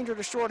no stranger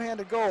to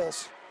shorthanded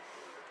goals.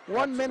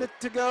 1 minute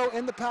to go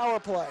in the power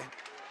play.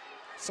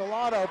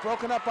 Salato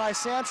broken up by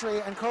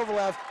Santry, and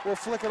Kovalev will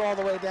flick it all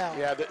the way down.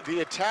 Yeah, the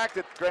attack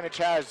that Greenwich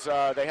has,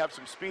 they have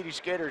some speedy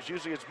skaters.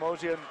 Usually it's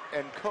Mosian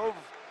and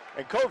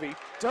Covey.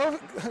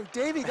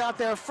 Davey got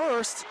there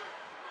first.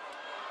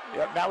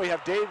 Yep, now we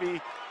have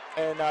Davey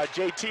and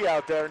JT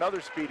out there,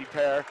 another speedy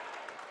pair.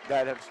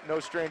 that is no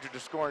stranger to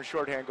scoring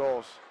shorthand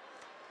goals.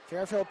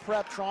 Fairfield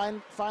Prep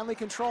finally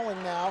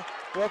controlling now.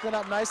 Broken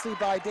up nicely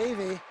by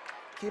Davey,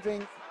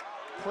 keeping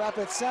Prep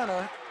at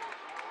center.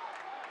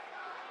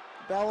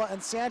 Bella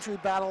and Santry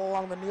battle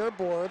along the near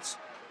boards.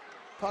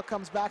 Puck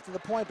comes back to the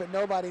point, but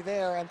nobody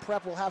there, and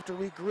Prep will have to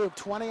regroup.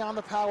 20 on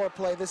the power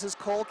play. This is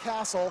Cole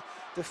Castle,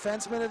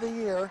 defenseman of the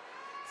year.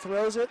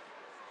 Throws it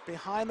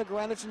behind the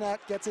Greenwich net,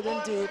 gets it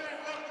in deep.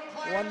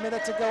 1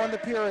 minute to go in the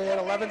period,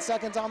 11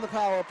 seconds on the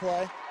power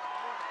play.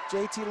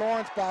 JT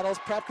Lawrence battles,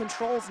 Prep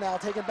controls now,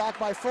 taken back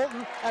by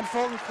Fulton, and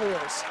Fulton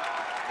clears.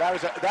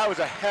 That was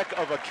a heck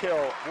of a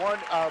kill.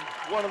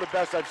 One of the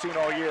best I've seen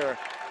all year.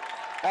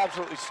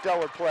 Absolutely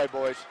stellar play,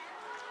 boys.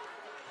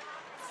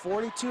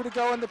 42 to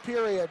go in the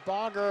period.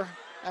 Bogger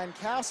and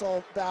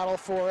Castle battle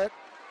for it.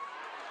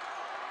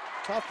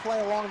 Tough play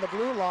along the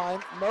blue line.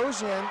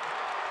 Mosian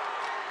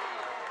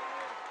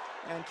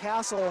and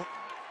Castle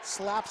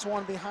slaps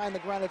one behind the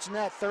Greenwich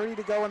net. 30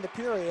 to go in the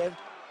period.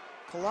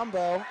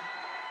 Colombo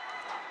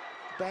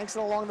banks it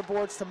along the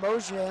boards to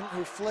Mosian,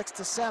 who flicks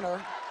to center,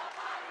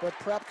 but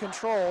Prep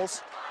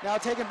controls. Now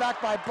taken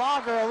back by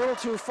Bogger, a little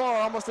too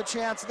far, almost a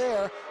chance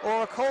there.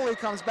 Oracoli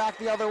comes back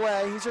the other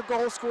way. He's your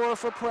goal scorer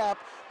for Prep.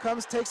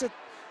 Takes it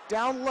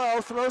down low,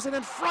 throws it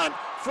in front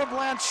for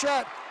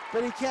Blanchette,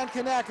 but he can't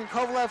connect, and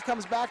Kovalev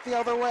comes back the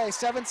other way.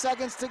 7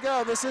 seconds to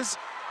go. This is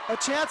a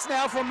chance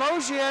now for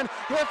Mosian.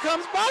 Here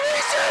comes Bobby,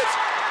 he shoots!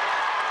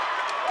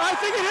 I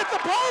think it hit the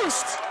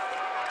post.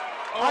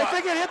 I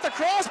think it hit the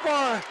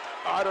crossbar.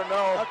 I don't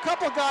know. A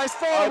couple guys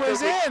thought it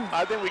was in.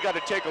 I think we got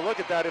to take a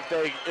look at that if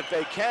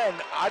they can.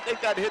 I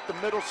think that hit the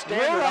middle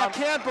standard. I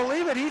can't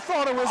believe it. He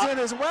thought it was in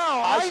as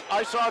well.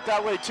 I saw it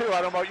that way too.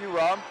 I don't know about you,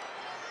 Rob.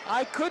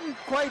 I couldn't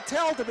quite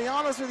tell, to be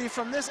honest with you,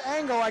 from this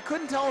angle. I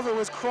couldn't tell if it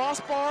was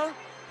crossbar.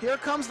 Here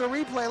comes the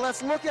replay.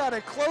 Let's look at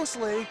it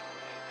closely.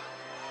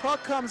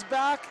 Puck comes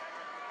back.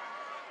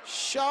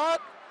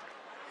 Shot.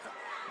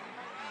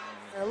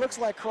 It looks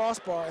like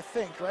crossbar, I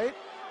think, right?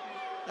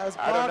 That was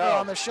Bogger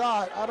on the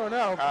shot. I don't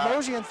know.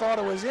 Mosian thought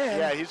it was in.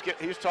 Yeah,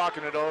 he's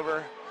talking it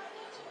over.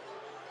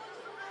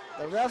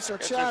 The refs are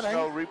chatting. There's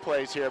no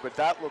replays here, but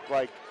that looked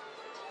like...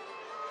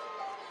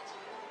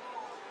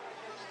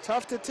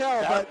 Tough to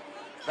tell, but...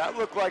 That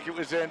looked like it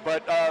was in,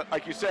 but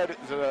like you said,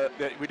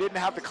 we didn't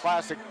have the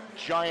classic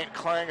giant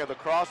clang of the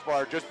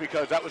crossbar just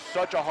because that was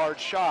such a hard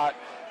shot,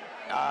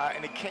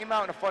 and it came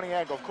out in a funny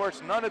angle. Of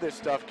course, none of this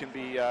stuff can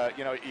be, they're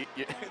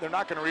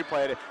not going to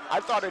replay it. I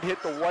thought it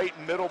hit the white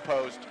middle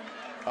post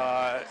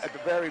at the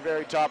very,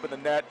 very top of the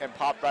net and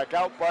popped back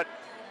out, but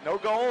no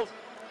goal.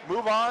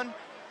 Move on.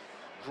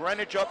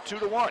 Greenwich up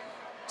 2-1.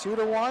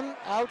 2-1,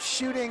 out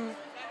shooting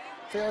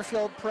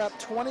Fairfield Prep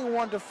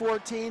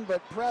 21-14,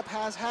 but Prep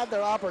has had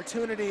their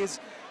opportunities.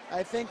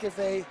 I think if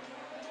they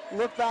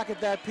look back at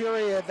that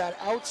period, that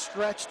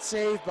outstretched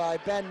save by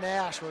Ben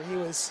Nash where he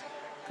was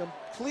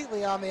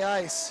completely on the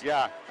ice.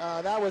 Yeah.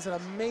 That was an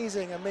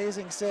amazing,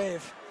 amazing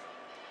save.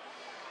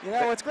 You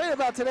know, what's great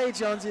about today,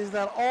 Jonesy, is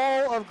that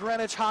all of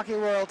Greenwich hockey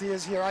royalty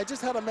is here. I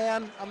just had a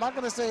man, I'm not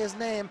going to say his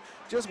name,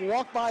 just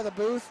walk by the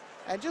booth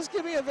and just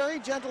give me a very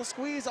gentle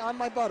squeeze on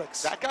my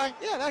buttocks. That guy?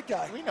 Yeah, that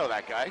guy. We know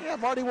that guy. Yeah,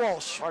 Marty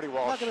Walsh. Marty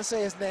Walsh. I'm not going to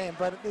say his name,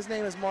 but his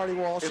name is Marty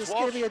Walsh. Just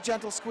give me a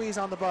gentle squeeze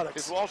on the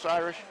buttocks. Is Walsh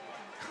Irish?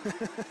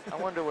 I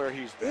wonder where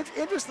he's been.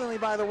 Interestingly,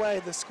 by the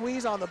way, the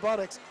squeeze on the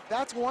buttocks,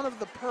 that's one of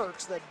the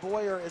perks that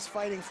Boyer is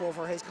fighting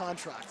for his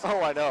contract.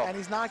 Oh, I know. And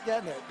he's not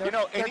getting it.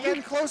 They're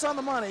getting close on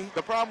the money.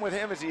 The problem with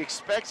him is he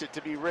expects it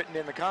to be written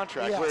in the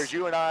contract, whereas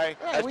you and I,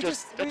 right,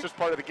 that's just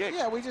part of the gig.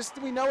 Yeah,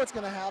 we know it's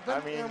going to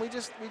happen, and we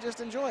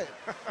just enjoy it.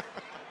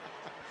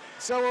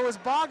 So it was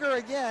Bogger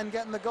again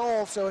getting the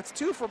goal, so it's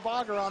 2 for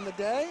Bogger on the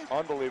day.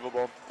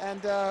 Unbelievable.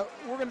 And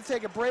we're going to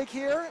take a break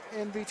here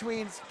in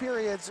between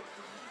periods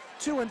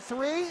 2 and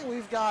 3.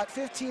 We've got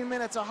 15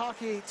 minutes of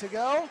hockey to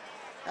go,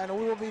 and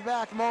we will be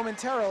back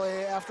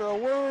momentarily after a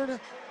word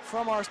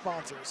from our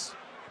sponsors.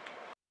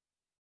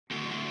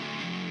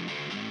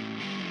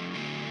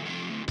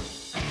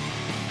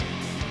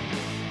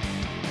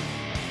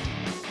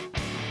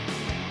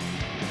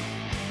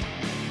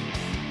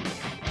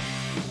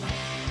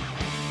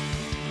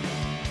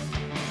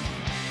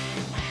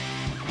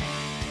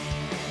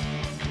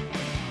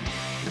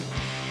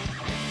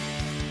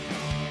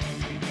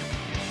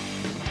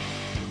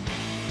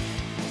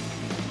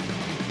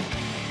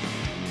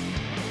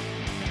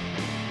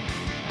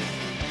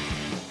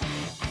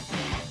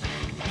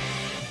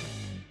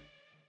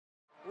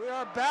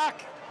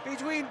 Back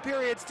between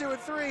periods 2 and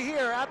 3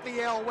 here at the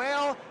Yale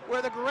Whale,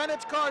 where the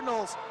Greenwich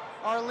Cardinals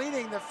are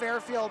leading the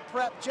Fairfield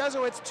Prep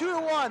Jesuits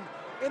 2-1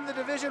 in the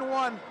Division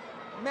I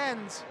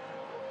men's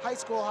high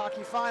school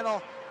hockey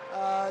final.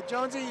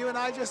 Jonesy, you and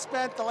I just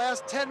spent the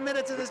last 10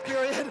 minutes of this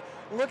period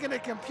looking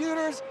at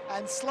computers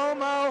and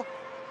slow-mo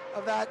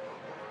of that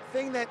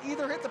thing that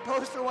either hit the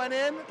post or went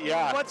in.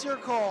 Yeah. What's your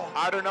call?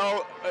 I don't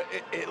know.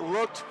 It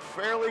looked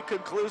fairly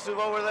conclusive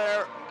over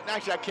there.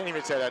 Actually, I can't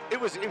even say that.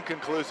 It was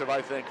inconclusive,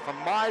 I think. From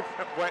my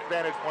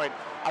vantage point,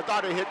 I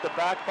thought it hit the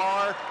back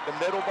bar, the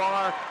middle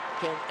bar,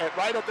 came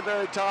right at the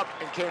very top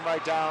and came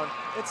right down.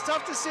 It's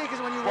tough to see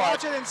because when you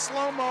watch it in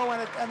slow-mo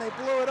and they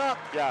blew it up,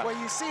 Yeah. what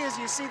you see is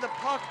you see the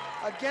puck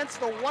against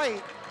the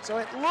white, so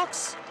it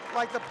looks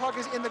like the puck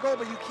is in the goal,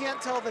 but you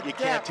can't tell the You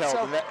depth. can't tell.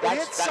 So That- it that's-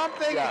 hits that-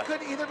 something. yeah. It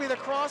could either be the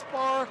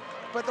crossbar,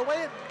 but the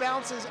way it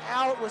bounces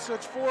out with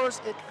such force,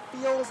 it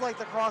feels like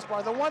the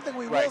crossbar. The one thing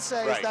we will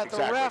say is that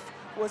the ref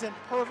was in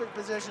perfect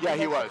position Yeah, to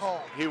he make was. the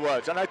call. He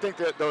was. And I think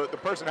that the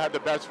person who had the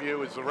best view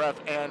was the ref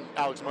and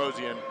Alex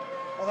Mosian.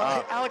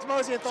 Although Alex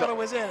Mosian thought it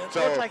was in. It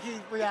looked like he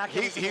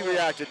reacted. He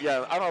reacted,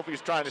 yeah. I don't know if he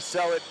was trying to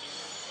sell it,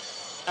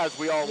 as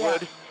we all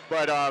would.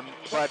 But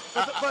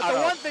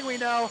the one thing we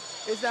know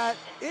is that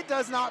it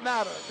does not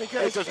matter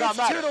because it does not it's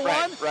matter.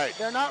 2-1. Right.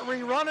 They're not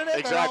rerunning it.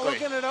 Exactly. They're not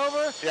looking it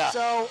over. Yeah.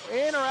 So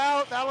in or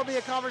out, that'll be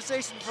a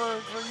conversation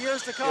for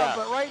years to come. Yeah.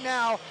 But right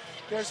now,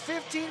 there's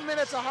 15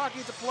 minutes of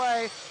hockey to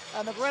play,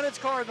 and the Greenwich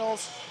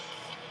Cardinals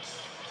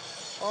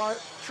are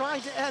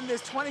trying to end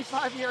this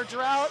 25-year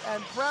drought,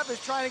 and Prep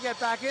is trying to get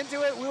back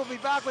into it. We'll be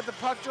back with the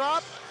puck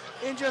drop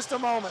in just a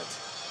moment.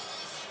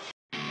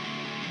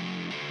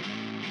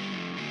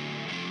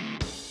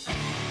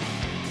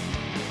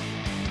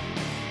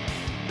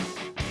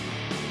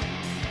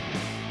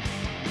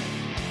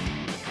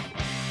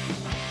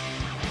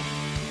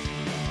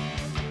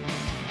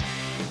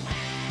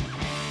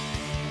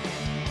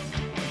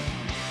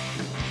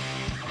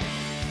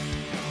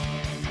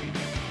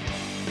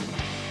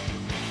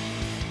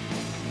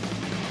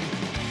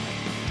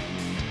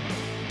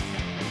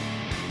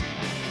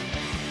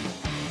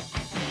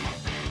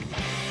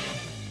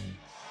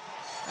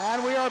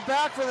 And we are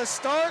back for the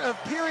start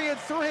of period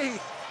 3.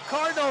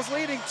 Cardinals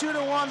leading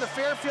 2-1. The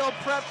Fairfield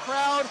Prep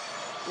crowd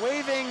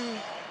waving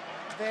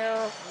their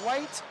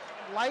white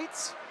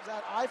lights. Is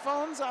that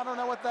iPhones? I don't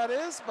know what that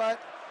is, but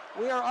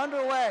we are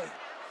underway.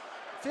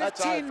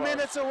 15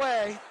 minutes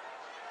away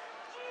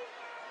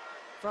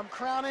from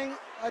crowning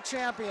a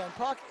champion.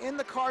 Puck in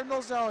the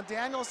Cardinal zone.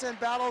 Danielson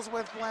battles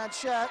with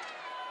Blanchette.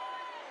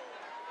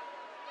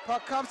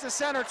 Puck comes to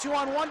center,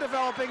 2-on-1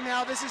 developing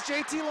now. This is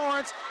JT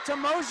Lawrence to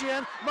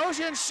Mosian.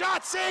 Mosian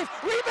shot, save,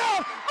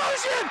 rebound,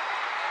 Mosian!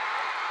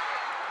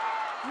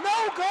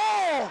 No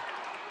goal!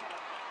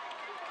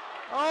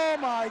 Oh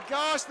my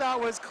gosh, that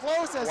was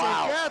close as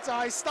it gets.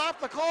 I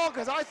stopped the call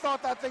because I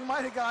thought that thing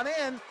might have gone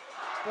in,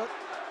 but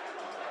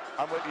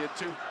I'm with you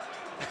too.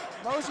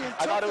 Mosian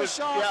took the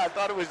shot. Yeah, I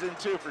thought it was in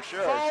 2 for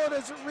sure. Followed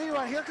his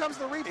rerun. Here comes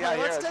the replay. Yeah,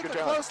 Let's take a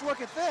close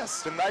look at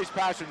this. It's a nice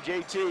pass from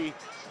JT.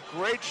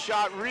 Great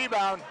shot,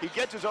 rebound. He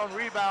gets his own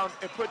rebound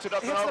and puts it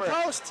up and over. Hits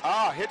the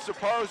post. Hits the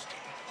post.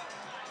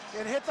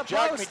 It hit the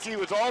Jack post. McKee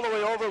was all the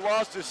way over,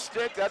 lost his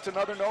stick. That's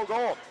another no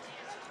goal.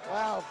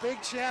 Wow,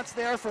 big chance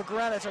there for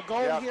Greenwich. A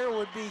goal here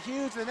would be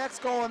huge. The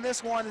next goal in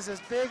this one is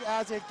as big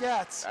as it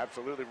gets.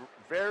 Absolutely.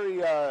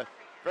 Very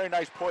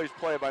nice poised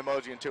play by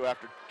Mosian, too,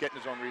 after getting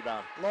his own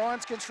rebound.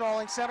 Lawrence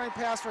controlling, centering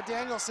pass for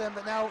Danielson,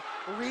 but now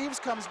Reeves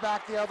comes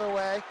back the other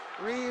way.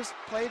 Reeves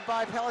played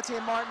by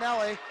Pelletier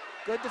Martinelli.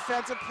 Good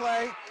defensive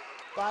play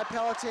by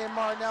Pelletier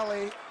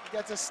Martinelli.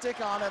 Gets a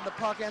stick on it, and the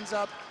puck ends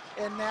up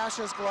in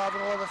Nash's glove,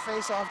 and we'll have a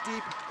face-off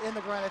deep in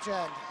the Greenwich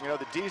end. You know,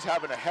 the D's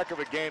having a heck of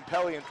a game.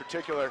 Pelly in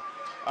particular,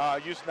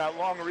 using that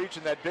long reach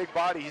and that big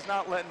body. He's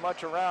not letting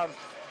much around,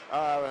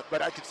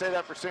 but I could say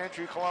that for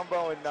Santry,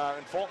 Colombo,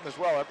 and Fulton as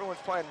well. Everyone's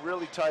playing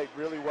really tight,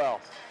 really well.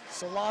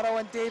 Salato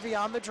and Davey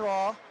on the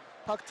draw.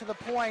 Puck to the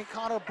point.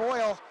 Connor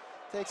Boyle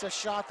takes a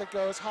shot that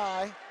goes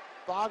high.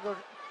 Bogger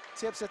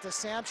tips it to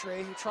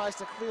Santry, who tries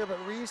to clear, but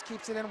Reeves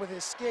keeps it in with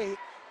his skate,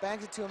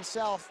 bangs it to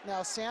himself.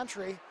 Now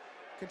Santry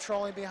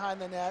controlling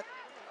behind the net,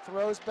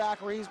 throws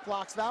back, Reeves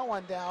blocks that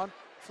one down,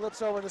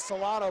 flips over to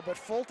Salato, but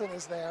Fulton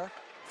is there.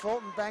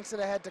 Fulton banks it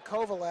ahead to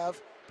Kovalev,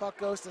 puck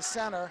goes to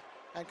center,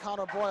 and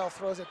Connor Boyle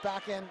throws it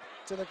back in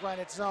to the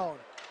Greenwich zone.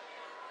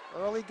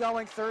 Early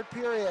going, third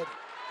period.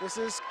 This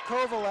is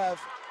Kovalev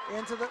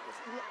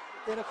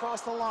in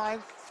across the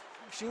line,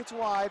 shoots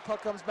wide,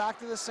 puck comes back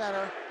to the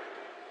center,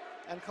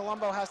 and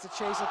Colombo has to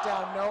chase it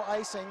down. No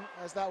icing,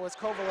 as that was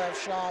Kovalev's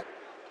shot.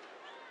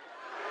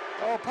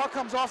 Oh, puck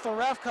comes off the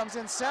ref, comes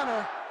in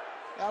center.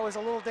 That was a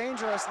little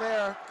dangerous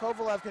there.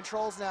 Kovalev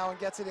controls now and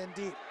gets it in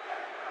deep.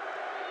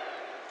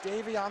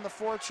 Davey on the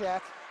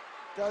forecheck,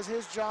 does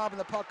his job, and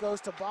the puck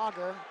goes to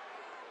Bogger.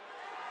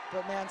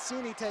 But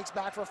Mancini takes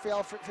back for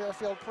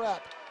Fairfield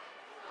Prep.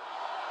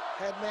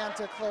 Head man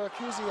to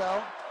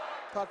Claracuzio.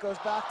 Puck goes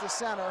back to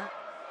center.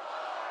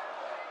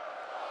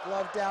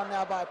 Glove down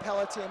now by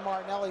Pelletier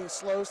Martinelli, who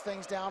slows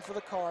things down for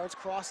the Cards.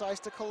 Cross ice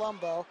to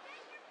Colombo.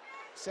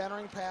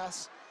 Centering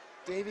pass.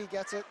 Davey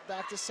gets it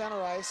back to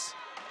center ice.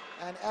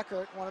 And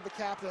Eckert, one of the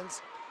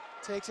captains,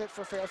 takes it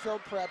for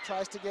Fairfield Prep,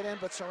 tries to get in,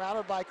 but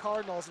surrounded by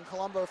Cardinals, and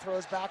Colombo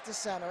throws back to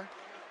center.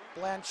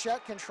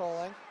 Blanchette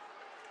controlling.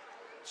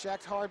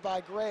 Checked hard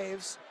by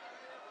Graves.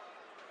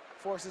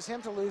 Forces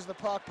him to lose the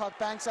puck. Puck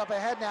banks up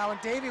ahead now,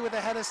 and Davey with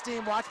a head of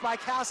steam, watched by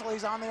Castle.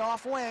 He's on the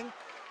off wing.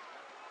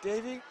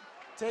 Davey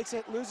takes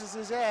it, loses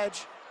his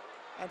edge,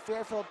 and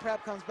Fairfield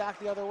Prep comes back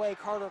the other way.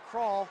 Carter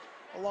Krall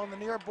along the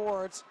near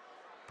boards.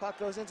 Puck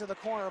goes into the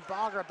corner.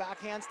 Bogger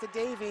backhands to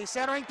Davey.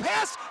 Centering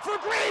pass for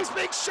Greaves.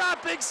 Big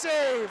shot, big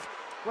save.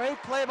 Great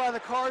play by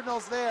the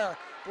Cardinals there.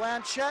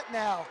 Blanchette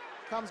now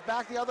comes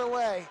back the other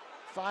way.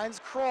 Finds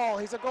Kroll.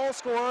 He's a goal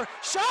scorer.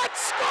 Shot,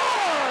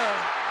 score!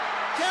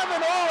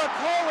 Kevin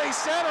Oracoli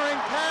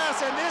centering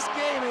pass, and this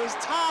game is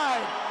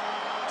tied.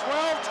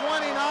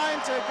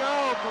 12:29 to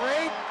go.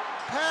 Great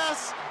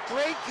pass,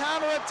 great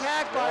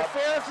counterattack by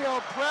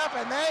Fairfield Prep,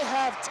 and they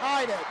have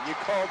tied it. You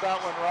called that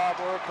one, Rob.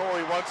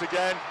 Oracoli once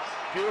again.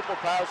 Beautiful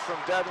pass from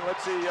Devin.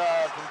 Let's see,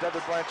 from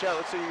Devin Blanchette.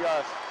 Let's see,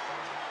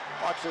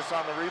 watch this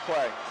on the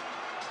replay.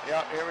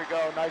 Yep, here we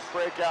go. Nice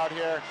breakout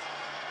here.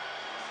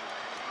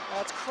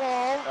 That's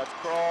Kroll. That's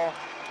Kroll.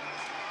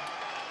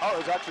 Oh, it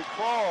was actually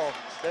Kroll.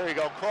 There you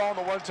go. Kroll on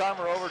the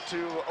one-timer over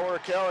to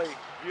Oracoli.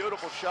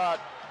 Beautiful shot.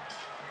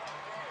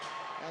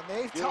 And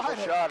they've Beautiful tied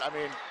it. shot. I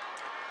mean,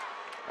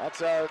 that's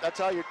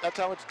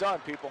how it's done,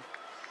 people.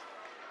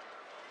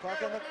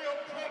 Puck in the...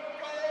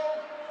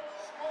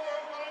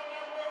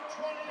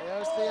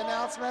 There's the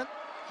announcement.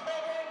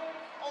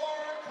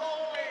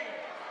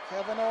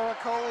 Kevin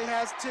Oracoli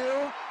has 2.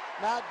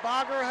 Matt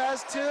Bogger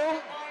has 2.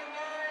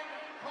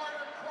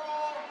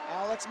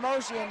 Alex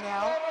Mosian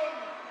now.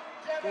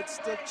 Good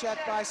stick check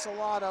by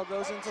Salado.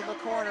 Goes into the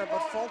corner,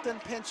 but Fulton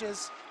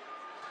pinches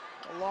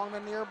along the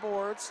near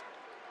boards.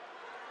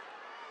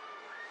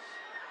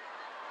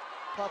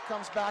 Puck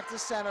comes back to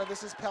center.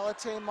 This is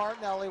Pelletier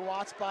Martinelli,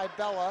 watched by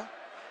Bella.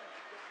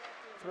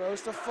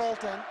 Throws to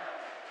Fulton.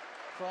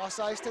 Cross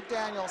ice to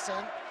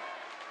Danielson.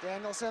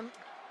 Danielson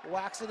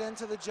whacks it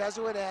into the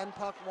Jesuit end.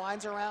 Puck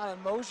winds around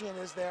and Mosian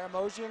is there.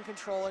 Mosian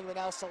controlling, but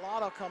now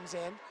Salado comes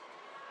in.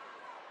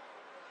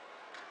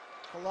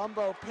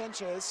 Colombo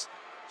pinches.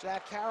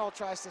 Jack Carroll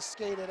tries to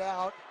skate it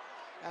out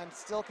and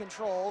still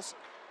controls.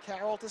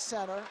 Carroll to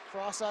center.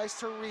 Cross ice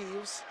to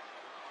Reeves.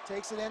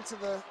 Takes it into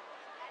the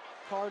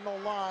Cardinal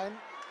line.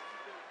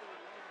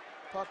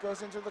 Puck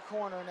goes into the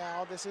corner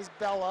now. This is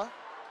Bella.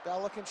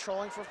 Bella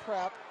controlling for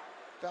Prep.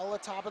 Bella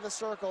top of the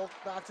circle,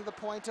 back to the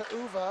point to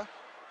Uva.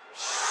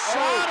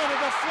 Shot and a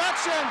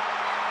deflection.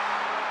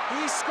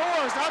 He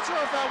scores. Not sure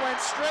if that went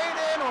straight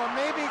in or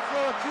maybe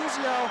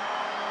Claracuzio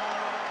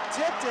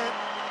tipped it.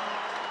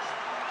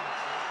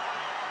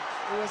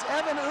 It was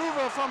Evan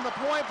Uva from the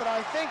point, but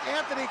I think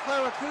Anthony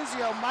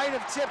Claracuzio might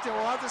have tipped it.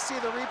 We'll have to see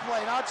the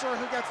replay. Not sure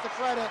who gets the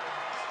credit.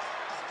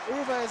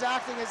 Uva is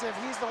acting as if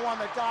he's the one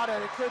that got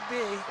it. It could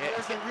be.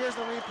 Here's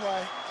the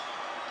replay.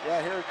 Yeah,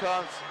 here it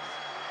comes.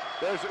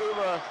 There's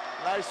Uva.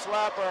 Nice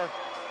slapper.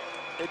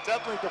 It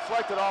definitely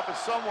deflected off of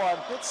someone.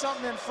 Hit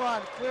something in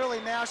front. Clearly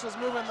Nash was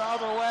moving the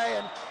other way,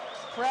 and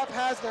Prep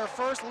has their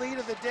first lead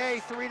of the day,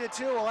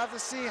 3-2. We'll have to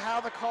see how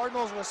the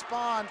Cardinals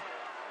respond.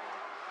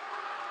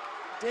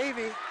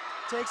 Davey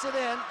takes it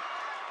in.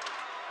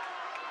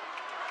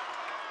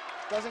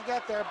 Doesn't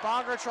get there.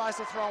 Bogger tries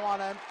to throw on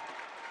him.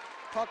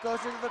 Puck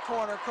goes into the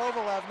corner.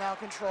 Kovalev now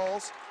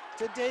controls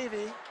to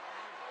Davey.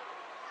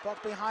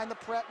 Puck behind the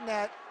Prep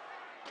net.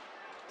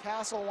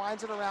 Castle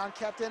winds it around,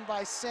 kept in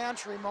by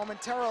Santry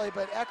momentarily,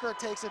 but Eckert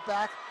takes it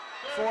back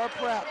for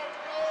Prep.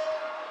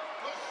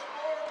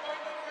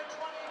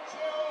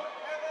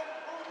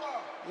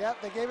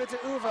 Yep, they gave it to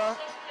Uva.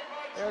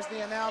 There's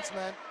the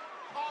announcement.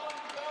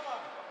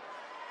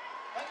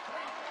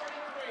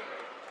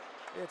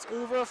 It's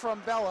Uva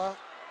from Bella,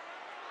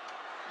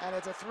 and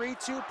it's a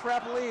 3-2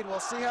 Prep lead. We'll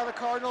see how the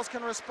Cardinals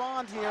can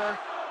respond here.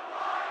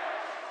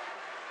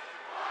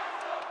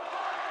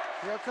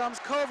 Here comes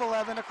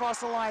Kovalev in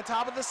across the line,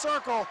 top of the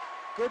circle.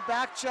 Good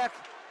back check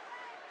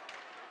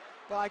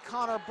by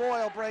Connor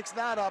Boyle, breaks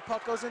that up.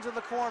 Puck goes into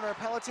the corner.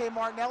 Pelletier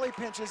Martinelli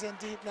pinches in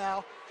deep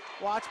now.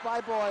 Watched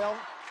by Boyle.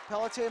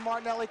 Pelletier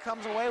Martinelli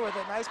comes away with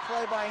it. Nice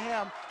play by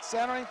him.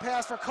 Centering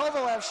pass for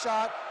Kovalev's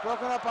shot,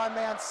 broken up by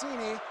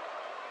Mancini.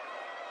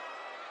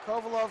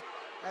 Kovalev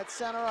at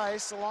center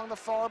ice along the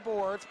far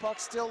boards.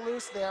 Puck still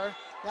loose there.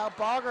 Now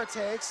Bogger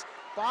takes.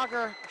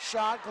 Bogger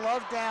shot,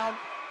 glove down.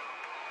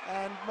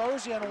 And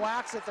Mosian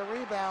whacks at the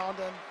rebound,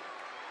 and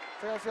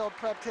Fairfield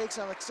Prep takes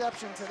some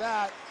exception to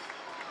that.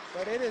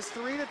 But it is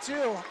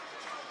 3-2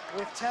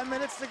 with 10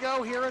 minutes to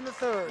go here in the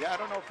third. Yeah, I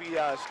don't know if he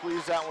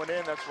squeezed that one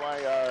in. That's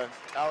why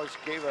Alex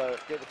gave a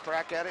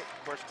crack at it.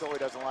 Of course, Billy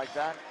doesn't like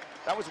that.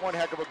 That was one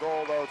heck of a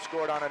goal, though. It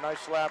scored on a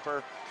nice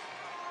slapper.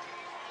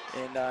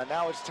 And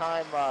now it's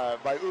time,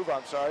 by Uva,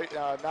 I'm sorry.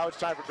 Now it's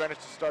time for Greenwich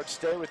to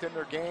stay within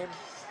their game.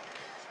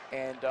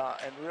 And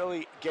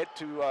really get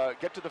to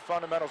the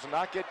fundamentals and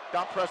not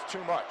press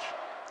too much.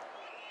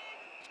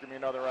 It's gonna be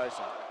another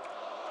icing.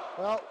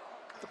 Well,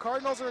 the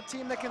Cardinals are a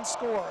team that can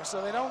score,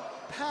 so they don't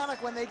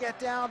panic when they get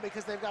down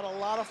because they've got a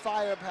lot of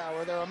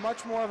firepower. They're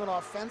much more of an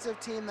offensive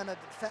team than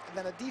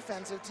a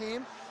defensive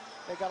team.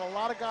 They've got a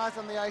lot of guys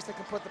on the ice that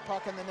can put the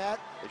puck in the net.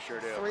 They sure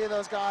do. 3 of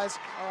those guys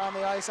are on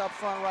the ice up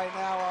front right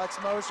now. Alex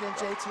Mosian,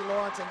 JT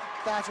Lawrence, and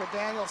Thatcher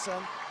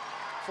Danielson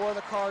for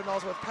the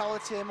Cardinals, with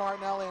Pelletier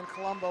Martinelli and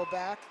Colombo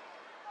back.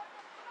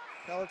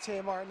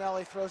 Pelletier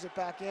Martinelli throws it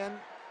back in,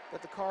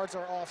 but the Cards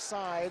are off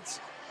sides,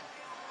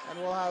 and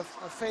we'll have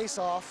a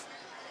face-off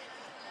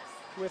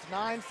with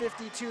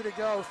 9:52 to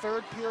go.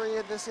 Third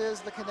period. This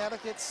is the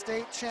Connecticut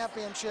State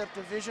Championship,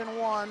 Division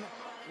I,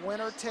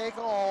 winner take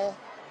all.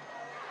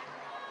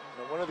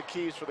 You know, one of the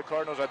keys for the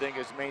Cardinals, I think,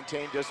 is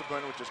maintain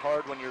discipline, which is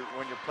hard when you're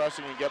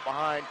pressing and get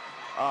behind.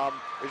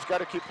 They just got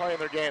to keep playing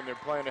their game. They're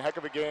playing a heck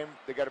of a game.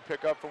 They got to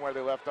pick up from where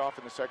they left off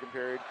in the second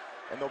period,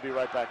 and they'll be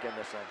right back in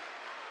this thing.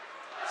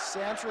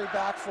 Santry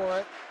back for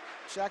it.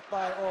 Checked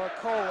by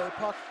Oracoli.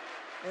 Puck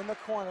in the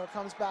corner.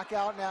 Comes back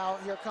out now.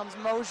 Here comes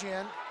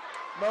Mojian.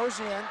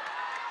 Mojian.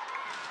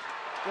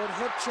 Good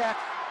hip check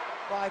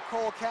by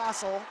Cole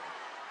Castle.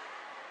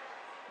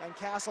 And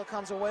Castle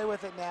comes away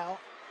with it now.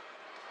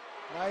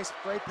 Nice,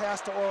 great pass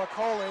to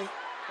Oracoli.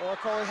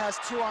 Oracoli has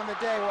 2 on the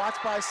day.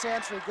 Watched by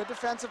Santry. Good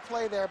defensive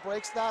play there.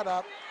 Breaks that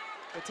up.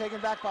 They're taken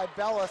back by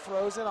Bella.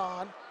 Throws it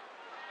on.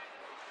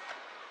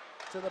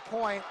 To the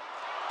point.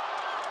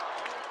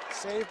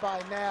 Saved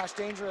by Nash.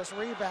 Dangerous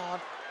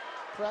rebound.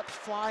 Prep's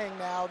flying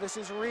now. This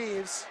is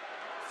Reeves.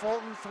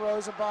 Fulton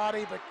throws a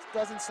body but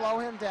doesn't slow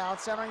him down.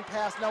 Centering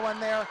pass, no one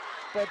there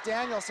but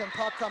Danielson.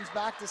 Puck comes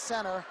back to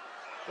center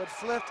but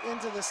flipped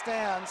into the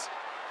stands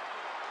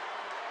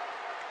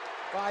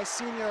by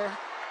senior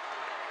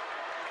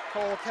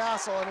Cole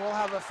Castle, and we'll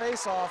have a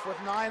face-off with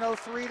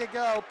 9:03 to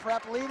go.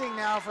 Prep leading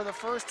now for the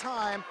first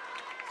time,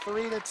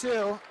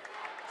 3-2.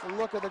 A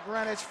look at the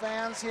Greenwich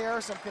fans here,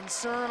 some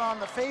concern on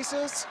the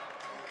faces,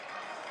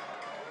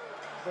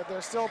 but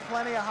there's still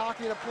plenty of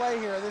hockey to play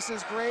here. This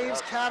is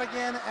Graves,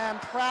 Cadigan, and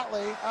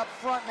Pratley up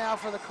front now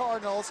for the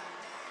Cardinals.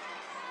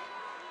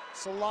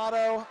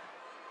 Salato,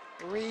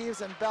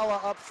 Reeves, and Bella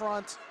up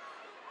front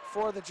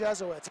for the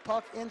Jesuits.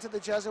 Puck into the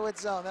Jesuit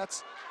zone.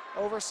 That's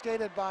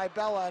overskated by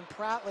Bella, and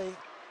Pratley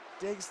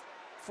digs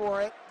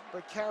for it,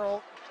 but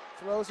Carroll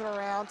throws it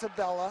around to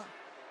Bella.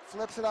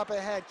 Flips it up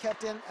ahead,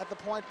 kept in at the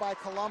point by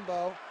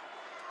Colombo.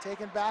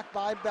 Taken back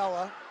by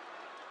Bella.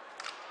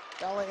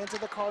 Bella into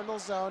the Cardinal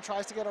zone,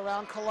 tries to get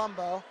around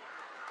Colombo.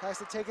 Tries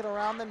to take it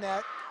around the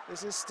net.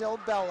 This is still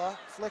Bella.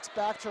 Flicks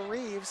back to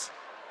Reeves.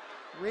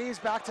 Reeves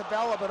back to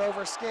Bella, but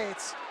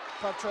overskates.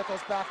 Puck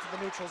trickles back to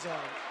the neutral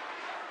zone.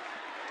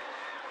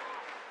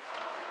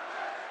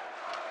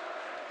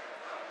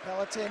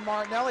 Pelletier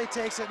Martinelli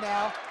takes it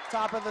now,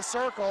 top of the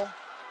circle.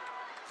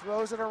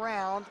 Throws it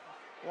around.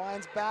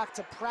 Winds back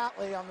to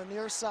Pratley on the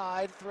near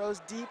side. Throws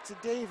deep to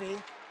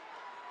Davey.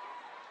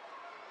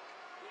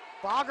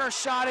 Bogger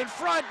shot in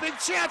front. Big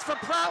chance for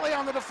Pratley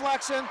on the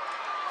deflection.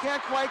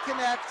 Can't quite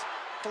connect.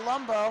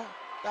 Colombo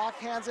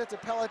backhands it to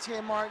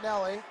Pelletier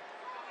Martinelli.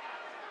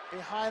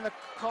 Behind the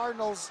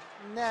Cardinals'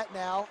 net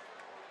now.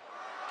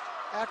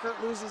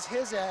 Eckert loses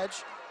his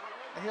edge.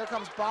 And here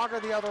comes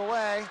Bogger the other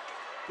way.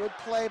 Good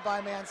play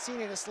by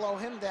Mancini to slow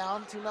him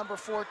down. 2 number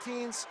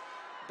 14s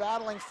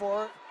battling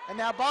for it. And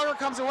now Bogger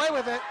comes away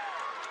with it.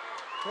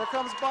 Here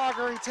comes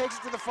Bogger. He takes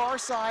it to the far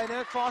side and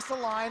across the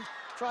line.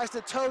 Tries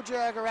to toe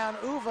jag around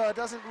Uva.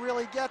 Doesn't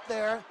really get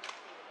there.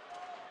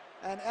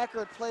 And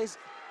Eckert plays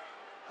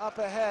up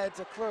ahead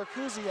to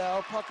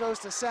Clercuzio. Puck goes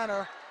to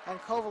center. And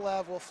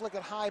Kovalev will flick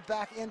it high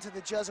back into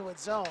the Jesuit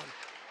zone.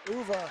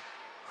 Uva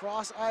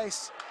cross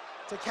ice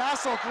to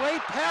Castle.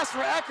 Great pass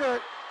for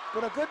Eckert.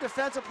 But a good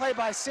defensive play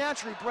by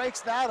Santry breaks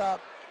that up.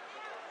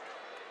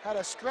 Had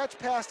a stretch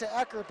pass to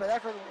Eckert, but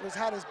Eckert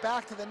had his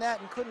back to the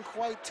net and couldn't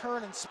quite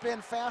turn and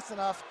spin fast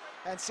enough,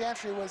 and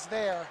Santry was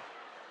there.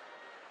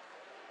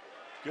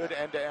 Good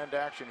end-to-end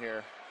action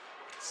here.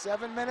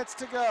 7 minutes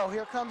to go.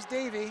 Here comes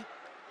Davey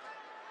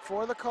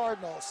for the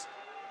Cardinals.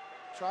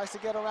 Tries to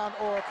get around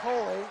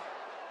Oracoli.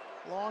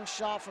 Long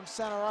shot from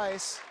center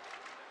ice.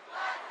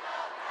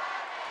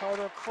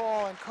 Carter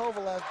Kroll and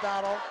Kovalev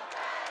battle.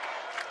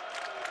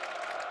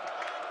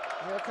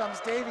 Here comes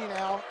Davey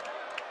now.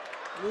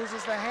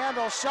 Loses the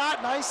handle.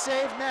 Shot. Nice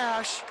save,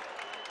 Nash.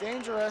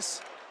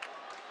 Dangerous.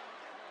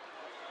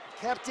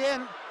 Kept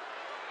in.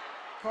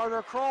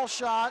 Carter Kroll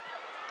shot.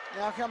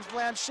 Now comes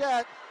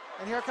Blanchette.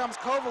 And here comes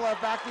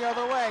Kovalev back the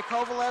other way.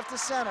 Kovalev to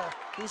center.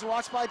 He's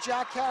watched by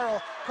Jack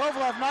Carroll.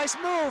 Kovalev, nice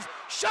move.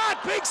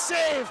 Shot. Big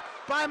save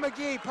by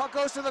McGee. Puck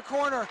goes to the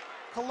corner.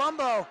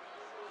 Colombo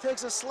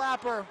takes a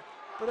slapper,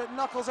 but it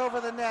knuckles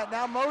over the net.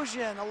 Now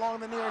Mojian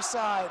along the near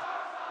side.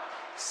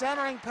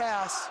 Centering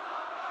pass,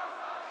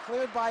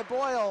 cleared by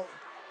Boyle.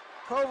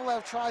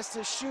 Kovalev tries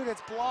to shoot,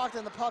 it's blocked,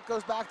 and the puck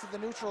goes back to the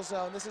neutral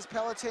zone. This is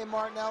Pelletier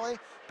Martinelli,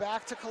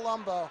 back to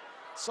Colombo.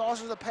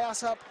 Soldiers the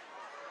pass up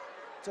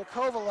to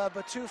Kovalev,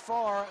 but too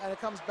far, and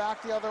it comes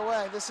back the other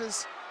way. This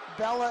is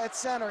Bella at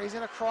center. He's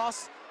in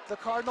across the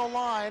Cardinal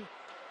line.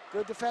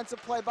 Good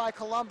defensive play by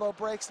Colombo,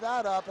 breaks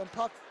that up, and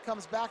puck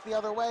comes back the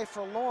other way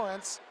for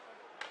Lawrence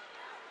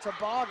to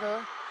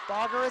Bogger.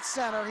 Bogger at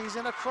center, he's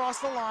in across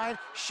the line,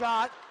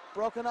 shot.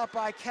 Broken up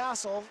by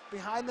Castle,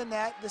 behind the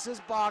net. This is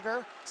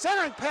Bogger.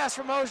 Centering pass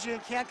from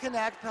Mojian, can't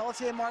connect.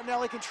 Pelletier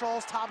Martinelli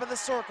controls top of the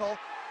circle.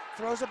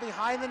 Throws it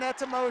behind the net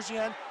to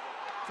Mojian.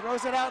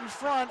 Throws it out in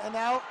front, and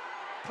now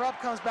Prep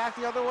comes back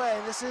the other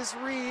way. This is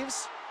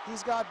Reeves.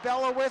 He's got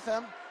Bella with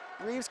him.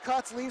 Reeves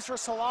cuts, leaves for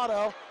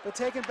Salato, but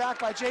taken back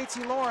by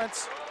JT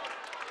Lawrence.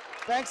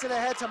 Banks it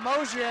ahead to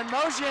Mojian.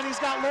 Mojian, he's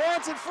got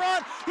Lawrence in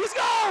front. He's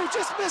go!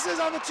 Just misses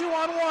on the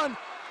 2-on-1.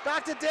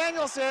 Back to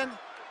Danielson.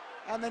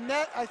 And the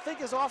net, I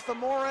think, is off the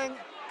mooring.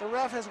 The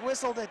ref has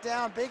whistled it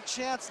down. Big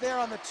chance there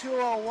on the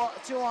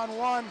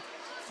 2-on-1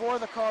 for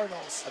the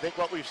Cardinals. I think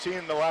what we've seen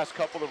in the last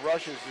couple of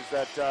rushes is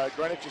that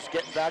Greenwich is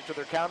getting back to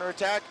their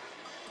counterattack.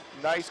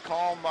 Nice,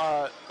 calm,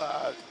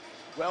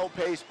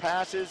 well-paced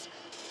passes,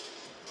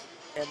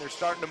 and they're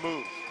starting to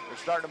move. They're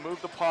starting to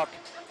move the puck.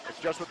 It's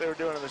just what they were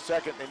doing in the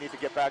second. They need to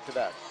get back to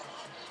that.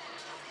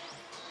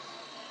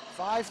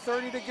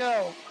 5:30 to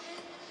go.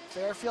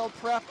 Fairfield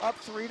Prep up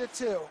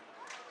 3-2.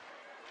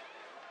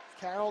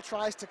 Carroll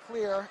tries to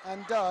clear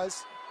and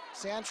does.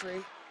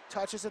 Santry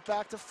touches it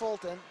back to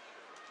Fulton,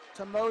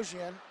 to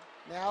Mojian.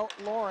 Now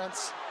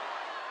Lawrence,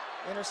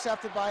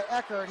 intercepted by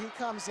Eckert. He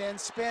comes in,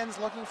 spins,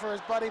 looking for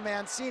his buddy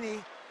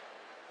Mancini.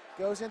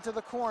 Goes into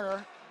the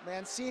corner.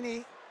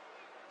 Mancini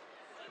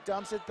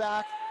dumps it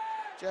back.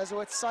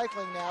 Jesuits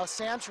cycling now.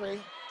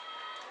 Santry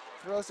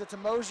throws it to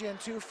Mojian,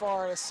 too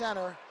far to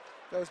center.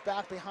 Goes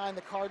back behind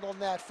the Cardinal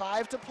net.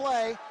 5 to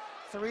play.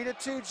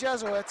 3-2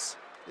 Jesuits.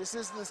 This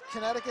is the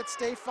Connecticut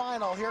State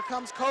Final. Here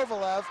comes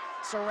Kovalev,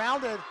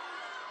 surrounded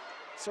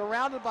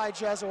by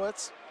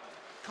Jesuits.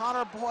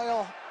 Connor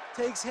Boyle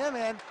takes him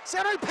in.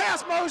 Centering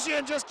pass,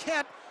 Mojian just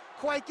can't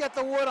quite get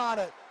the wood on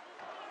it.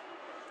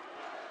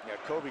 Yeah,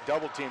 Kobe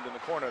double teamed in the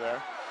corner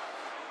there.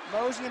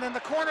 Mojian in the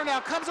corner now,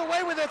 comes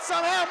away with it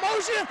somehow.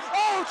 Mojian,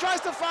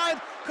 tries to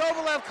find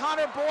Kovalev.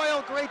 Connor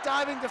Boyle, great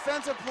diving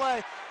defensive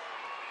play.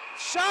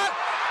 Shot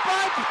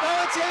by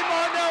Pelletier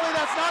Martinelli.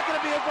 That's not going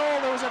to be a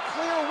goal. There was a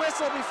clear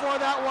whistle before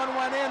that one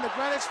went in. The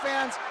Greenwich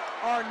fans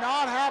are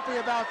not happy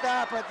about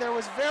that, but there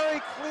was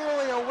very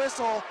clearly a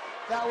whistle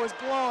that was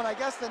blown. I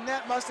guess the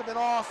net must have been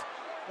off,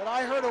 but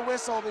I heard a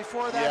whistle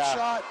before that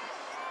shot.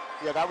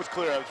 Yeah, that was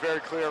clear. That was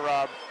very clear,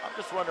 Rob. I'm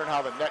just wondering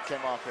how the net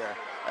came off here.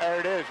 There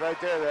it is, right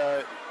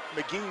there.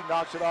 McGee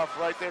knocks it off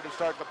right there to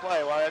start the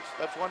play. Well,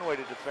 that's one way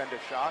to defend a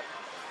shot.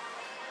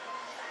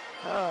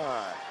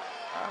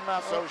 I'm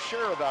not so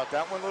sure about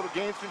that one. Little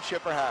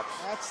gamesmanship, perhaps.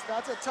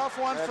 That's a tough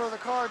one for the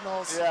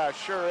Cardinals. Yeah, it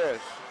sure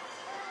is.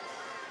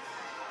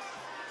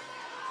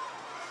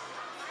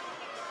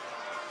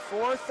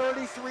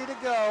 4:33 to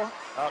go.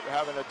 We're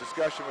having a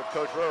discussion with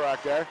Coach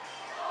Rurak there.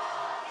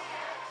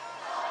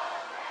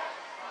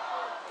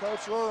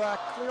 Coach Rurak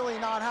clearly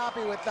not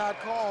happy with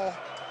that call.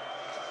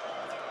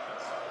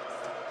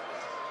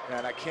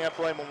 And I can't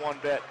blame him one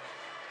bit.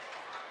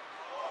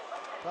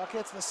 Puck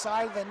hits the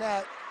side of the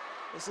net.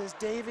 This is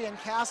Davey and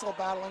Castle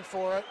battling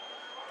for it.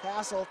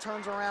 Castle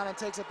turns around and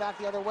takes it back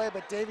the other way,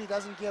 but Davey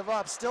doesn't give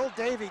up. Still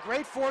Davey.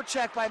 Great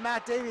forecheck by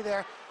Matt Davey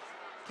there.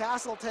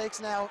 Castle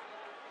takes now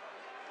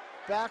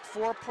back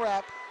for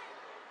Prep.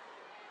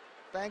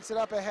 Banks it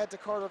up ahead to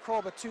Carter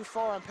Kroll, but too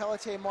far, and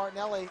Pelletier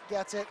Martinelli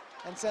gets it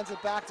and sends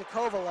it back to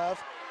Kovalev.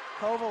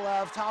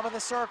 Kovalev, top of the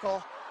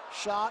circle.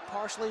 Shot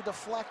partially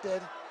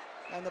deflected,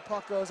 and the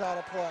puck goes out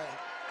of play.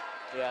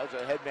 Yeah, it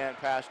was a headman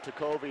pass to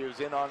Kobe. He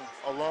was in on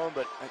alone,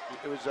 but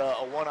it was a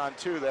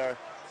 1-on-2 there.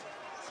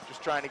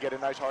 Just trying to get a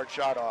nice hard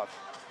shot off.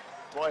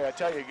 Boy, I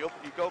tell you, you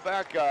go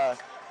back,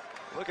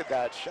 look at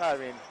that shot. I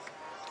mean,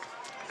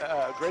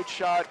 great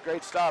shot,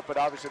 great stop, but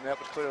obviously the net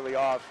was clearly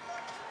off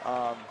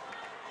a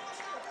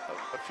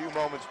few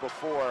moments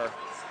before.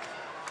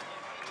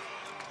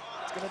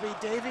 It's going to be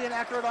Davey and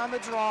Eckert on the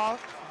draw,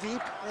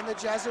 deep in the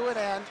Jesuit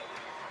end.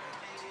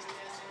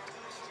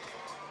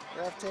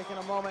 Ref taking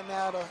a moment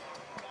now to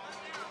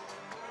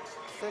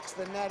fix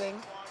the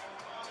netting.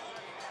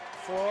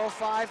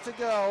 4:05 to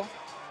go.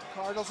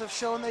 Cardinals have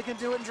shown they can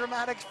do it in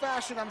dramatic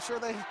fashion. I'm sure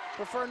they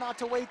prefer not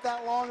to wait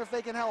that long if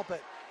they can help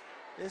it.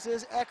 This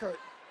is Eckert.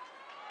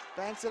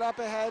 Banks it up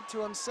ahead to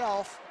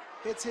himself.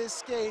 Hits his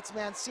skates.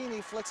 Mancini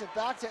flicks it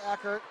back to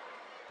Eckert,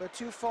 but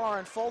too far,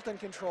 and Fulton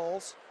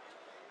controls.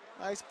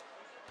 Nice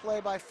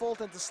play by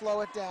Fulton to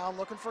slow it down.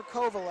 Looking for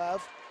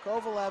Kovalev.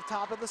 Kovalev,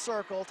 top of the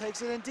circle,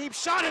 takes it in deep.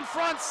 Shot in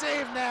front.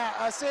 Save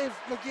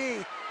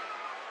McGee.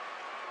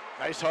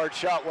 Nice hard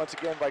shot once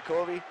again by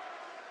Kobe.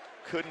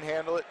 Couldn't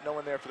handle it. No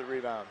one there for the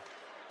rebound.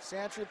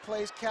 Santry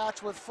plays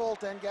catch with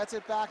Fulton. Gets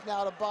it back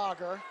now to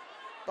Bogger.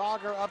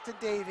 Bogger up to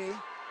Davey.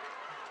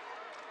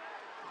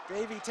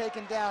 Davey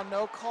taken down.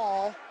 No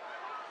call.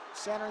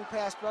 Centering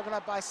pass broken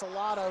up by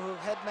Salato, who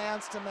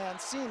headmans to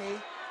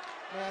Mancini.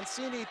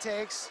 Mancini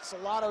takes.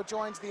 Salato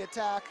joins the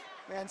attack.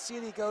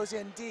 Mancini goes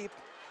in deep.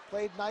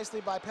 Played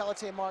nicely by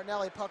Pelletier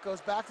Martinelli. Puck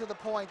goes back to the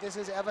point. This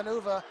is Evan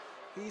Uva.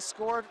 He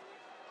scored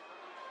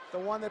the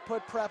one that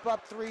put Prep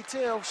up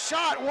 3-2.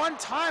 Shot,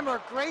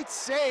 one-timer, great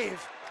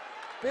save.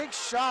 Big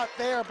shot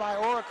there by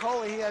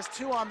Oracoli. He has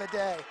 2 on the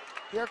day.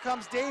 Here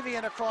comes Davey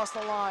in across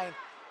the line.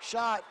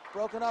 Shot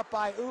broken up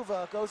by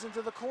Uva, goes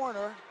into the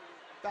corner.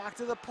 Back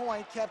to the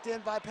point, kept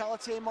in by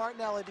Pelletier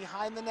Martinelli.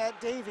 Behind the net,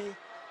 Davey,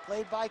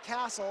 played by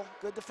Castle.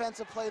 Good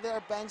defensive play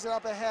there, bangs it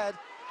up ahead.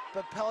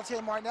 But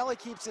Pelletier Martinelli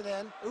keeps it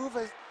in.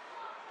 Uva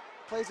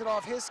plays it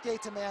off his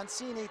skate to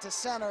Mancini to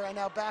center, and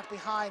now back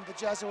behind the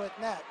Jesuit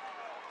net.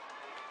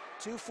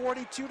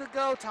 2:42 to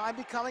go. Time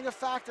becoming a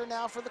factor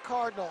now for the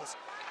Cardinals.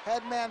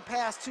 Headman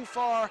pass too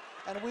far,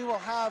 and we will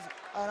have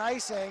an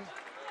icing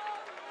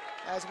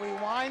as we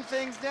wind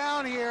things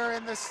down here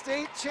in the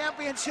state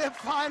championship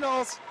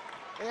finals.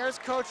 There's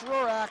Coach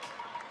Rurak.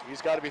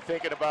 He's got to be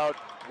thinking about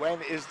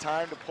when is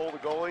time to pull the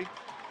goalie.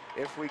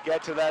 If we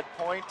get to that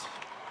point.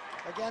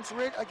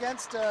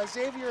 Against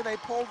Xavier, they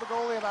pulled the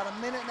goalie about a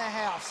minute and a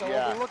half. So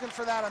yeah. we'll be looking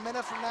for that a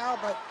minute from now,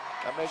 but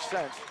that makes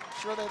sense.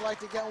 I'm sure they'd like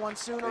to get one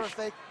sooner if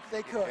they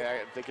could. Yeah,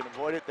 if they can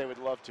avoid it, they would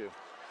love to.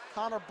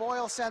 Connor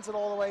Boyle sends it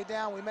all the way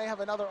down. We may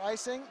have another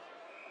icing,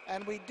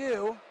 and we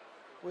do,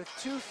 with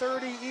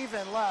 2:30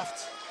 even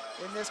left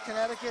in this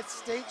Connecticut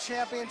State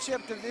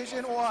Championship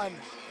Division I.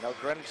 Now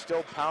Greenwich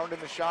still pounding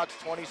the shots,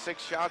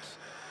 26 shots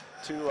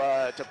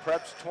to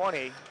Prep's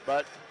 20,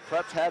 but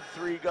Prep's had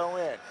 3 go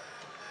in.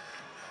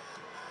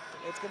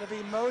 It's going to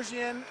be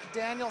Mosian,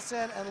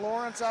 Danielson, and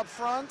Lawrence up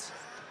front.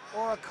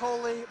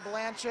 Oracoli,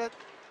 Blanchett,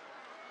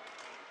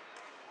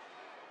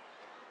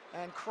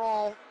 and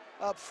Kroll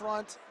up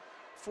front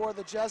for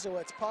the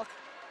Jesuits. Puck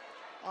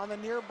on the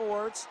near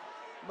boards.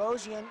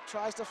 Mosian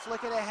tries to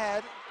flick it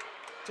ahead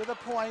to the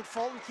point.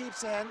 Fulton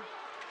keeps in.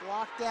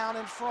 Blocked down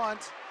in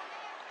front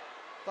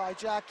by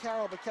Jack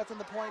Carroll, but kept in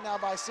the point now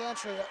by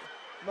Santry.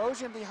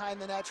 Mosian behind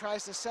the net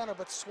tries to center,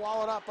 but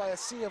swallowed up by a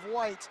sea of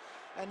white.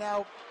 And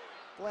now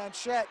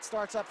Blanchett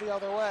starts up the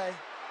other way.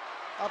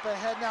 Up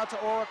ahead now to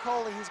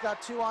Oracoli. He's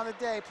got 2 on the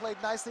day. Played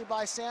nicely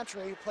by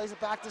Santry. He plays it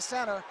back to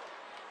center.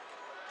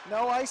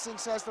 No icing,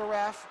 says the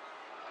ref.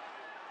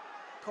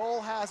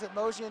 Cole has it.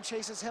 Mosian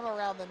chases him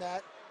around the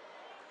net.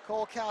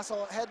 Cole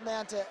Castle,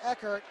 headman to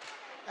Eckert.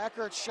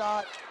 Eckert's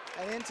shot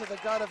and into the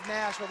gut of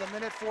Nash with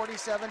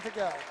 1:47 to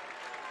go.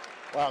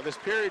 Wow, this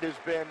period has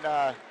been,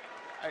 I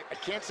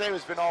can't say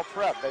it's been all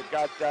Prep.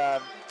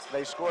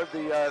 They scored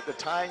the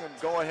tying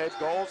and go-ahead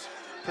goals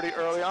pretty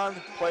early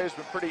on. Play has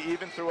been pretty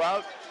even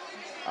throughout.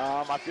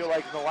 I feel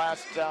like in the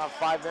last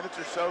 5 minutes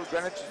or so,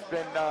 Greenwich has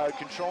been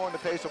controlling the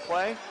pace of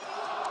play.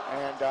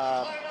 And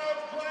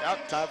now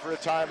time for a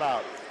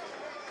timeout.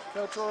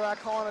 Coach Rurak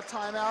calling a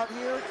timeout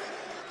here.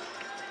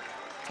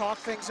 Talk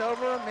things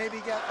over, maybe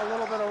get a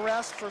little bit of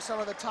rest for some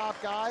of the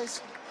top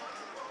guys.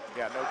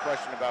 Yeah, no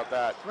question about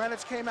that.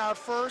 Greenwich came out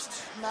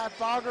first. Matt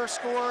Bogger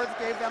scored,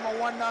 gave them a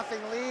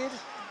 1-0 lead.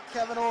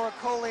 Kevin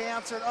Oracoli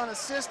answered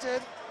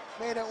unassisted,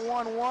 made it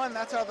 1-1.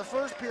 That's how the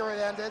first period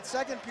ended.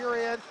 Second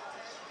period,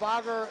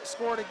 Bogger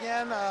scored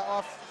again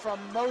off from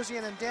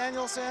Mosian and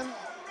Danielson,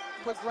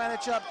 put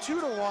Greenwich up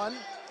 2-1.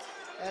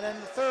 And then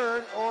the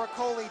third,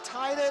 Oracoli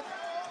tied it,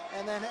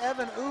 and then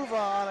Evan Uva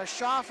on a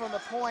shot from the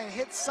point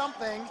hit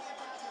something.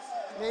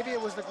 Maybe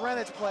it was the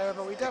Greenwich player,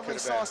 but we definitely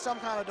saw some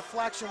kind of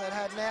deflection that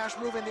had Nash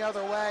moving the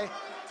other way,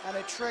 and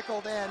it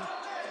trickled in.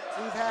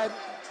 We've had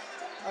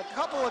a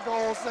couple of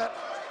goals that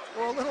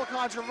were a little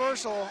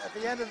controversial. At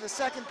the end of the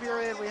second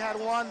period, we had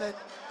one that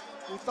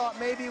we thought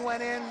maybe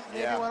went in,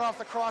 maybe went off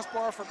the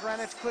crossbar for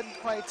Greenwich, couldn't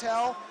quite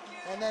tell.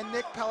 And then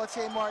Nick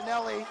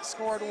Pelletier-Martinelli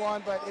scored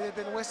one, but it had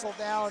been whistled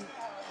down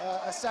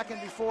a second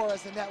before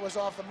as the net was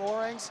off the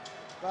moorings.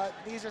 But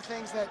these are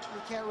things that we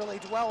can't really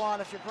dwell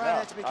on if you're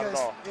Greenwich, because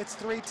it's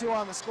 3-2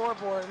 on the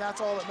scoreboard, and that's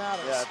all that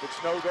matters. Yeah, if it's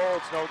no goal,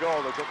 it's no goal.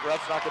 The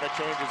ref's not going to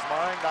change his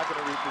mind, not going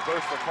to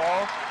reverse the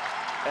call,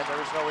 and there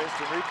is no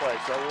instant replay.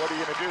 So what are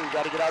you going to do? You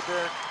got to get out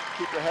there,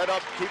 keep your head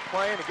up, keep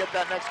playing, and get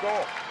that next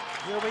goal.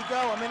 Here we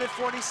go,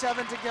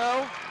 1:47 to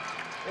go.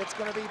 It's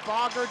going to be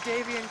Bogger,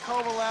 Davey, and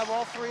Kovalev.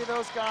 All 3 of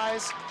those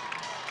guys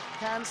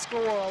can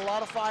score. A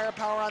lot of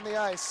firepower on the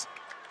ice.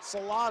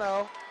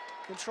 Solano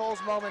controls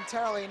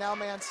momentarily. Now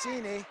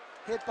Mancini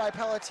hit by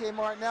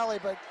Pelletier-Martinelli,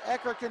 but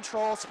Eckert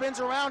controls, spins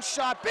around,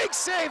 shot, big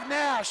save,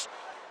 Nash.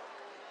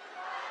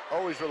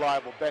 Always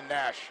reliable, Ben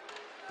Nash.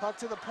 Puck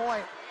to the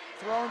point,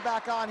 thrown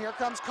back on. Here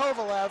comes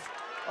Kovalev,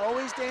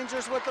 always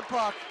dangerous with the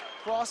puck.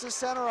 Crosses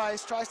center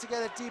ice, tries to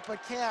get it deep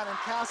but can't, and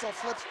Castle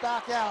flips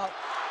back out.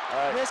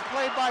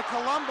 Misplayed by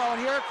Colombo,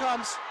 and here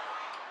comes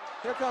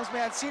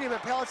Mancini,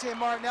 but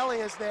Pelletier-Martinelli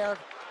is there,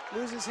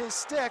 loses his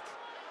stick,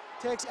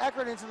 takes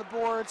Eckert into the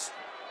boards,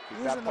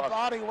 using the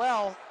body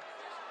well.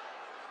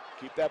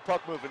 Keep that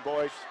puck moving,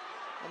 boys.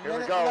 Here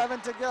we go.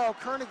 11 to go.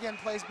 Kernigan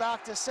plays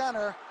back to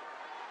center,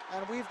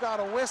 and we've got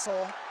a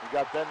whistle. We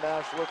got Ben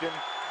Nash looking.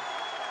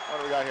 What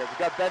do we got here?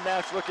 We got Ben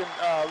Nash looking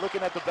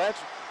at the bench,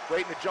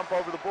 waiting to jump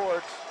over the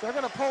boards. They're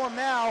going to pull him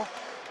now.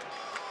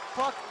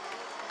 Puck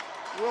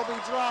will be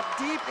dropped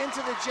deep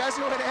into the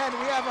Jesuit end.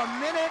 We have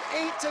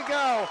 1:08 to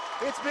go.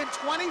 It's been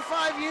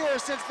 25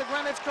 years since the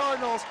Greenwich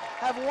Cardinals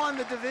have won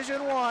the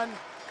Division I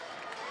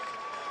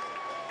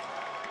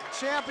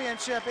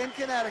championship in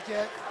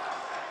Connecticut.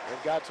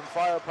 They've got some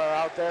firepower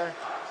out there.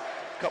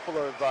 A couple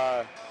of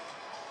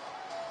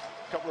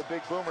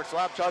big boomer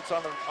slap shots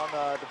on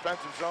the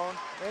defensive zone.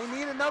 They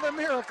need another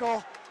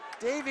miracle.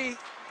 Davey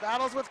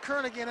battles with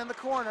Kernigan in the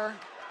corner.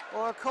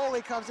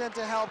 Oracoli comes in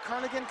to help.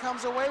 Kernigan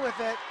comes away with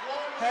it.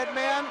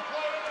 Headman,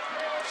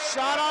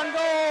 shot on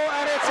goal,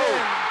 and it's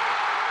in.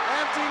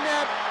 Empty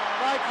net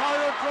by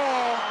Carter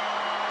Kroll,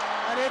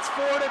 and it's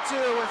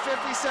 4-2 with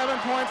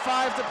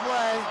 57.5 to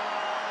play.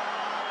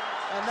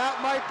 And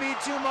that might be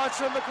too much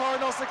for the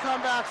Cardinals to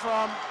come back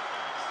from.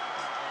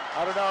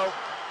 I don't know.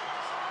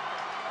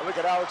 I look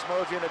at Alex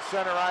Mosian at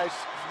center ice.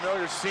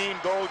 Familiar scene.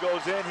 Goal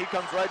goes in. He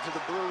comes right to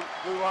the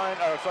blue line.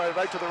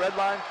 Right to the red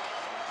line.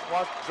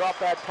 Wants to drop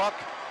that puck.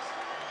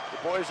 The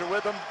boys are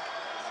with him.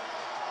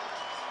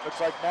 Looks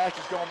like Nash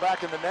is going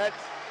back in the net.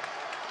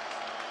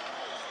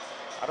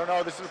 I don't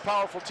know. This is a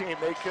powerful team.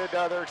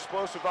 They're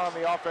explosive on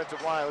the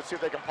offensive line. Let's see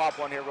if they can pop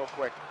one here real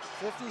quick.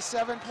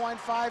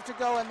 57.5 to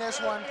go in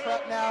this one.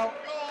 Prep now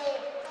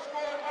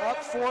up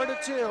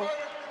 4-2.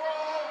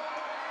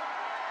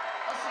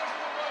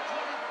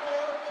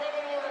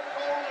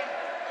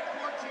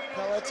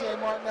 Pelletier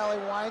Martinelli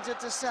winds it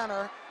to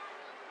center.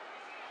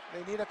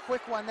 They need a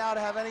quick one now to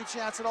have any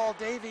chance at all.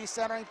 Davey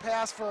centering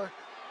pass for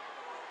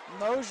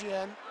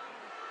Mosian.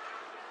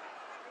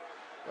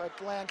 But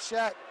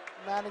Blanchette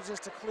manages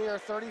to clear.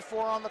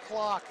 34 on the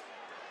clock.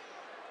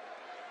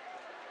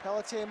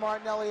 Pelletier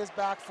Martinelli is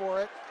back for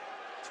it.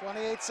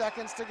 28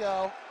 seconds to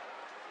go.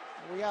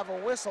 We have a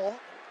whistle.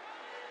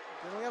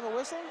 Did we have a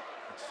whistle?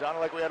 It sounded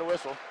like we had a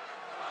whistle.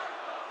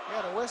 We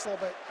had a whistle,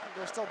 but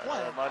they're still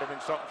playing. It might have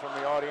been something from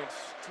the audience.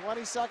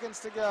 20 seconds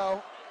to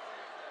go.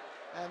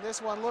 And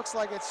this one looks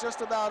like it's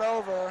just about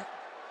over.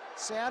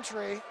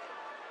 Santry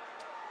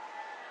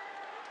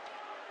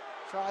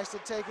tries to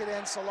take it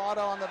in.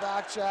 Salado on the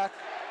back check.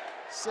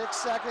 6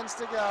 seconds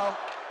to go.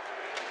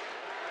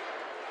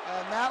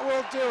 And that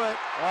will do it.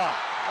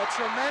 A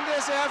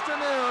tremendous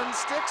afternoon.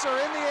 Sticks are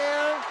in the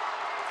air.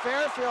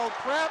 Fairfield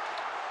Prep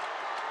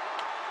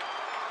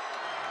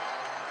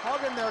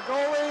hugging their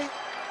goalie,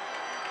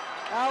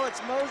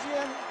 Alex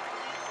Mosian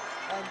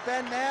and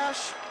Ben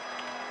Nash.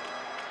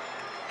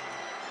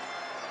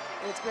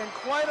 It's been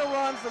quite a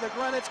run for the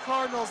Greenwich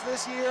Cardinals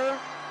this year.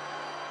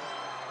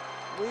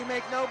 We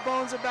make no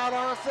bones about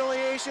our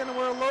affiliation.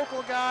 We're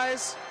local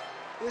guys.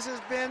 This has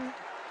been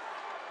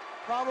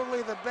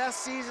probably the best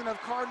season of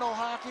Cardinal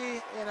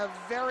hockey in a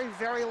very,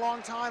 very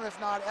long time, if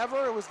not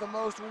ever. It was the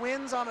most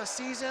wins on a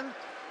season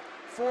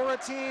for a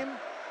team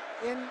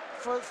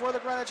for the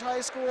Greenwich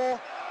High School.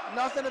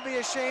 Nothing to be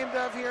ashamed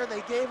of here.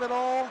 They gave it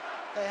all.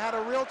 They had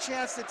a real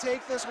chance to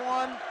take this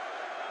one.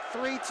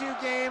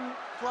 3-2 game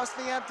plus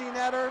the empty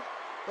netter.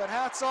 But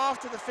hats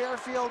off to the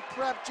Fairfield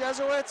Prep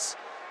Jesuits.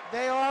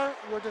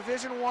 We're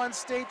Division I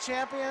state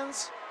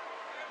champions.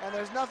 And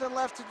there's nothing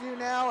left to do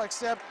now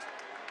except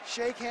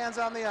shake hands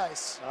on the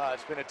ice.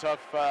 It's been a tough,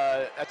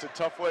 that's a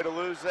tough way to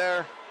lose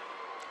there.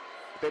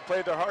 They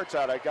played their hearts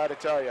out, I got to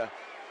tell you.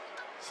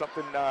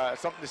 Something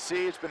to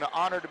see. It's been an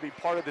honor to be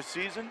part of the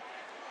season.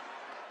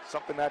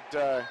 Something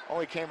that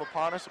only came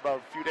upon us about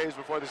a few days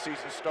before the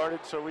season started.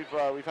 So we've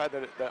had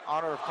the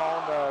honor of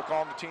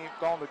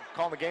calling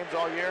the games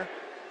all year.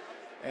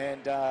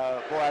 And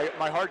boy,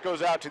 my heart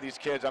goes out to these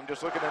kids. I'm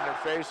just looking in their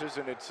faces,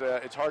 and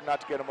it's hard not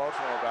to get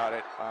emotional about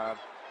it. A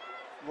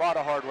lot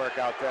of hard work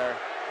out there,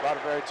 a lot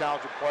of very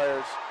talented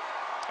players,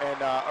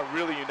 and a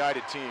really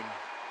united team.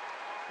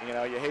 You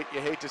know, you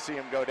hate to see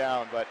them go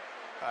down, but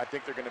I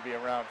think they're going to be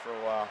around for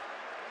a while.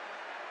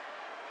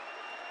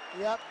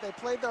 Yep, they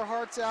played their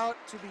hearts out,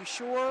 to be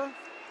sure.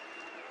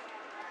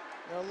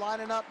 They're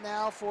lining up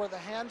now for the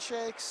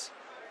handshakes.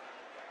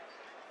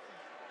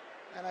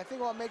 And I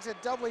think what makes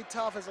it doubly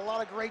tough is a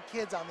lot of great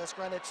kids on this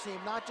Greenwich team,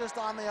 not just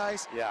on the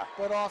ice,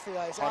 but off the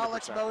ice. 100%.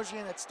 Alex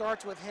Mosian, it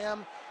starts with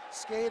him,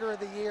 Skater of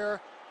the Year.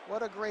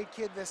 What a great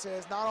kid this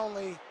is. Not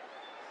only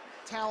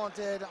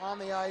talented on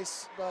the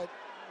ice, but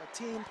a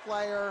team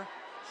player,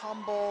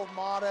 humble,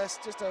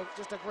 modest, just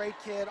a great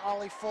kid.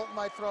 Ollie Fulton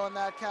might throw in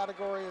that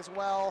category as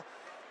well.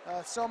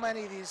 So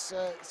many of these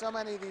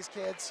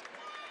kids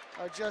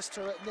are just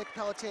terrific. Nick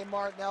Pelletier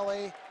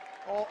Martinelli,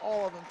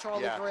 all of them.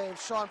 Charlie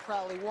Graves, Sean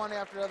Prattley, one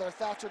after another.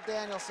 Thatcher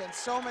Danielson.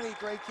 So many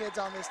great kids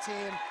on this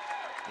team.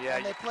 Yeah,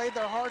 and they played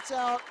their hearts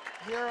out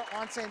here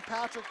on St.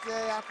 Patrick's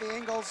Day at the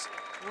Ingalls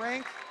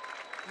Rink.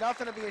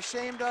 Nothing to be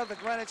ashamed of. The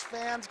Greenwich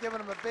fans giving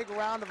them a big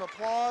round of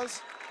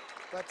applause.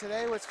 But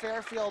today was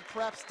Fairfield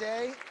Prep's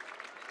day.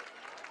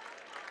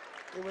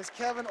 It was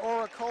Kevin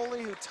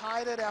Oracoli who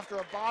tied it after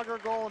a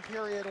Bogger goal in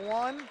period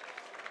 1.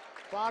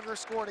 Bogger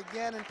scored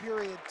again in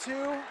period 2.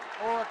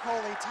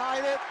 Oracoli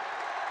tied it.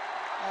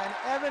 And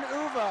Evan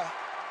Uva,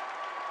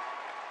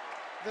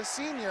 the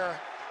senior,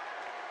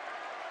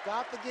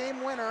 got the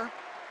game winner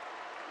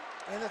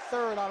in the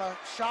third on a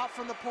shot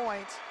from the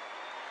point.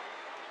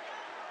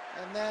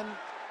 And then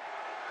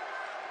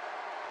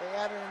they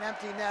added an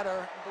empty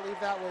netter. I believe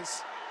that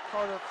was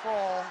Carter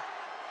Krall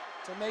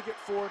to make it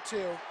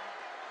 4-2.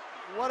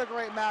 What a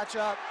great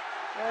matchup.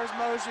 There's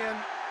Mosian,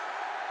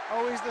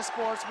 always the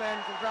sportsman,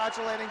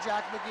 congratulating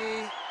Jack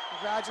McGee,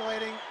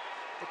 congratulating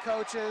the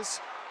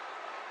coaches.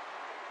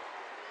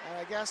 And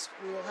I guess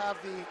we will have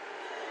the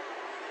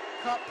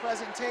cup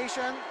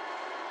presentation.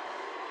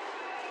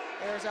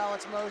 There's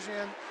Alex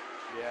Mosian.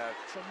 Yeah.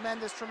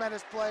 Tremendous,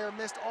 tremendous player.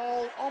 Missed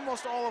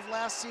almost all of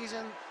last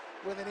season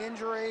with an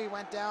injury.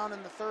 Went down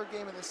in the third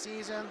game of the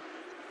season.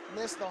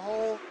 Missed the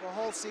whole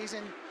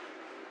season.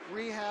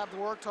 Rehabbed,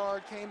 worked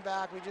hard, came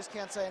back. We just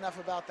can't say enough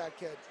about that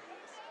kid.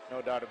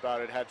 No doubt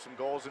about it. Had some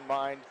goals in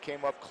mind,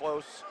 came up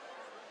close,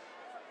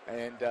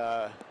 and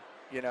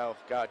you know,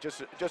 God,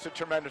 just a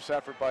tremendous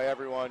effort by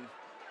everyone.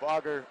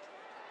 Bogger,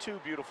 2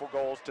 beautiful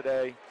goals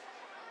today.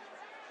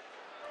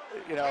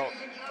 You know,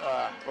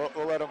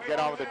 we'll let him get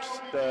on with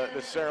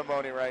the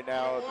ceremony right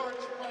now.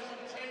 Awards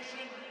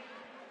presentation.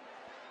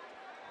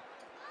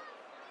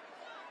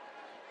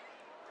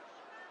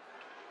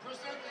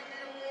 Presenting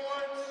the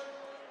awards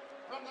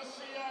from the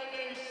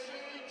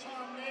CIAC,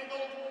 Tom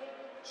Nagel,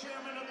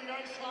 Chairman of the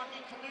Ice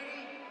Hockey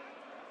Committee,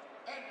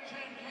 and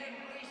Ken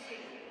Henrici.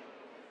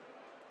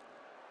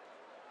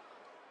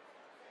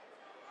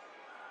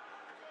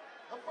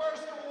 The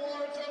first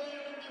awards are the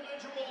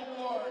individual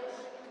awards.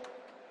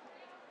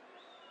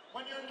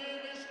 When your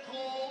name is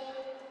called,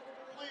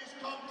 please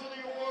come to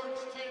the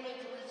awards table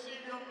to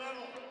receive your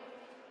medal.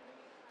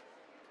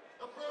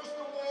 The first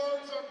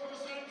awards are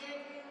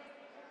presented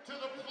to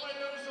the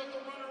players of the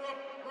runner-up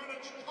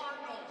Greenwich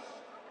Cardinals.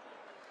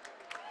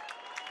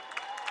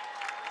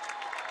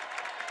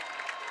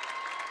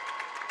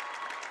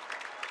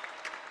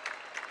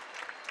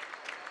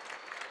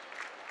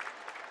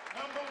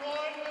 Number 1,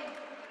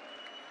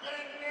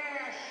 Ben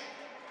Nash.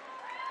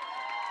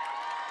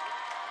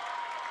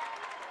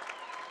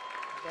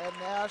 Ben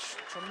Nash,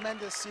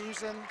 tremendous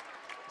season.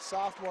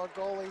 Sophomore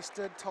goalie,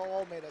 stood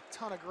tall, made a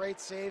ton of great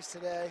saves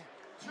today.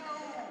 2,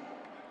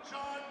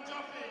 John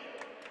Duffy.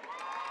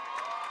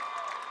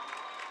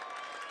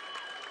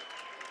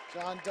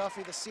 John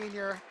Duffy, the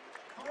senior.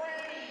 3,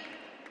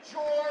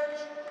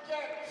 George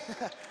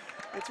Getz.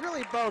 It's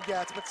really Bo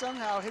Getz, but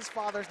somehow his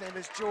father's name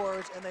is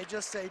George, and they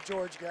just say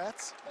George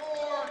Getz.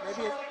 4, Maybe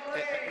Charlie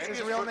is Graves.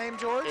 his real name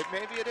George?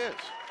 Maybe it is.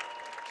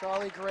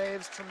 Charlie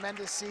Graves,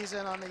 tremendous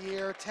season on the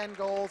year, 10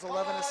 goals,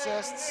 11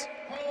 assists.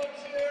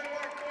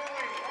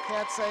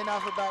 Can't say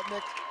enough about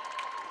Nick.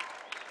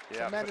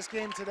 Yeah, Tremendous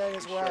game today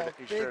as he well.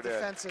 sure Big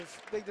did.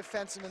 big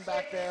defenseman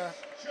back there.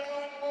 John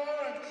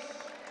Lawrence.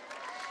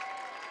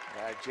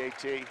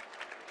 JT.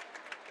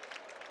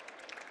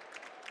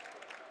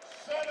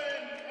 7,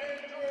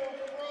 Andrew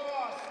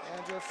Frost.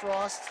 Andrew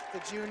Frost, the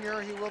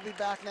junior, he will be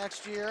back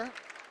next year.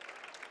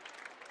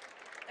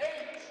 8,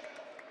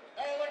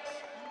 Alex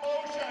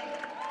Motion.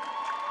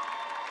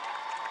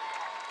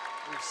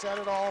 We've said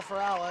it all for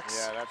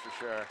Alex. Yeah, that's for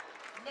sure.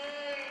 9,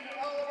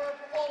 Oliver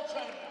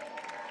Fulton.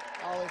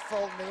 Ollie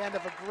Fulton, the end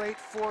of a great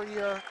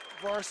 4-year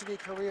varsity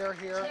career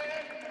here. 10,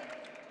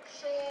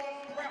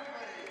 Sean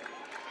Prepley.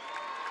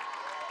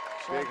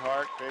 Big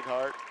heart, big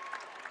heart.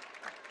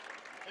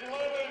 11,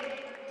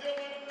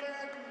 Dylan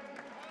Madden.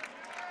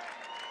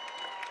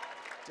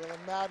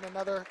 Dylan Madden,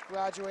 another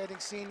graduating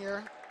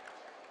senior.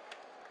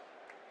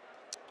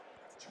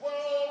 12,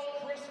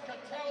 Chris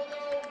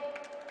Cataldo.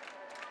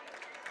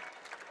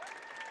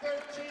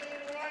 13,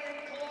 Ryan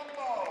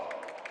Colombo.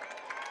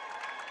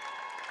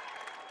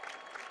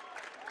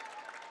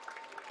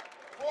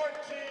 14,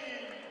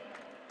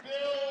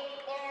 Bill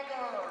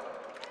Barger.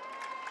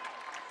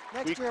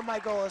 Next year, my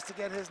goal is to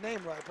get his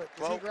name right, but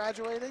is he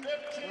graduating?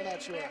 We're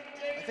not sure.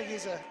 I think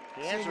he's a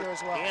senior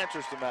as well. He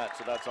answers to Matt,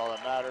 so that's all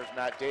that matters.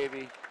 Matt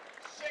Davey.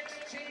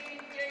 16,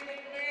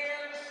 David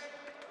Mears.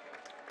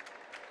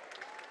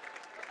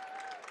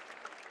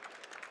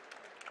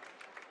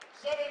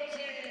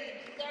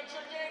 17,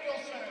 Thatcher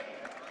Danielson.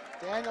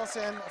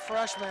 Danielson, a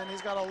freshman,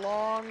 he's got a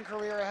long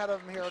career ahead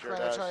of him here at Sure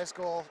Greenwich does. High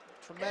School.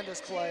 Tremendous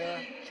 18,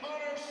 player.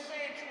 Connor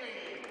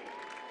Santry.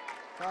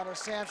 Connor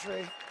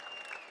Santry,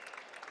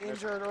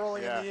 injured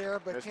early in the year,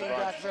 but missed came a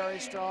bunch. back very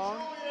strong.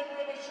 Julian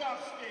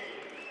Ribachowski.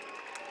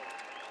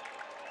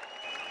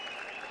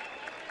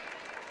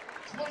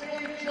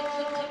 20,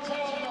 John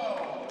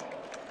Cataldo.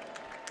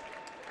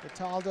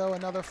 Cataldo,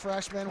 another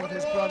freshman with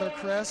his brother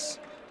Chris.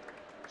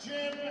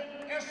 Jim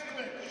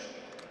Estridge.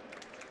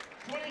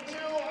 22,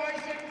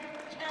 Isaac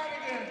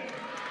Cadigan.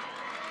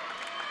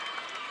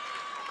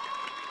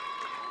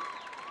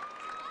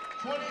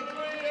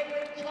 23,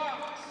 Edward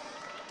Cox.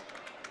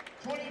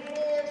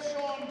 24,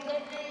 Sean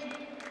Duffy.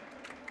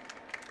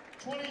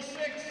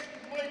 26,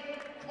 Mike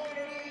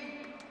Connerty.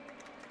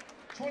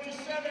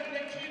 27,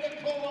 Nikita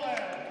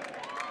Kovalev.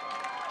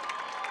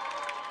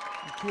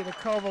 Nikita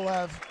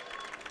Kovalev,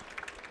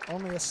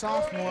 only a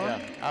sophomore. Yeah,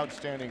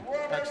 outstanding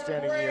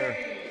year.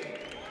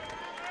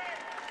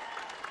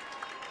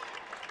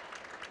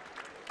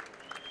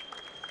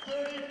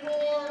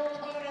 34,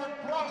 Connor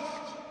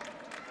Brust.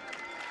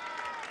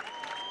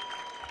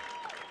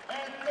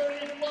 And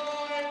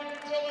 35,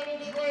 Dylan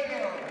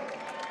Trader.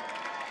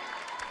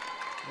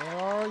 There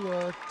are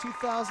your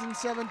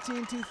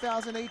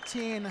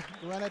 2017-2018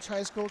 Greenwich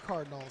High School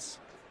Cardinals.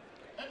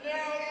 And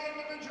now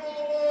the individual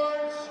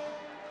awards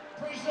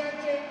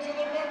presented to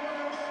the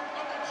members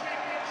of the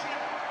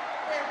championship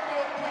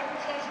Fairfield Prep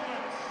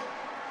Jesuits.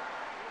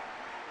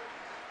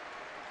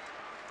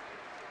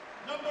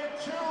 Number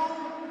 2,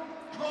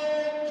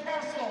 Cole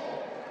Castle.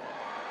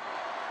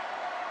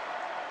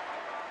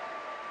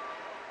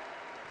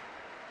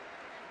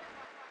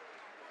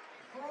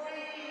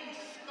 Three,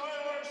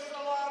 Skylar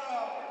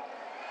Salato.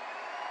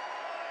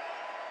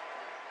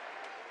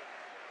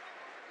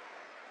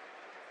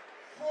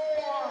 4,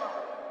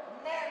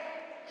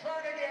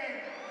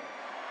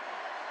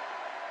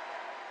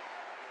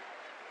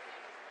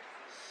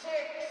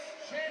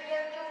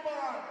 Chandler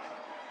Dumont.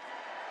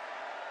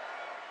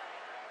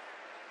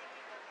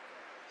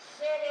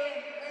 7,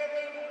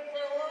 Evan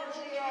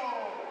Ferrugio.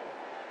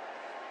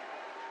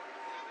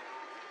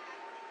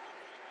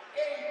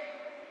 8,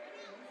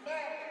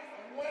 Matt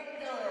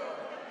Wender.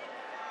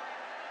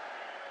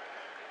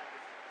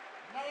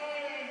 9,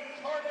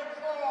 Carter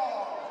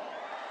Crawl.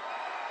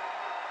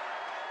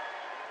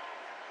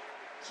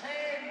 10,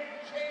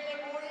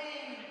 Caleb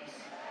Reeves.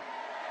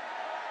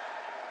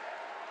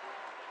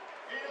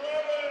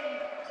 11,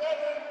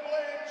 Devin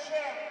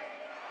Blanchett.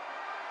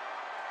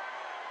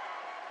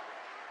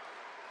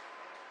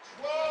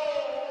 12,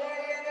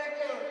 Ryan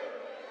Eckert.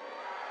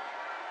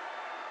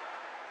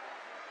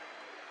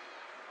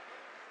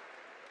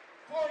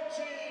 14,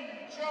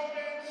 Joe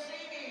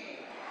Mancini.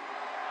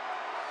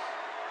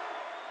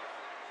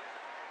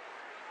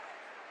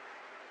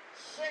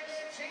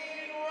 16,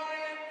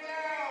 Ryan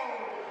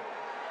Dowd.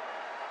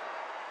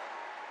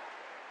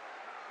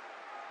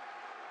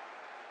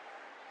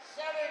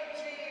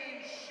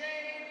 17,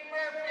 Shane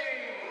Murphy.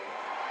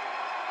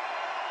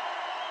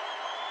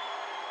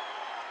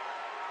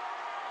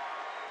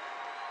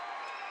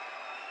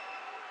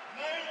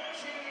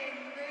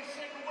 19,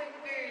 Mason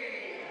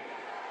Whitney.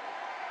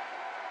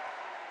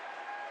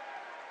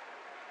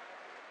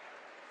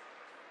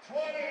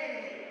 20,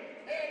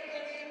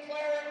 Anthony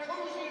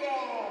Claracuzio.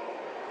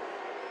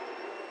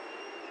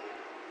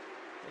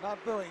 They're not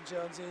booing,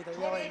 Jonesy. They're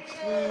yelling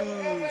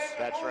Cruz.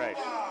 That's right.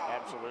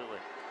 Absolutely.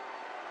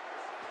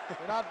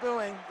 They're not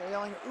booing. They're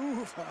yelling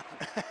ooh. 23,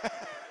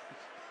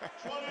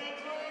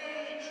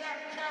 Jack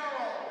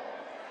Carroll.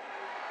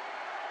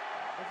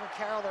 For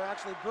Carroll, they're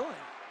actually booing.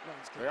 No, I'm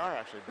just kidding. They are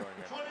actually doing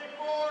it.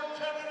 24,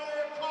 Kevin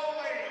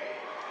Oracoli.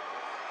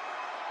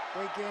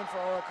 Great game for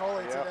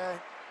Oracoli Yep. today.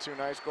 2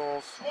 nice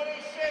goals.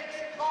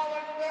 26,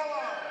 Colin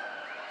Miller.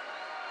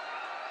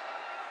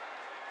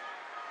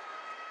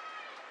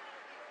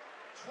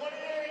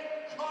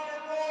 28,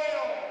 Connor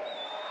Boyle.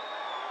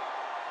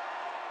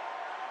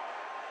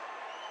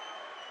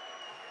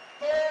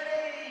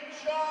 30,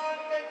 John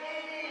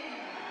McGee.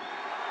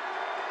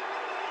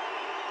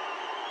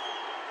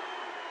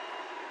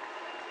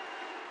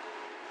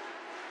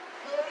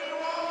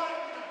 31,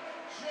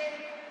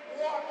 Jake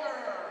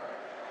Walker.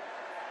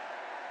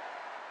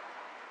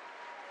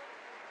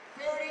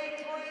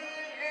 33,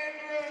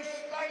 Andrew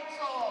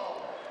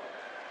Steitzel.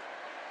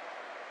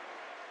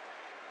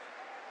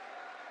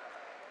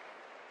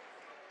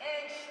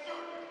 And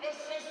student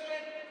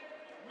assistant,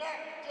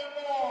 Matt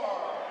DeMore.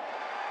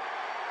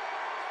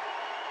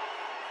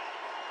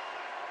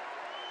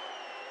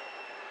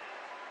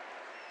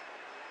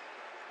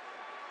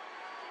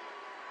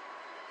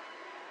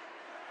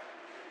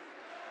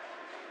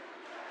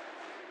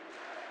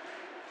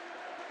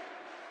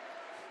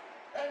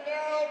 And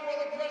now for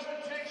the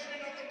presentation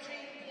of the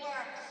team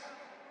plaques.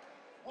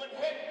 With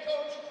head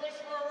coach Chris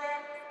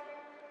Morak,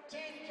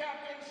 team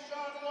captains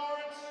John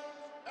Lawrence,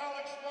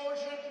 Alex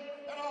Motion,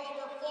 and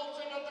Oliver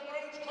Fulton of the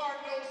Greenwich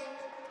Cardinals,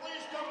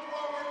 please come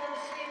forward to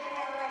receive the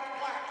RF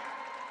plaque.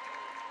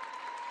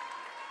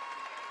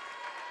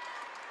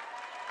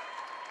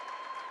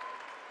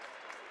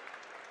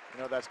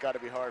 You know, that's got to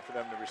be hard for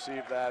them to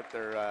receive that.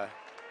 They're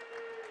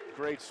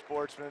great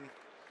sportsmen,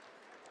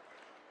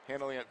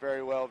 handling it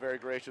very well, very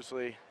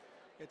graciously.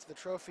 It's the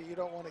trophy you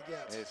don't want to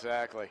get.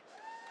 Exactly.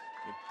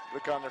 The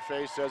look on their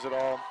face says it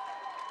all.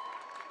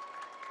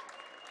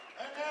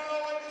 And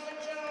now, ladies and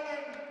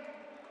gentlemen,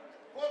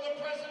 for the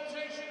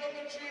presentation of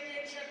the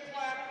championship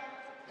plaque,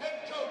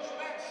 head coach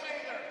Matt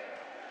Sather,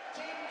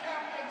 team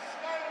captains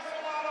Skyler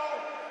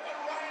Solano and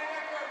Ryan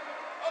Eckert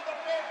of the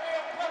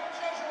Fairfield Prep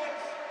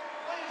Jesuits,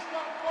 please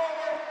come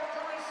forward to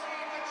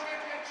receive the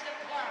championship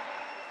plaque.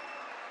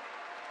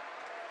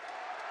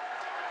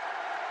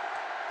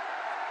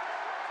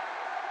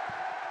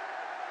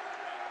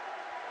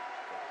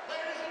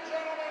 Ladies and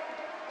gentlemen,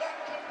 that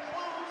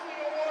concludes the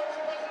awards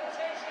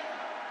presentation.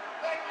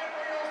 Thank you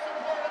for your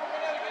support of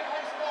Connecticut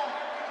high school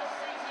hockey this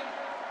season.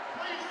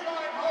 Please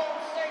drive home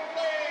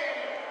safely.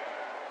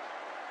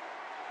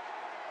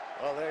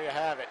 Well, there you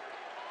have it.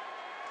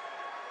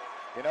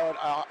 You know,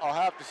 I'll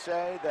have to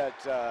say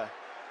that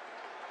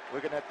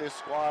looking at this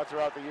squad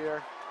throughout the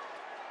year,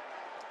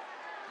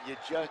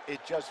 it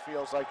just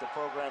feels like the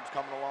program's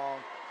coming along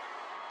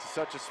to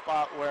such a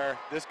spot where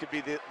this could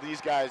be these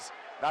guys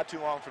not too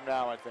long from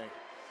now, I think.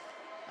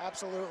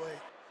 Absolutely.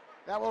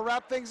 That will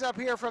wrap things up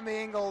here from the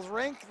Ingalls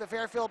Rink. The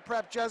Fairfield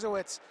Prep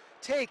Jesuits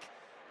take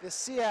the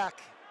CIAC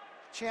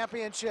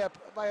championship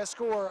by a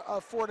score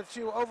of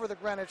 4-2 over the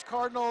Greenwich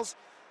Cardinals.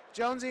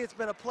 Jonesy, it's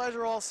been a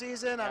pleasure all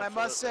season, and Absolutely.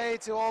 I must say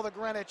to all the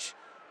Greenwich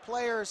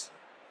players,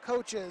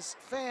 coaches,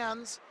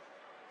 fans,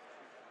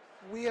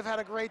 we have had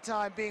a great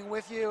time being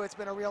with you. It's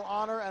been a real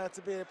honor, and it's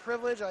been a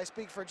privilege. I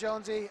speak for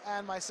Jonesy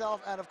and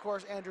myself, and of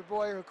course Andrew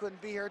Boyer, who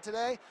couldn't be here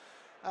today.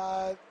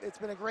 It's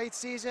been a great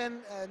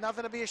season,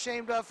 nothing to be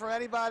ashamed of for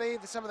anybody.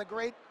 Some of the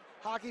great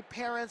hockey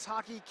parents,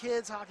 hockey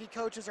kids, hockey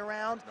coaches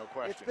around. No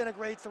question. It's been a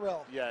great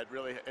thrill. Yeah,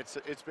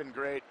 it's been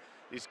great.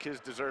 These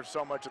kids deserve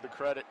so much of the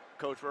credit.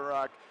 Coach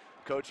Rurak,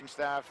 coaching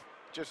staff,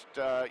 just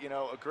you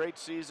know, a great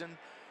season.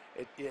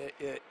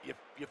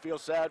 You feel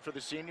sad for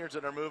the seniors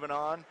that are moving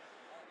on.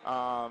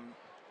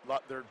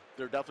 They're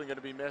definitely going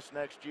to be missed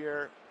next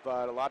year,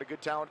 but a lot of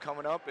good talent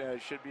coming up, and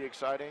it should be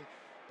exciting.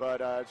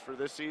 But as for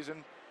this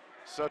season,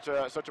 such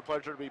a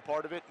pleasure to be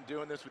part of it and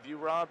doing this with you,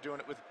 Rob, doing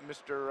it with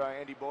Mr.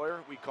 Andy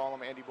Boyer. We call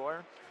him Andy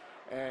Boyer.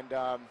 And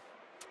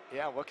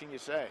yeah, what can you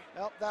say?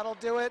 Well, that'll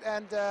do it.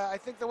 And I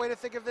think the way to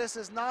think of this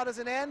is not as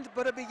an end,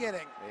 but a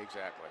beginning.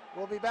 Exactly.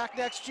 We'll be back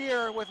next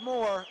year with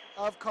more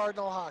of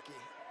Cardinal hockey.